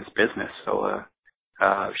basically in this business, so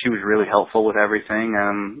she was really helpful with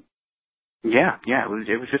everything.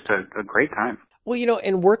 It was just a great time. Well,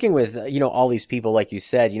 and working with, all these people, like you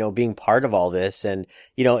said, being part of all this, and,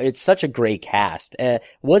 it's such a great cast.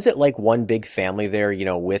 Was it like one big family there,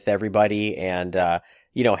 with everybody and,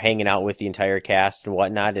 hanging out with the entire cast and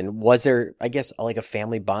whatnot? And was there, I guess, like a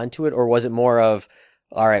family bond to it, or was it more of,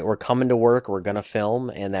 all right, we're coming to work, we're going to film,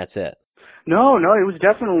 and that's it? No, it was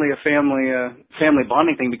definitely a family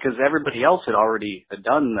bonding thing because everybody else had already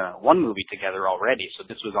done one movie together already. So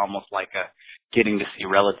this was almost like getting to see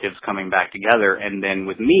relatives coming back together. And then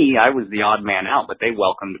with me, I was the odd man out, but they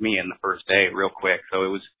welcomed me in the first day real quick. So it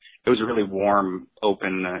was a really warm,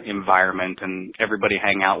 open environment, and everybody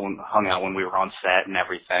hung out when we were on set and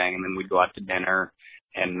everything. And then we'd go out to dinner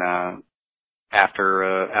and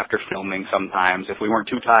after filming sometimes if we weren't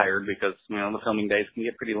too tired, because the filming days can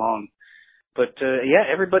get pretty long. But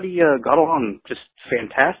everybody got along just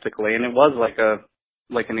fantastically, and it was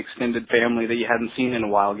like an extended family that you hadn't seen in a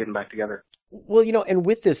while getting back together. Well, and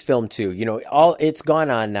with this film too, it's gone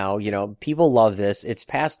on now, people love this. It's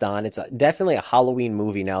passed on. It's definitely a Halloween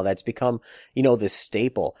movie now that's become, this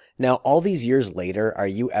staple. Now, all these years later, are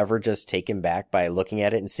you ever just taken back by looking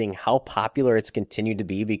at it and seeing how popular it's continued to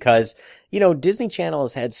be? Because, Disney Channel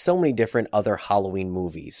has had so many different other Halloween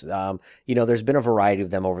movies. There's been a variety of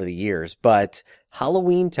them over the years, but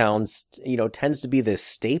Halloween Town, tends to be this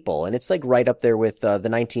staple, and it's like right up there with the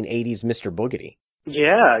 1980s Mr. Boogedy.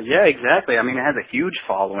 Yeah, exactly. I mean, it has a huge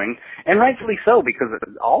following, and rightfully so, because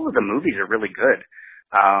all of the movies are really good.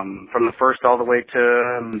 From the first all the way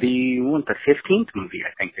to the 15th movie,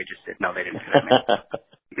 I think they just did. No, they didn't do that.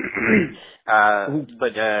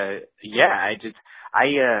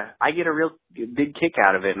 I get a real big kick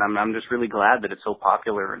out of it, and I'm just really glad that it's so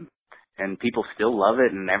popular, and people still love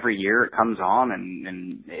it, and every year it comes on,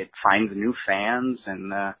 and it finds new fans,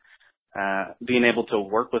 and being able to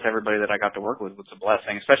work with everybody that I got to work with was a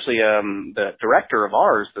blessing, especially the director of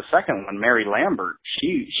ours, the second one, Mary Lambert.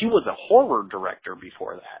 She was a horror director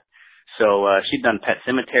before that. So she'd done Pet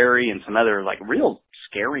Sematary and some other like real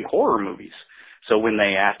scary horror movies. So when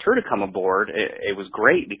they asked her to come aboard, it was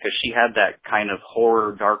great because she had that kind of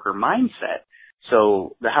horror, darker mindset.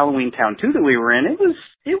 So the Halloween Town 2 that we were in, it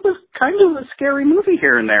was kind of a scary movie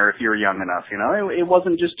here and there if you were young enough, It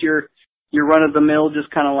wasn't just your run-of-the-mill, just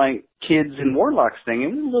kind of like kids and warlocks thing. It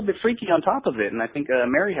was a little bit freaky on top of it, and I think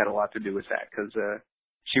Mary had a lot to do with that because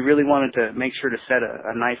she really wanted to make sure to set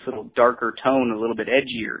a nice little darker tone, a little bit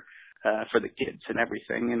edgier for the kids and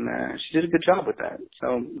everything, and she did a good job with that.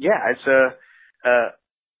 So, yeah,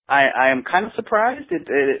 I am kind of surprised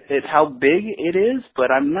at how big it is, but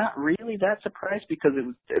I'm not really that surprised because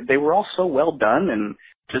they were all so well done and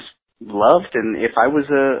just loved, and if I was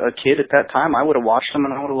a kid at that time, I would have watched them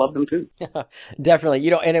and I would have loved them too. Definitely.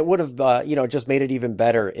 And it would have, just made it even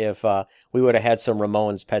better if we would have had some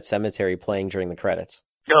Ramones' Pet Sematary playing during the credits.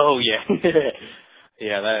 Oh, yeah.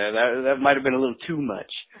 Yeah, that might have been a little too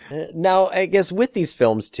much. Now, I guess with these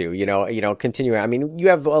films too, continuing, I mean, you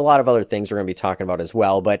have a lot of other things we're going to be talking about as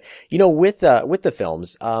well, but, with the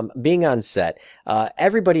films, being on set,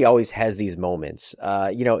 everybody always has these moments.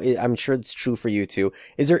 I'm sure it's true for you too.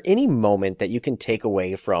 Is there any moment that you can take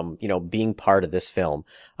away from, being part of this film,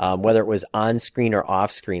 whether it was on screen or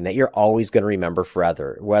off screen, that you're always going to remember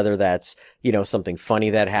forever, whether that's, something funny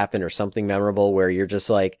that happened or something memorable where you're just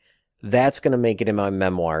like, that's going to make it in my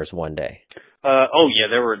memoirs one day? Oh yeah,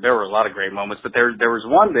 there were a lot of great moments, but there was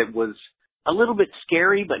one that was a little bit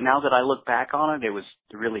scary, but now that I look back on it, it was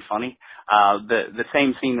really funny. The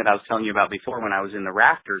same scene that I was telling you about before when I was in the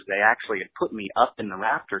rafters, they actually had put me up in the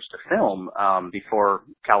rafters to film, before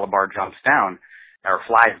Calabar jumps down, or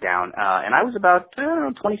flies down, and I was about,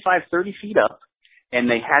 25, 30 feet up, and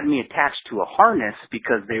they had me attached to a harness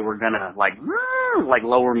because they were gonna, like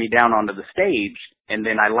lower me down onto the stage, and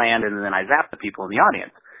then I land, and then I zap the people in the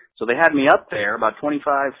audience. So they had me up there about 25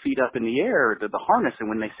 feet up in the air to the harness, and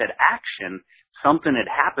when they said action, something had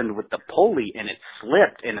happened with the pulley, and it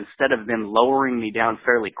slipped, and instead of them lowering me down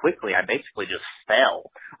fairly quickly, I basically just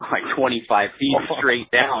fell like 25 feet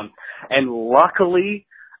straight down. And luckily,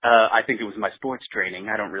 I think it was my sports training,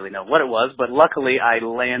 I don't really know what it was, but luckily I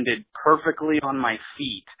landed perfectly on my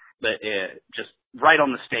feet, but just right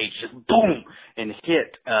on the stage, just boom, and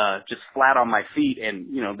hit just flat on my feet, and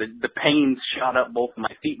the pain shot up both of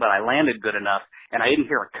my feet, but I landed good enough, and I didn't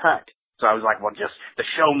hear a cut. So I was like, well, just the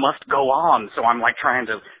show must go on. So I'm like trying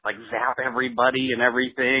to like zap everybody and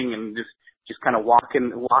everything, and just kind of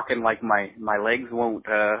walking like my legs won't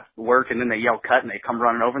work, and then they yell cut, and they come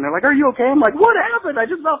running over, and they're like, "Are you okay?" I'm like, "What happened? I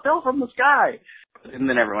just about fell from the sky." And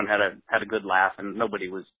then everyone had a good laugh, and nobody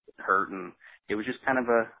was hurt, and it was just kind of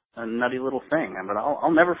a nutty little thing. But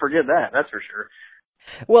I'll never forget that. That's for sure.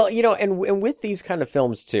 Well, and with these kind of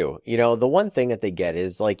films too, the one thing that they get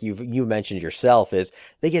is, like you mentioned yourself, is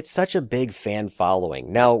they get such a big fan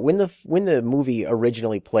following. Now, when the movie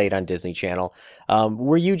originally played on Disney Channel,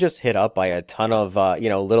 were you just hit up by a ton of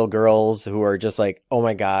little girls who are just like, "Oh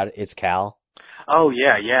my God, it's Cal"? Oh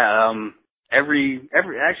yeah. Every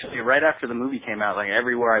actually right after the movie came out, like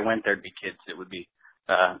everywhere I went, there'd be kids that would be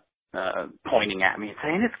pointing at me and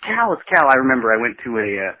saying, "It's Cal, it's Cal." I remember I went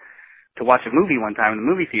to watch a movie one time in the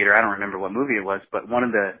movie theater. I don't remember what movie it was, but one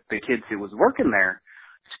of the kids who was working there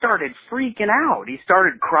started freaking out. He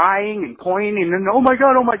started crying and pointing and, "Oh my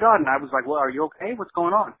God, oh my God." And I was like, "Well, are you okay? What's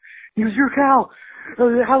going on?" He was, "You're Cal.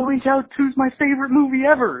 Halloween Town 2 is my favorite movie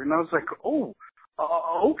ever." And I was like, "Oh,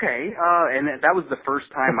 okay." And that was the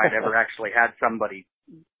first time I'd ever actually had somebody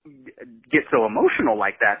get so emotional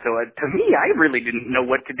like that. So to me, I really didn't know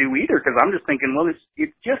what to do either, because I'm just thinking, well,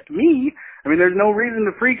 it's just me. I mean, there's no reason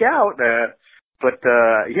to freak out. But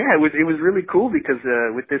it was really cool because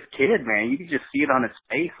with this kid, man, you could just see it on his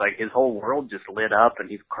face. Like his whole world just lit up, and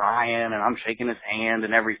he's crying, and I'm shaking his hand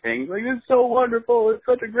and everything. Like, "It's so wonderful. It's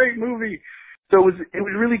such a great movie." So it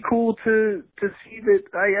was really cool to see that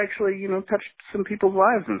I actually touched some people's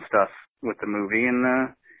lives and stuff with the movie, and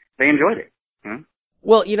they enjoyed it.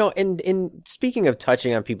 Well, and speaking of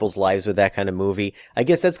touching on people's lives with that kind of movie, I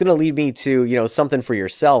guess that's going to lead me to, something for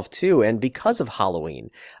yourself too. And because of Halloween,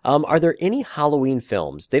 are there any Halloween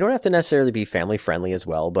films? They don't have to necessarily be family friendly as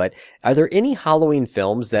well, but are there any Halloween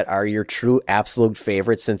films that are your true absolute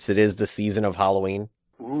favorite since it is the season of Halloween?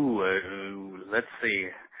 Ooh, let's see.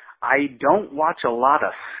 I don't watch a lot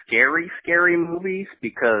of scary movies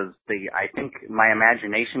because I think my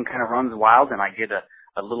imagination kind of runs wild, and I get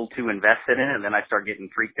a little too invested in it, and then I start getting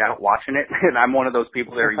freaked out watching it. And I'm one of those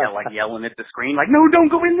people that are yelling at the screen, like, "No, don't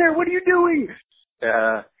go in there! What are you doing?"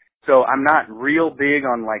 So I'm not real big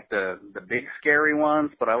on like the big scary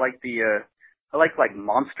ones, but I like like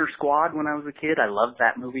Monster Squad when I was a kid. I loved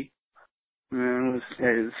that movie. It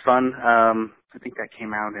was fun. I think that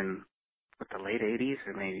came out in the late 80s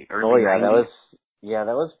or maybe early 90s. That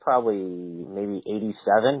was probably maybe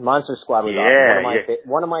 87. Monster Squad was awesome.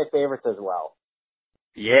 One of my favorites as well.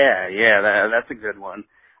 Yeah, that's a good one.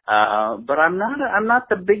 But I'm not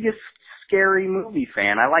the biggest scary movie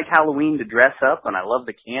fan. I like Halloween to dress up, and I love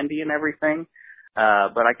the candy and everything.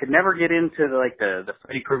 But I could never get into the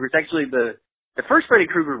Freddy Krueger. It's actually the first Freddy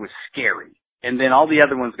Krueger was scary, and then all the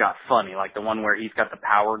other ones got funny, like the one where he's got the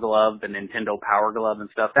Power Glove, the Nintendo Power Glove and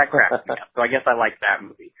stuff. That cracks me up. So I guess I like that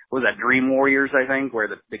movie. What was that, Dream Warriors, I think, where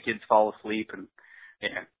the kids fall asleep, and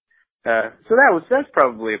yeah. So that's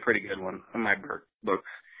probably a pretty good one in my books.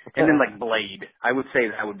 And then like Blade, I would say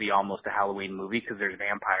that would be almost a Halloween movie because there's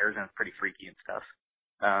vampires and it's pretty freaky and stuff.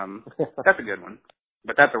 That's a good one.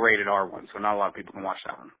 But that's a rated R one, so not a lot of people can watch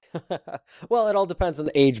that one. Well, it all depends on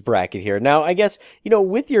the age bracket here. Now, I guess,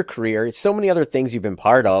 with your career, so many other things you've been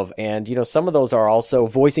part of, and, some of those are also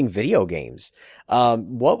voicing video games.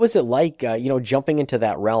 What was it like, jumping into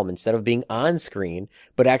that realm instead of being on screen,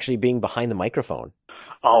 but actually being behind the microphone?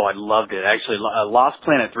 Oh, I loved it. Actually, Lost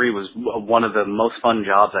Planet 3 was one of the most fun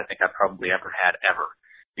jobs I think I've probably ever had ever.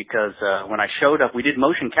 Because when I showed up, we did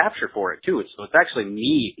motion capture for it, too. So it's actually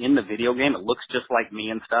me in the video game. It looks just like me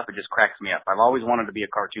and stuff. It just cracks me up. I've always wanted to be a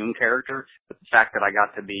cartoon character, but the fact that I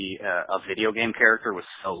got to be a video game character was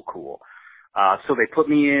so cool. So they put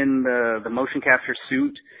me in the motion capture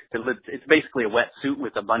suit. It's basically a wetsuit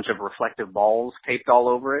with a bunch of reflective balls taped all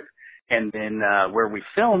over it. And then where we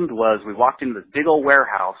filmed was we walked into this big old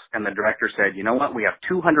warehouse, and the director said, you know what, we have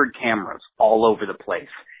 200 cameras all over the place.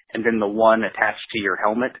 And then the one attached to your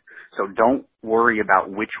helmet. So don't worry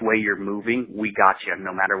about which way you're moving. We got you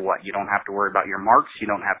no matter what. You don't have to worry about your marks. You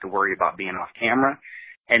don't have to worry about being off camera.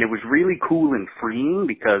 And it was really cool and freeing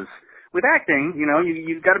because with acting,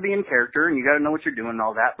 you've got to be in character and you got to know what you're doing and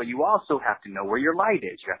all that. But you also have to know where your light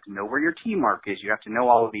is. You have to know where your T mark is. You have to know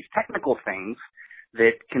all of these technical things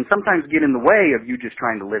that can sometimes get in the way of you just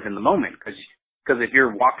trying to live in the moment. Because if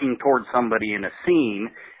you're walking towards somebody in a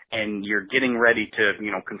scene and you're getting ready to,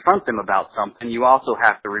 confront them about something, you also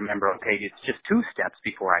have to remember, okay, it's just 2 steps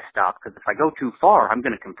before I stop, because if I go too far, I'm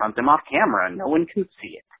going to confront them off camera and no one can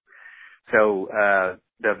see it. So,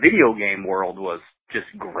 the video game world was just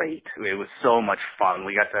great. It was so much fun.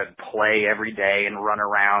 We got to play every day and run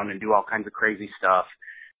around and do all kinds of crazy stuff.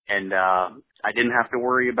 And, I didn't have to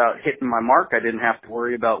worry about hitting my mark. I didn't have to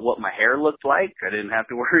worry about what my hair looked like. I didn't have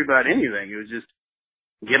to worry about anything. It was just,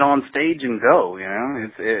 get on stage and go,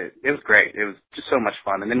 it was great. It was just so much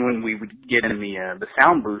fun. And then when we would get in the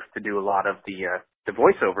sound booth to do a lot of the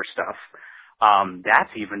voiceover stuff,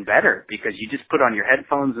 that's even better because you just put on your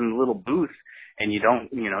headphones in the little booth and you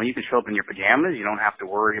don't, you can show up in your pajamas. You don't have to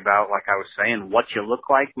worry about, like I was saying, what you look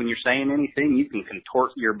like when you're saying anything. You can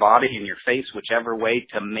contort your body and your face whichever way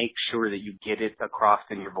to make sure that you get it across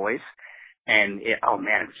in your voice. And it's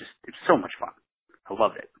so much fun. I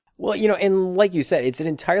loved it. Well, and like you said, it's an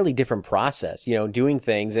entirely different process, doing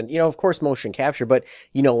things and, of course, motion capture. But,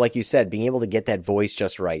 like you said, being able to get that voice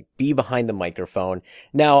just right, be behind the microphone.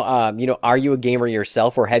 Now, are you a gamer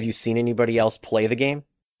yourself or have you seen anybody else play the game?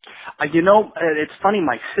 It's funny.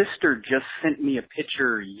 My sister just sent me a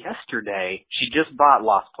picture yesterday. She just bought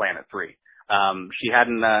Lost Planet 3. She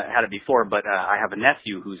hadn't had it before, but I have a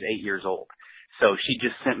nephew who's 8 years old. So she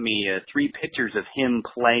just sent me 3 pictures of him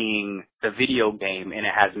playing the video game, and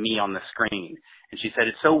it has me on the screen. And she said,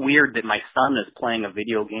 it's so weird that my son is playing a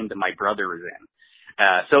video game that my brother is in.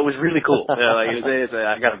 So it was really cool.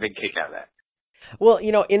 I got a big kick out of that. Well,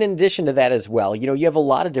 in addition to that as well, you have a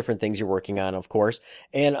lot of different things you're working on, of course.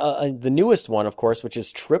 And the newest one, of course, which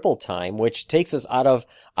is Triple Time, which takes us out of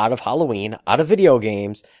Halloween, out of video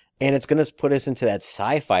games, and it's going to put us into that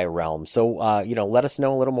sci-fi realm. So, let us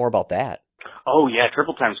know a little more about that. Oh yeah,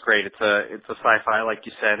 Triple Time's great. It's a sci-fi, like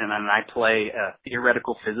you said, and I play a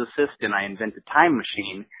theoretical physicist, and I invent a time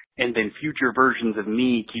machine, and then future versions of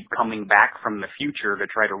me keep coming back from the future to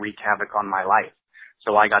try to wreak havoc on my life.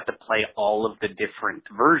 So I got to play all of the different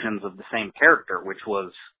versions of the same character,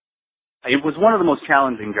 it was one of the most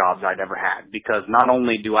challenging jobs I'd ever had, because not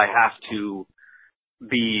only do I have to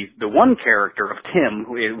be the one character of Tim,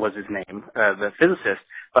 who was his name, the physicist,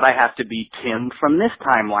 but I have to be Tim from this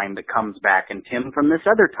timeline that comes back and Tim from this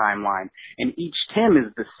other timeline. And each Tim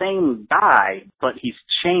is the same guy, but he's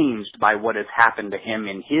changed by what has happened to him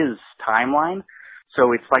in his timeline.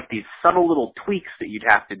 So it's like these subtle little tweaks that you'd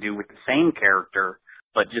have to do with the same character,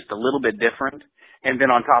 but just a little bit different. And then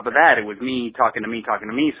on top of that, it was me talking to me,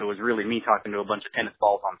 so it was really me talking to a bunch of tennis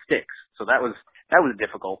balls on sticks. So that was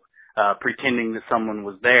difficult. Pretending that someone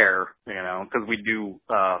was there, because we do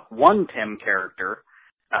one Tim character,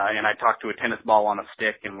 and I talk to a tennis ball on a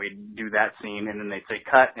stick, and we'd do that scene, and then they'd say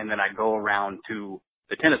cut, and then I'd go around to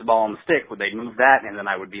the tennis ball on the stick, would they move that, and then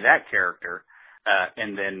I would be that character,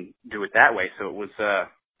 and then do it that way. So it was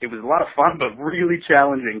a lot of fun, but really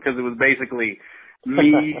challenging, because it was basically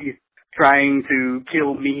me trying to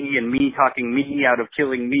kill me, and me talking me out of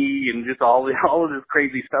killing me, and just all of this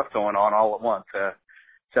crazy stuff going on all at once.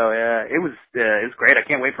 So it was great. I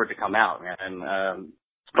can't wait for it to come out, man. And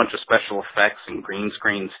it's a bunch of special effects and green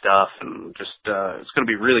screen stuff, and just it's going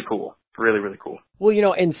to be really cool. really, really cool.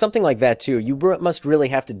 Well, and something like that too, you must really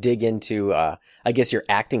have to dig into, I guess, your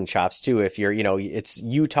acting chops too, if you're, it's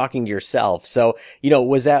you talking to yourself. So,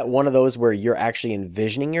 was that one of those where you're actually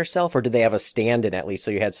envisioning yourself, or did they have a stand-in at least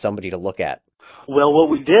so you had somebody to look at? Well, what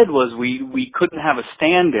we did was we couldn't have a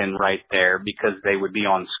stand-in right there because they would be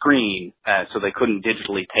on screen, so they couldn't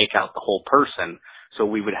digitally take out the whole person. So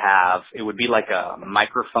it would be like a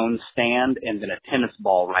microphone stand and then a tennis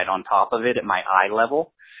ball right on top of it at my eye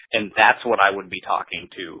level. And that's what I would be talking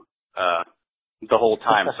to, the whole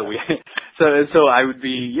time. So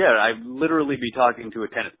I'd literally be talking to a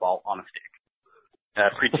tennis ball on a stick,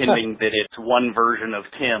 pretending that it's one version of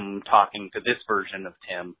Tim talking to this version of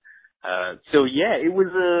Tim. It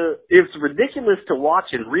was ridiculous to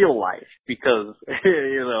watch in real life because,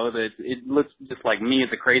 it looks just like me as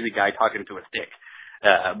a crazy guy talking to a stick.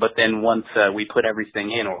 But then once, we put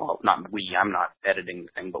everything in, or not we, I'm not editing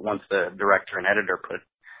the thing, but once the director and editor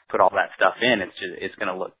put all that stuff in, it's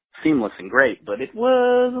going to look seamless and great. But it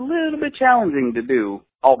was a little bit challenging to do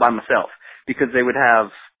all by myself because they would have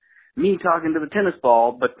me talking to the tennis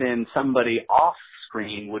ball, but then somebody off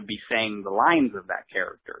screen would be saying the lines of that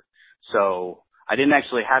character. So I didn't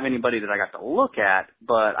actually have anybody that I got to look at,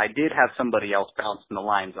 but I did have somebody else bouncing the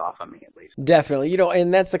lines off of me at least. Definitely.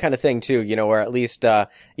 And that's the kind of thing too, where at least,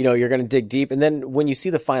 you're going to dig deep. And then when you see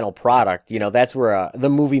the final product, that's where the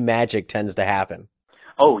movie magic tends to happen.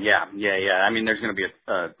 Oh, yeah. I mean, there's going to be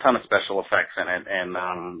a ton of special effects in it,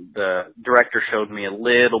 and the director showed me a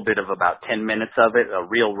little bit of about 10 minutes of it, a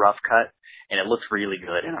real rough cut, and it looks really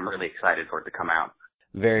good, and I'm really excited for it to come out.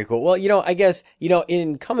 Very cool. Well, I guess,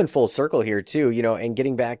 in coming full circle here too, and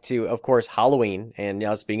getting back to, of course, Halloween and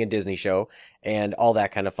us being a Disney show and all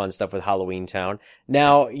that kind of fun stuff with Halloween Town.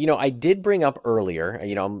 Now, I did bring up earlier,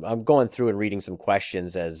 I'm going through and reading some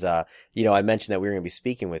questions as, I mentioned that we were going to be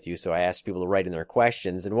speaking with you. So I asked people to write in their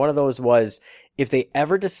questions. And one of those was, if they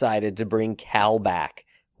ever decided to bring Cal back,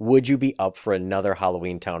 would you be up for another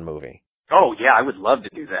Halloween Town movie? Oh, yeah, I would love to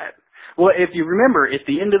do that. Well, if you remember, at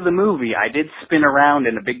the end of the movie, I did spin around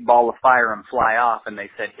in a big ball of fire and fly off, and they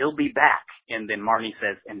said, he'll be back. And then Marnie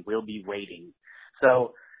says, and we'll be waiting.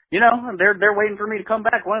 So, they're waiting for me to come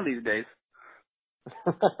back one of these days.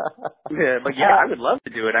 I would love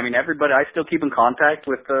to do it. I mean, everybody, I still keep in contact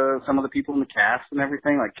with some of the people in the cast and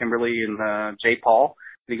everything, like Kimberly and J. Paul,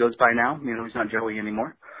 that he goes by now. He's not Joey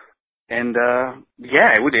anymore. And,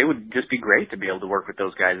 it would just be great to be able to work with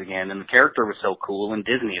those guys again. And the character was so cool, and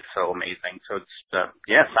Disney is so amazing. So it's,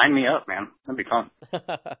 sign me up, man. That'd be fun.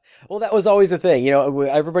 Well, that was always the thing.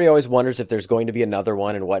 Everybody always wonders if there's going to be another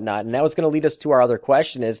one and whatnot. And that was going to lead us to our other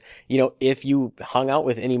question is, if you hung out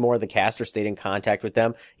with any more of the cast or stayed in contact with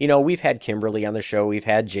them. We've had Kimberly on the show. We've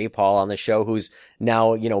had J. Paul on the show, who's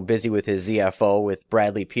now, busy with his ZFO with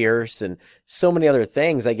Bradley Pierce and so many other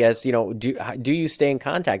things. I guess, do you stay in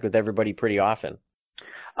contact with everybody pretty often?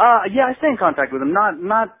 I stay in contact with them.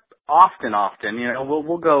 Not often.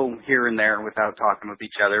 We'll go here and there without talking with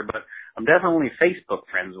each other, but I'm definitely Facebook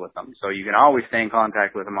friends with them, so you can always stay in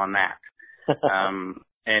contact with them on that.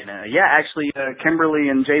 Kimberly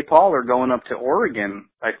and J. Paul are going up to Oregon,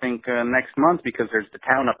 I think, next month, because there's the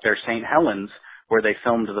town up there, St. Helens, where they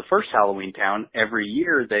filmed the first Halloween Town. Every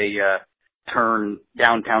year they turn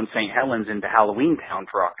downtown St. Helens into Halloween Town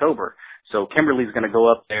for October. So Kimberly's going to go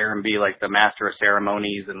up there and be like the master of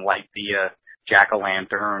ceremonies and light the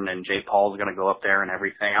jack-o'-lantern, and J. Paul's going to go up there and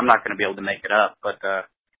everything. I'm not going to be able to make it up, but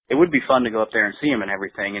it would be fun to go up there and see him and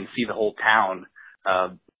everything and see the whole town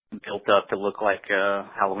built up to look like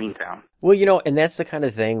Halloween Town. Well, and that's the kind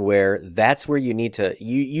of thing where that's where you need to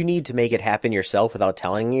you need to make it happen yourself without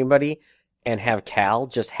telling anybody, and have Cal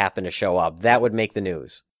just happen to show up. That would make the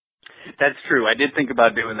news. That's true. I did think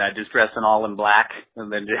about doing that, just dressing all in black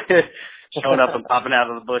and then just showing up and popping out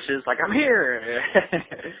of the bushes like, I'm here.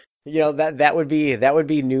 That would be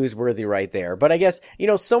newsworthy right there. But I guess,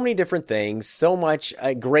 so many different things, so much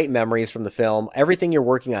great memories from the film, everything you're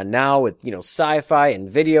working on now with, sci-fi and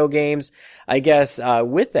video games. I guess,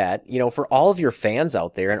 with that, for all of your fans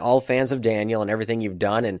out there and all fans of Daniel and everything you've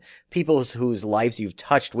done and people whose lives you've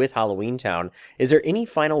touched with Halloween Town, is there any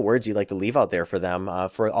final words you'd like to leave out there for them,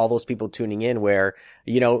 for all those people tuning in where,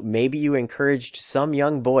 maybe you encouraged some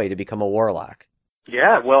young boy to become a warlock?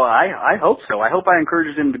 Yeah, well, I hope so. I hope I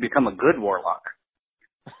encouraged him to become a good warlock.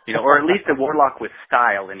 Or at least a warlock with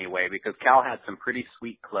style anyway, because Cal had some pretty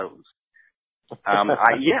sweet clothes.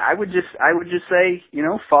 I would just say,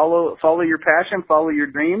 follow your passion, follow your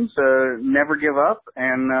dreams, never give up,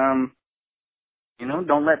 and,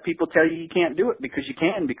 don't let people tell you can't do it, because you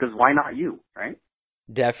can, because why not you, right?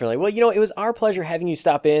 Definitely. Well, it was our pleasure having you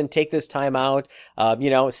stop in, take this time out,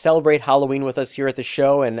 celebrate Halloween with us here at the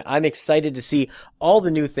show. And I'm excited to see all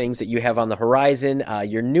the new things that you have on the horizon,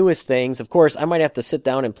 your newest things. Of course, I might have to sit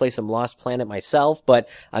down and play some Lost Planet myself, but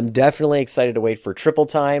I'm definitely excited to wait for Triple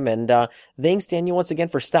Time. And thanks, Daniel, once again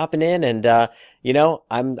for stopping in. And,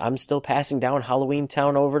 I'm still passing down Halloween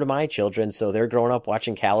Town over to my children, so they're growing up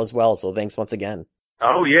watching Cal as well. So thanks once again.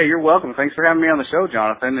 Oh, yeah, you're welcome. Thanks for having me on the show,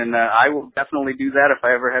 Jonathan. And I will definitely do that. If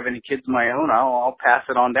I ever have any kids of my own, I'll pass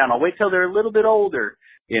it on down. I'll wait till they're a little bit older,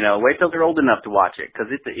 wait till they're old enough to watch it, because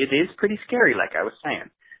it is pretty scary, like I was saying.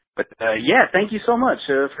 But, yeah, thank you so much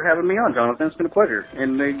for having me on, Jonathan. It's been a pleasure.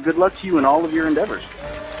 And good luck to you in all of your endeavors.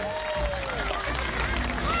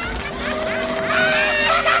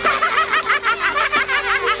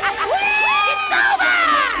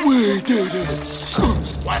 We did it!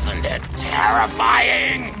 Wasn't it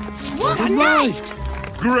terrifying? What a night!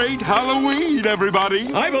 Great Halloween,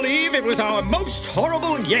 everybody! I believe it was our most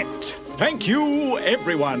horrible yet. Thank you,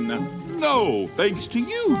 everyone. No, thanks to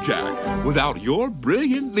you, Jack. Without your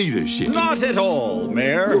brilliant leadership. Not at all,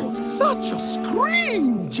 Mayor. You're such a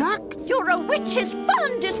scream, Jack. You're a witch's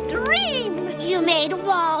fondest dream. You made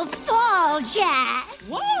walls fall, Jack.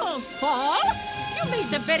 Walls fall? You made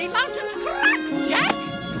the very mountains crack, Jack.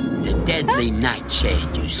 The deadly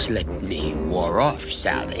nightshade you slipped me wore off,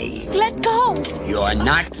 Sally. Let go. You're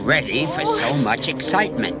not ready for so much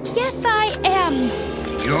excitement. Yes, I am.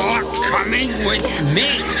 You're coming with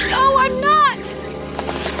me. No, I'm not.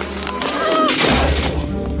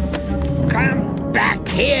 Come back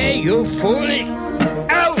here, you foolish.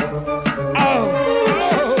 Oh!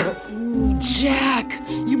 Oh! Ooh, Jack,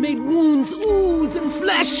 you made wounds ooze and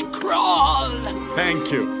flesh crawl.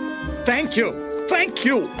 Thank you. Thank you. Thank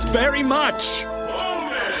you very much.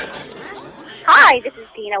 Hi, this is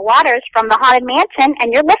Dina Waters from the Haunted Mansion,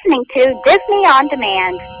 and you're listening to Disney On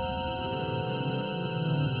Demand.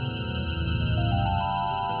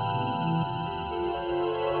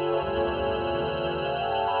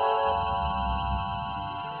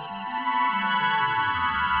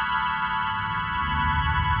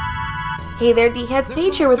 Hey there, D-Heads,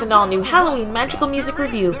 Paige here with an all-new Halloween Magical Music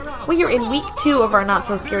Review. We are in week 2 of our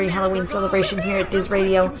not-so-scary Halloween celebration here at Diz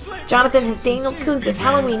Radio. Jonathan has Daniel Koontz of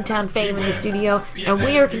Halloween Town fame in the studio, and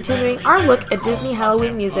we are continuing our look at Disney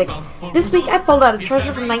Halloween music. This week I pulled out a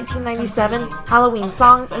treasure from 1997, Halloween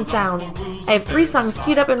songs and sounds. I have 3 songs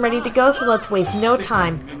queued up and ready to go, so let's waste no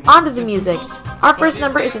time. On to the music. Our first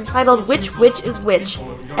number is entitled Which Witch is Which?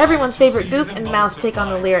 Everyone's favorite Goof and Mouse take on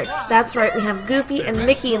the lyrics. That's right, we have Goofy and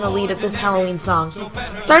Mickey in the lead of this Halloween song.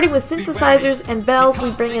 Starting with synthesizers and bells,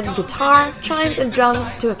 we bring in guitar, chimes, and drums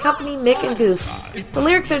to accompany Mick and Goof. The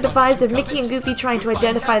lyrics are devised of Mickey and Goofy trying to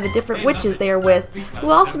identify the different witches they are with, who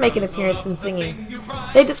also make an appearance in singing.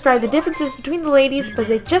 They describe the differences between the ladies, but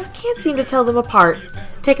they just can't seem to tell them apart.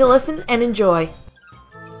 Take a listen and enjoy.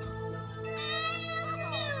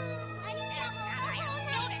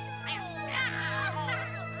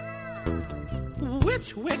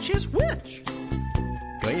 Which witch is which?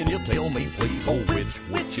 Can you tell me, please, oh,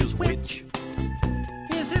 which is which?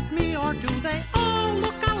 Is it me or do they all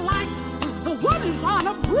look alike? The one is on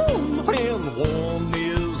a broom And one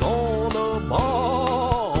is on a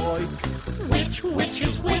bike. Which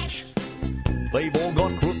is which? They've all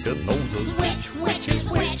got crooked noses. Which is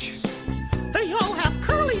which? They all have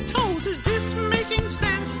curly toes. Is this making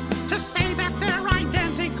sense? To say that they're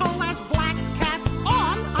identical as black cats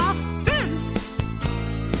on a fence.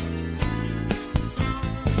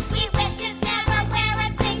 We witches never wear a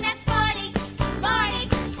thing that's sporty.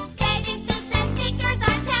 Bathing suits and sneakers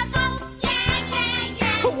are taboo.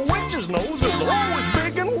 Yeah. A witch's nose is always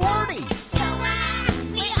big and warty. So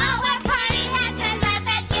we all wear party hats and laugh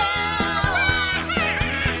at you.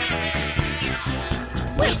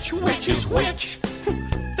 Which is which?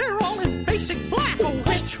 They're all in basic black. Oh,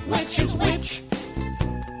 which is which?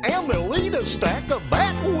 And they'll eat a stack of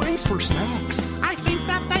bat wings for snacks. I think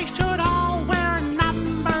that they should all wear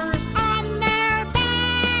numbers on their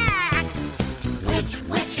back.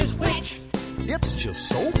 Which is which? It's just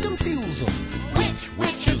so confusing.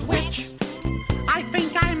 Which is which? I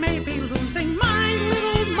think I may be losing my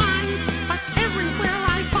little mind, but everywhere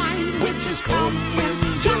I find Witches come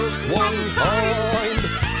in just one kind.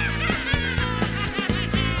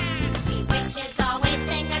 We witches always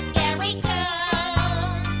sing a scary tune.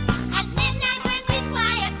 At midnight when we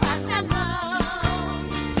fly across the moon.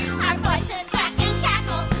 Our voices crack and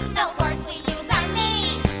cackle, the words we use are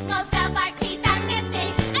mean. Most of our teeth are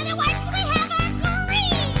missing, and the ones we have are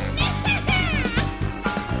green.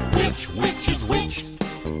 Which is which?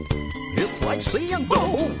 It's like seeing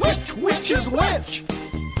double. Which is which?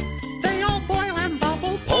 They all boil and bubble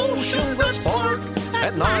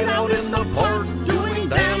At night out in the park, doing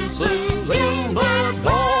dances in the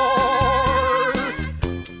dark.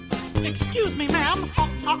 Excuse me, ma'am.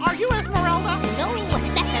 Are you Esmeralda? No,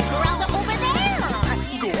 that's Esmeralda over there.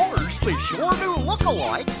 Gosh, they sure do look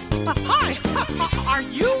alike. Hi, are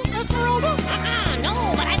you Esmeralda? No,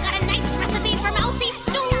 but I've got a nice recipe for mousy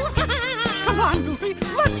stew. Come on, Goofy,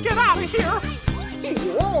 let's get out of here.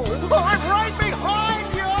 Whoa, I'm right behind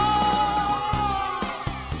you!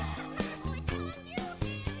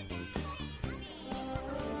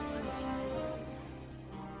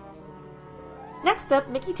 Next up,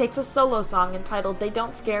 Mickey takes a solo song entitled They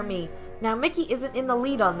Don't Scare Me. Now, Mickey isn't in the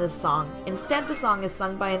lead on this song. Instead, the song is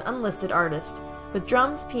sung by an unlisted artist. With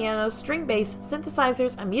drums, piano, string bass,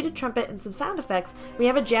 synthesizers, a muted trumpet, and some sound effects, we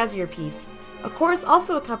have a jazzier piece. A chorus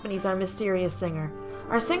also accompanies our mysterious singer.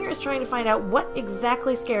 Our singer is trying to find out what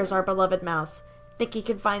exactly scares our beloved mouse. Think you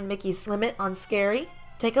can find Mickey's limit on scary?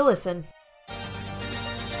 Take a listen.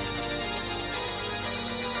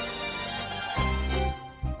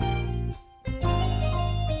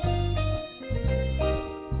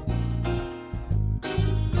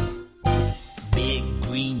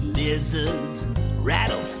 Lizards,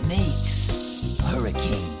 rattlesnakes,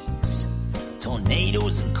 hurricanes,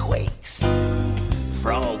 tornadoes and quakes,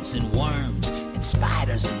 frogs and worms, and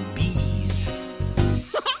spiders and bees.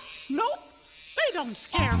 Nope, they don't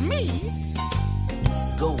scare me.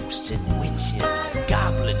 Ghosts and witches,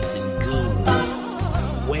 goblins and ghouls,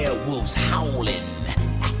 werewolves howling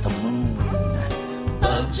at the moon,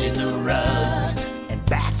 bugs in the rugs, and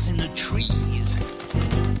bats in the trees.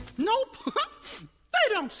 Nope.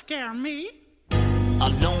 They don't scare me.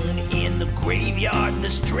 Alone in the graveyard, the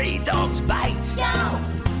stray dogs bite. Yo!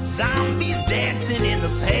 Zombies dancing in the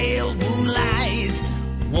pale moonlight.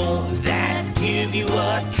 Won't that give you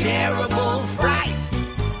a terrible fright?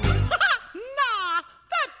 Nah,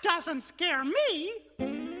 that doesn't scare me.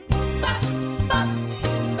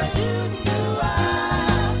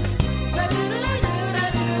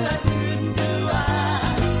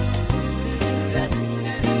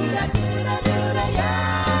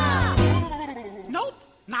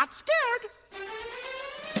 Not scared.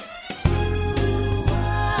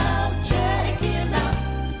 Checking out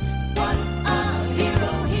what a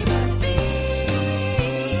hero he must be.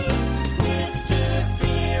 Mr.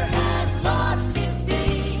 Fear has lost his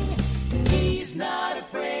sting. He's not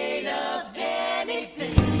afraid of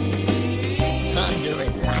anything. Thunder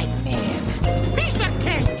and lightning. Piece of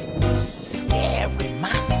cake. Scary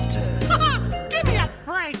monsters. Give me a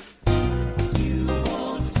break. You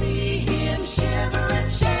won't see him shiver.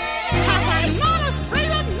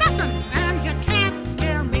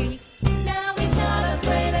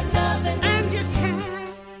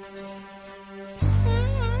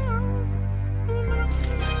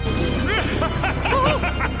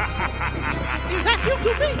 Is that you,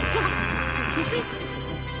 Goofy? Goofy?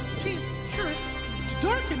 Gee, sure it's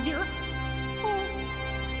dark in here. Oh.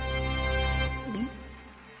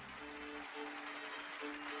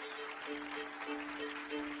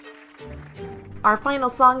 Our final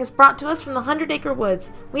song is brought to us from the 100 Acre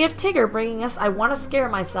Woods. We have Tigger bringing us I Wanna Scare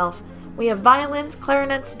Myself. We have violins,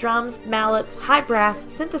 clarinets, drums, mallets, high brass,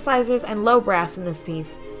 synthesizers, and low brass in this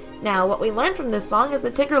piece. Now, what we learn from this song is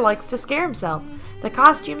that Tigger likes to scare himself. The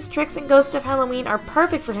costumes, tricks, and ghosts of Halloween are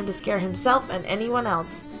perfect for him to scare himself and anyone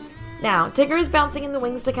else. Now, Tigger is bouncing in the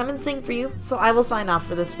wings to come and sing for you, so I will sign off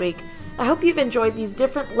for this week. I hope you've enjoyed these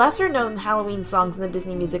different, lesser-known Halloween songs in the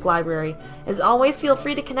Disney Music Library. As always, feel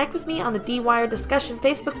free to connect with me on the D-Wire Discussion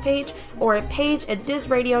Facebook page or at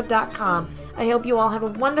page@DizRadio.com. I hope you all have a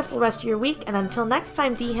wonderful rest of your week, and until next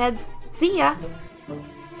time, D-Heads, see ya!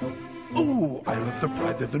 Ooh, I love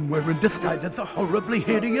surprises and wearing disguises. A horribly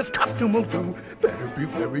hideous costume will do. Better be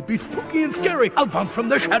wary, be spooky and scary. I'll bounce from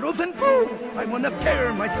the shadows and boom! I want to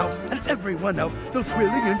scare myself and everyone else. Those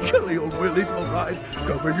thrilly and chilly old willies will rise.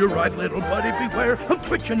 Cover your eyes, little buddy, beware. I'm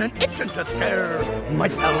twitching and itching to scare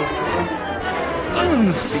myself.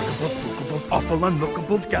 Unspeakable, spookables, awful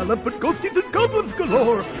unlookables, galloping ghosties and goblins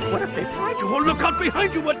galore. What if they find you? Oh, look out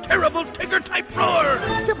behind you, a terrible Tigger-type roar!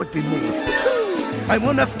 That would be me. I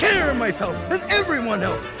want to scare myself and everyone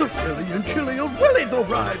else. The silly and chilly old willies will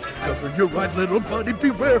rise. Cover your eyes, little buddy,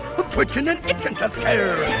 beware. I'm twitching and itching to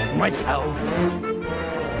scare myself.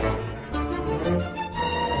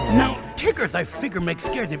 Now, Tiggers, I figure, make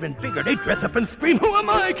scares even bigger. They dress up and scream, who am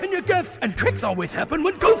I, can you guess? And tricks always happen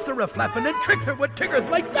when ghosts are a-flapping, and tricks are what Tiggers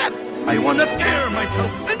like best. I want to scare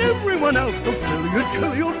myself and everyone else. Those silly and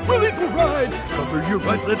chilly old willies will rise. Cover your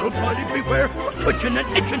eyes, little buddy, beware. I'm twitching and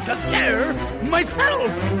itching to scare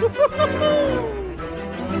myself.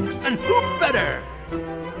 And who better?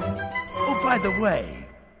 Oh, by the way,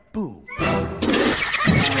 boo.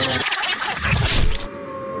 Be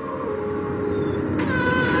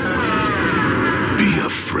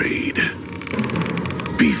afraid.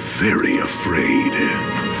 Be very afraid.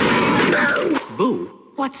 Boo?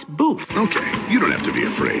 What's boo? Okay, you don't have to be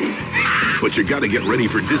afraid. But you gotta get ready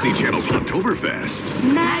for Disney Channel's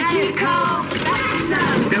Octoberfest. Magical!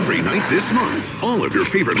 Every night this month, all of your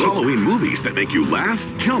favorite Halloween movies that make you laugh,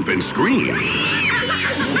 jump, and scream.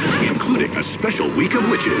 Including a special week of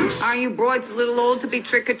witches. Are you broads a little old to be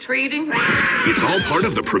trick-or-treating? It's all part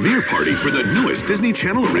of the premiere party for the newest Disney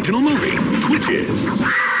Channel original movie, Twitches.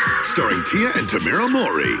 Starring Tia and Tamara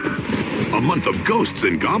Mowry. A month of ghosts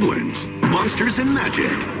and goblins, monsters and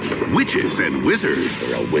magic, witches and wizards.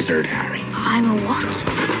 You're a wizard, Harry. I'm a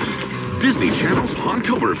what? Disney Channel's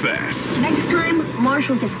Octoberfest. Next time,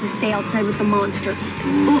 Marshall gets to stay outside with the monster.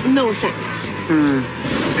 No offense.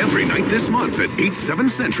 Every night this month at 8/7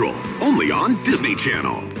 Central, only on Disney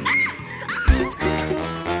Channel.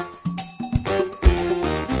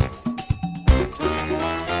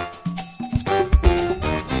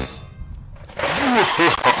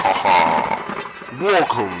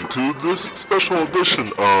 Welcome to this special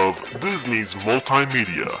edition of Disney's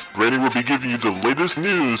Multimedia. Randy will be giving you the latest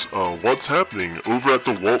news on what's happening over at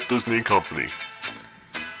the Walt Disney Company.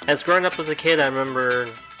 As growing up as a kid, I remember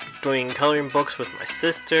doing coloring books with my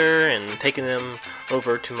sister and taking them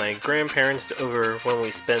over to my grandparents over when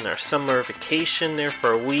we spent our summer vacation there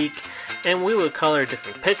for a week, and we would color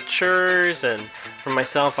different pictures. And for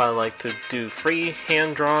myself, I like to do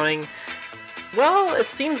freehand drawing. Well, it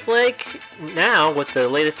seems like now with the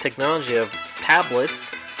latest technology of tablets,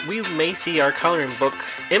 we may see our coloring book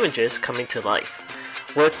images coming to life.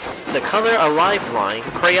 With the Color Alive line,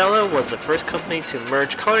 Crayola was the first company to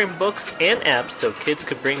merge coloring books and apps so kids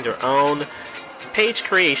could bring their own page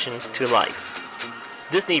creations to life.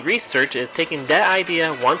 Disney Research is taking that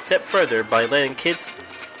idea one step further by letting kids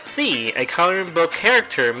see a coloring book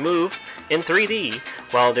character move in 3D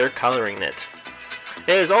while they're coloring it.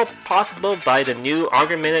 It is all possible by the new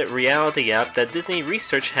augmented reality app that Disney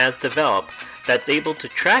Research has developed that's able to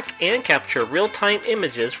track and capture real-time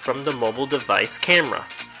images from the mobile device camera.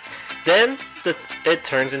 Then it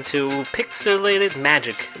turns into pixelated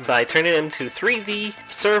magic by turning it into 3D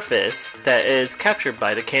surface that is captured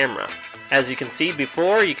by the camera. As you can see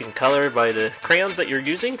before, you can color by the crayons that you're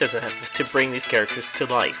using, doesn't have to bring these characters to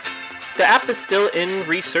life. The app is still in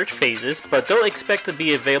research phases, but don't expect to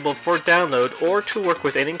be available for download or to work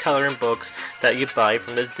with any coloring books that you buy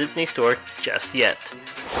from the Disney store just yet.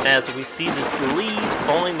 As we see the leaves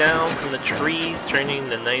falling down from the trees, turning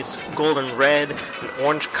the nice golden red and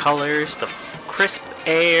orange colors, the crisp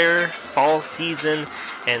air, fall season,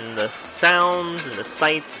 and the sounds and the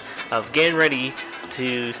sights of getting ready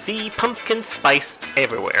to see pumpkin spice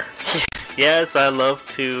everywhere. Yes, I love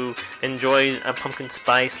to enjoy a pumpkin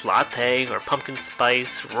spice latte or pumpkin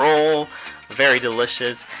spice roll. Very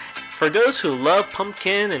delicious. For those who love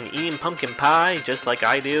pumpkin and eating pumpkin pie just like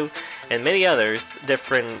I do, and many others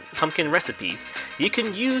different pumpkin recipes, you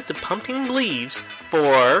can use the pumpkin leaves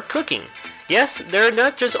for cooking. Yes, they're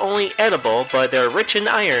not just only edible, but they're rich in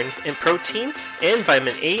iron and protein and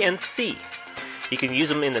vitamin A and C. You can use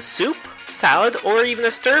them in a soup, salad, or even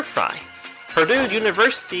a stir fry. Purdue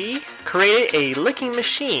University created a licking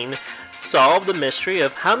machine, solved the mystery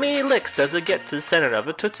of how many licks does it get to the center of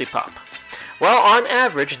a Tootsie Pop. Well, on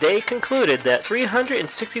average, they concluded that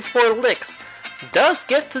 364 licks does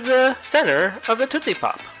get to the center of the Tootsie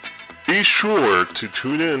Pop. Be sure to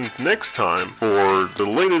tune in next time for the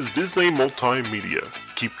latest Disney Multimedia.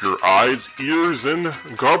 Keep your eyes, ears, and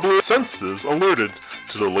goblet senses alerted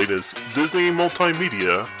to the latest Disney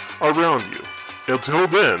Multimedia around you. Until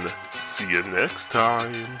then, see you next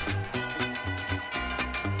time.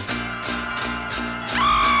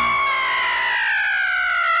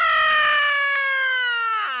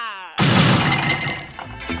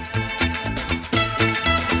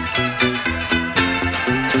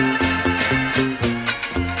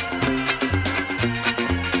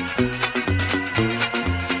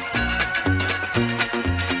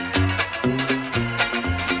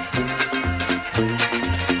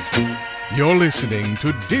 You're listening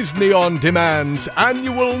to Disney On Demand's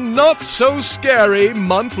annual not-so-scary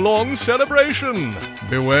month-long celebration.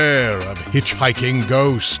 Beware of hitchhiking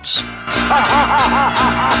ghosts.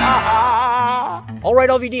 All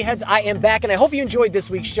right, LVD heads, I am back, and I hope you enjoyed this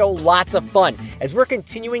week's show. Lots of fun, as we're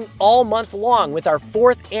continuing all month long with our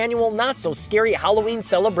 4th annual Not So Scary Halloween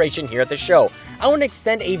celebration here at the show. I want to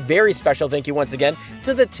extend a very special thank you once again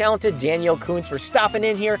to the talented Danielle Kuntz for stopping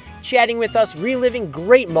in here, chatting with us, reliving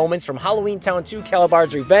great moments from Halloween Town 2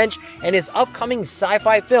 Calabar's Revenge and his upcoming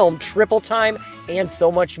sci-fi film Triple Time, and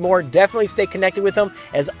so much more. Definitely stay connected with him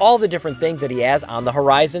as all the different things that he has on the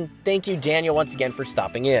horizon. Thank you, Daniel, once again for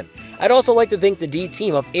stopping in. I'd also like to thank the D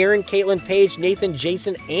team of Aaron, Caitlin, Paige, Nathan,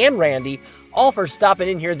 Jason, and Randy, all for stopping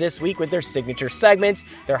in here this week with their signature segments,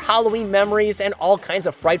 their Halloween memories, and all kinds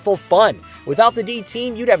of frightful fun. Without the D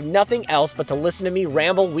team, you'd have nothing else but to listen to me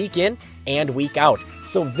ramble week in and week out.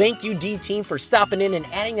 So thank you, D team, for stopping in and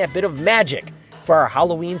adding that bit of magic for our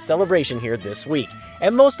Halloween celebration here this week.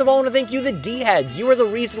 And most of all, I want to thank you, the D-Heads. You are the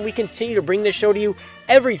reason we continue to bring this show to you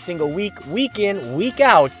every single week, week in, week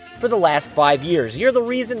out, for the last 5 years. You're the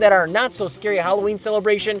reason that our Not So Scary Halloween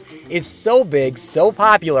celebration is so big, so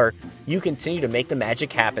popular. You continue to make the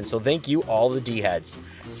magic happen, so thank you, all the D-Heads.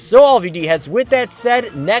 So all of you D-Heads, with that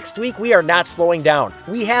said, next week we are not slowing down.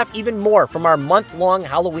 We have even more from our month-long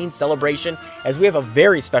Halloween celebration, as we have a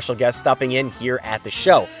very special guest stopping in here at the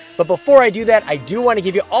show. But before I do that, I do want to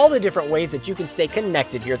give you all the different ways that you can stay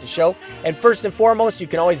connected here at the show. And first and foremost, you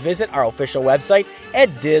can always visit our official website at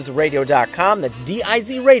DizRadio.com. That's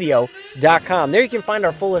DIZRadio.com. There you can find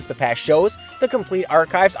our full list of past shows, the complete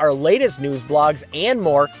archives, our latest news blogs, and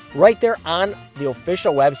more right there on the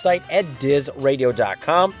official website at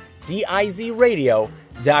DizRadio.com.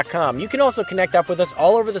 DIZRadio.com. You can also connect up with us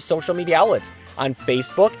all over the social media outlets. On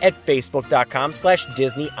Facebook at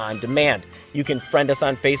Facebook.com/DisneyOnDemand. You can friend us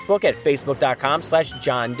on Facebook at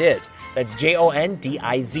Facebook.com/JohnDiz. That's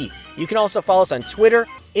JONDIZ. You can also follow us on Twitter,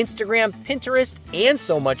 Instagram, Pinterest, and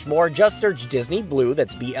so much more. Just search Disney Blue,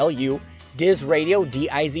 that's BLU, Diz Radio,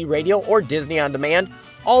 DIZ Radio, or Disney On Demand,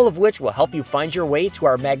 all of which will help you find your way to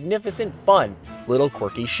our magnificent, fun, little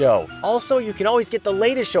quirky show. Also, you can always get the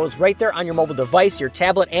latest shows right there on your mobile device, your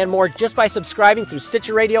tablet, and more just by subscribing through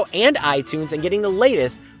Stitcher Radio and iTunes, and getting the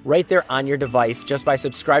latest right there on your device just by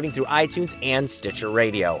subscribing through iTunes and Stitcher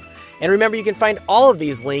Radio. And remember, you can find all of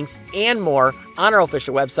these links and more on our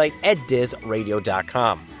official website at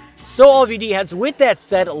DizRadio.com. So all of you D-Heads, with that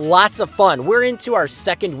said, lots of fun. We're into our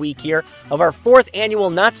second week here of our 4th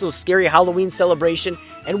annual Not So Scary Halloween celebration,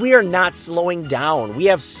 and we are not slowing down. We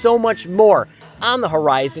have so much more on the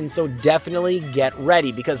horizon, so definitely get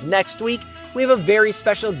ready, because next week we have a very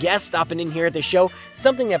special guest stopping in here at the show,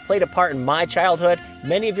 something that played a part in my childhood,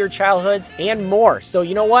 many of your childhoods, and more. So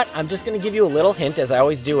you know what? I'm just going to give you a little hint, as I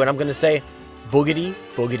always do, and I'm going to say, boogity,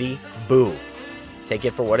 boogity, boo. Take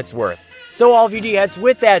it for what it's worth. So all of you D-Heads,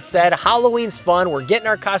 with that said, Halloween's fun, we're getting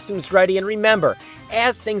our costumes ready, and remember,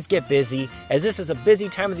 as things get busy, as this is a busy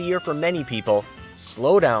time of the year for many people,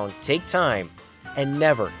 slow down, take time, and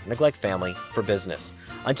never neglect family for business.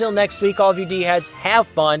 Until next week, all of you D-Heads, have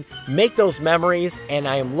fun, make those memories, and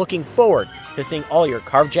I am looking forward to seeing all your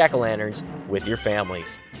carved jack-o'-lanterns with your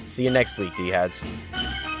families. See you next week, D-Heads.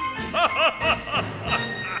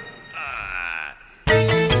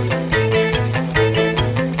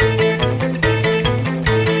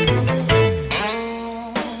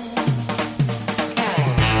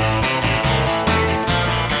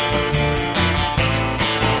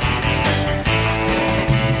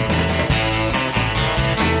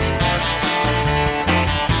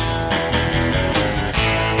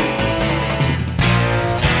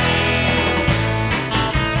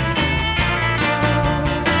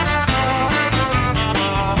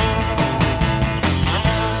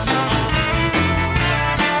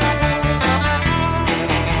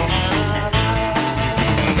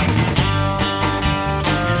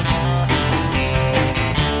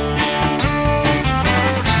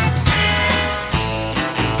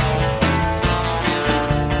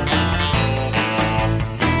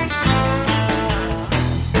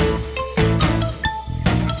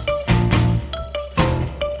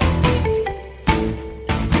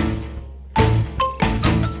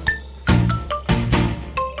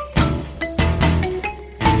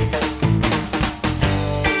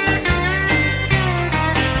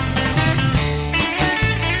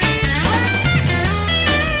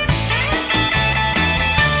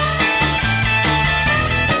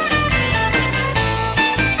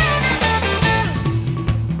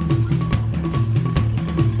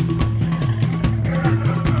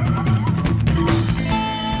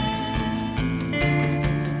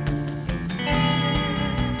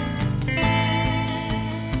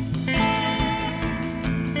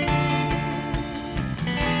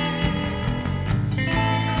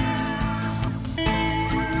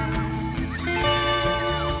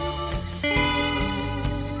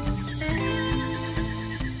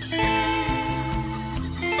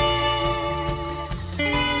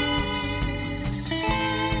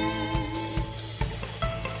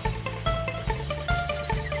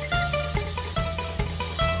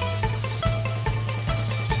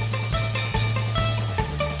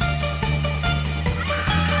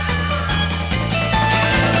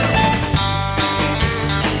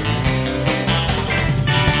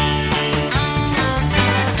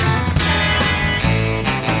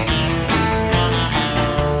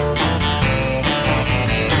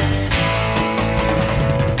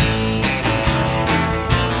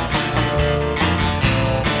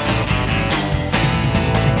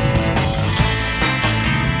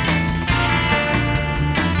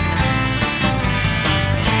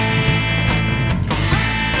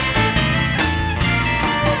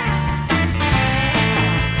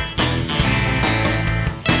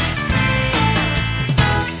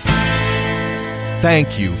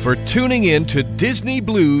 Thank you for tuning in to Disney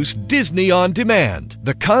Blues Disney On Demand.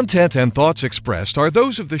 The content and thoughts expressed are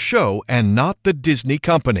those of the show and not the Disney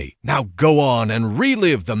Company. Now go on and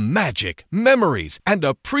relive the magic, memories, and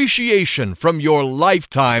appreciation from your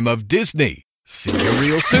lifetime of Disney. See you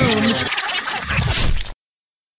real soon.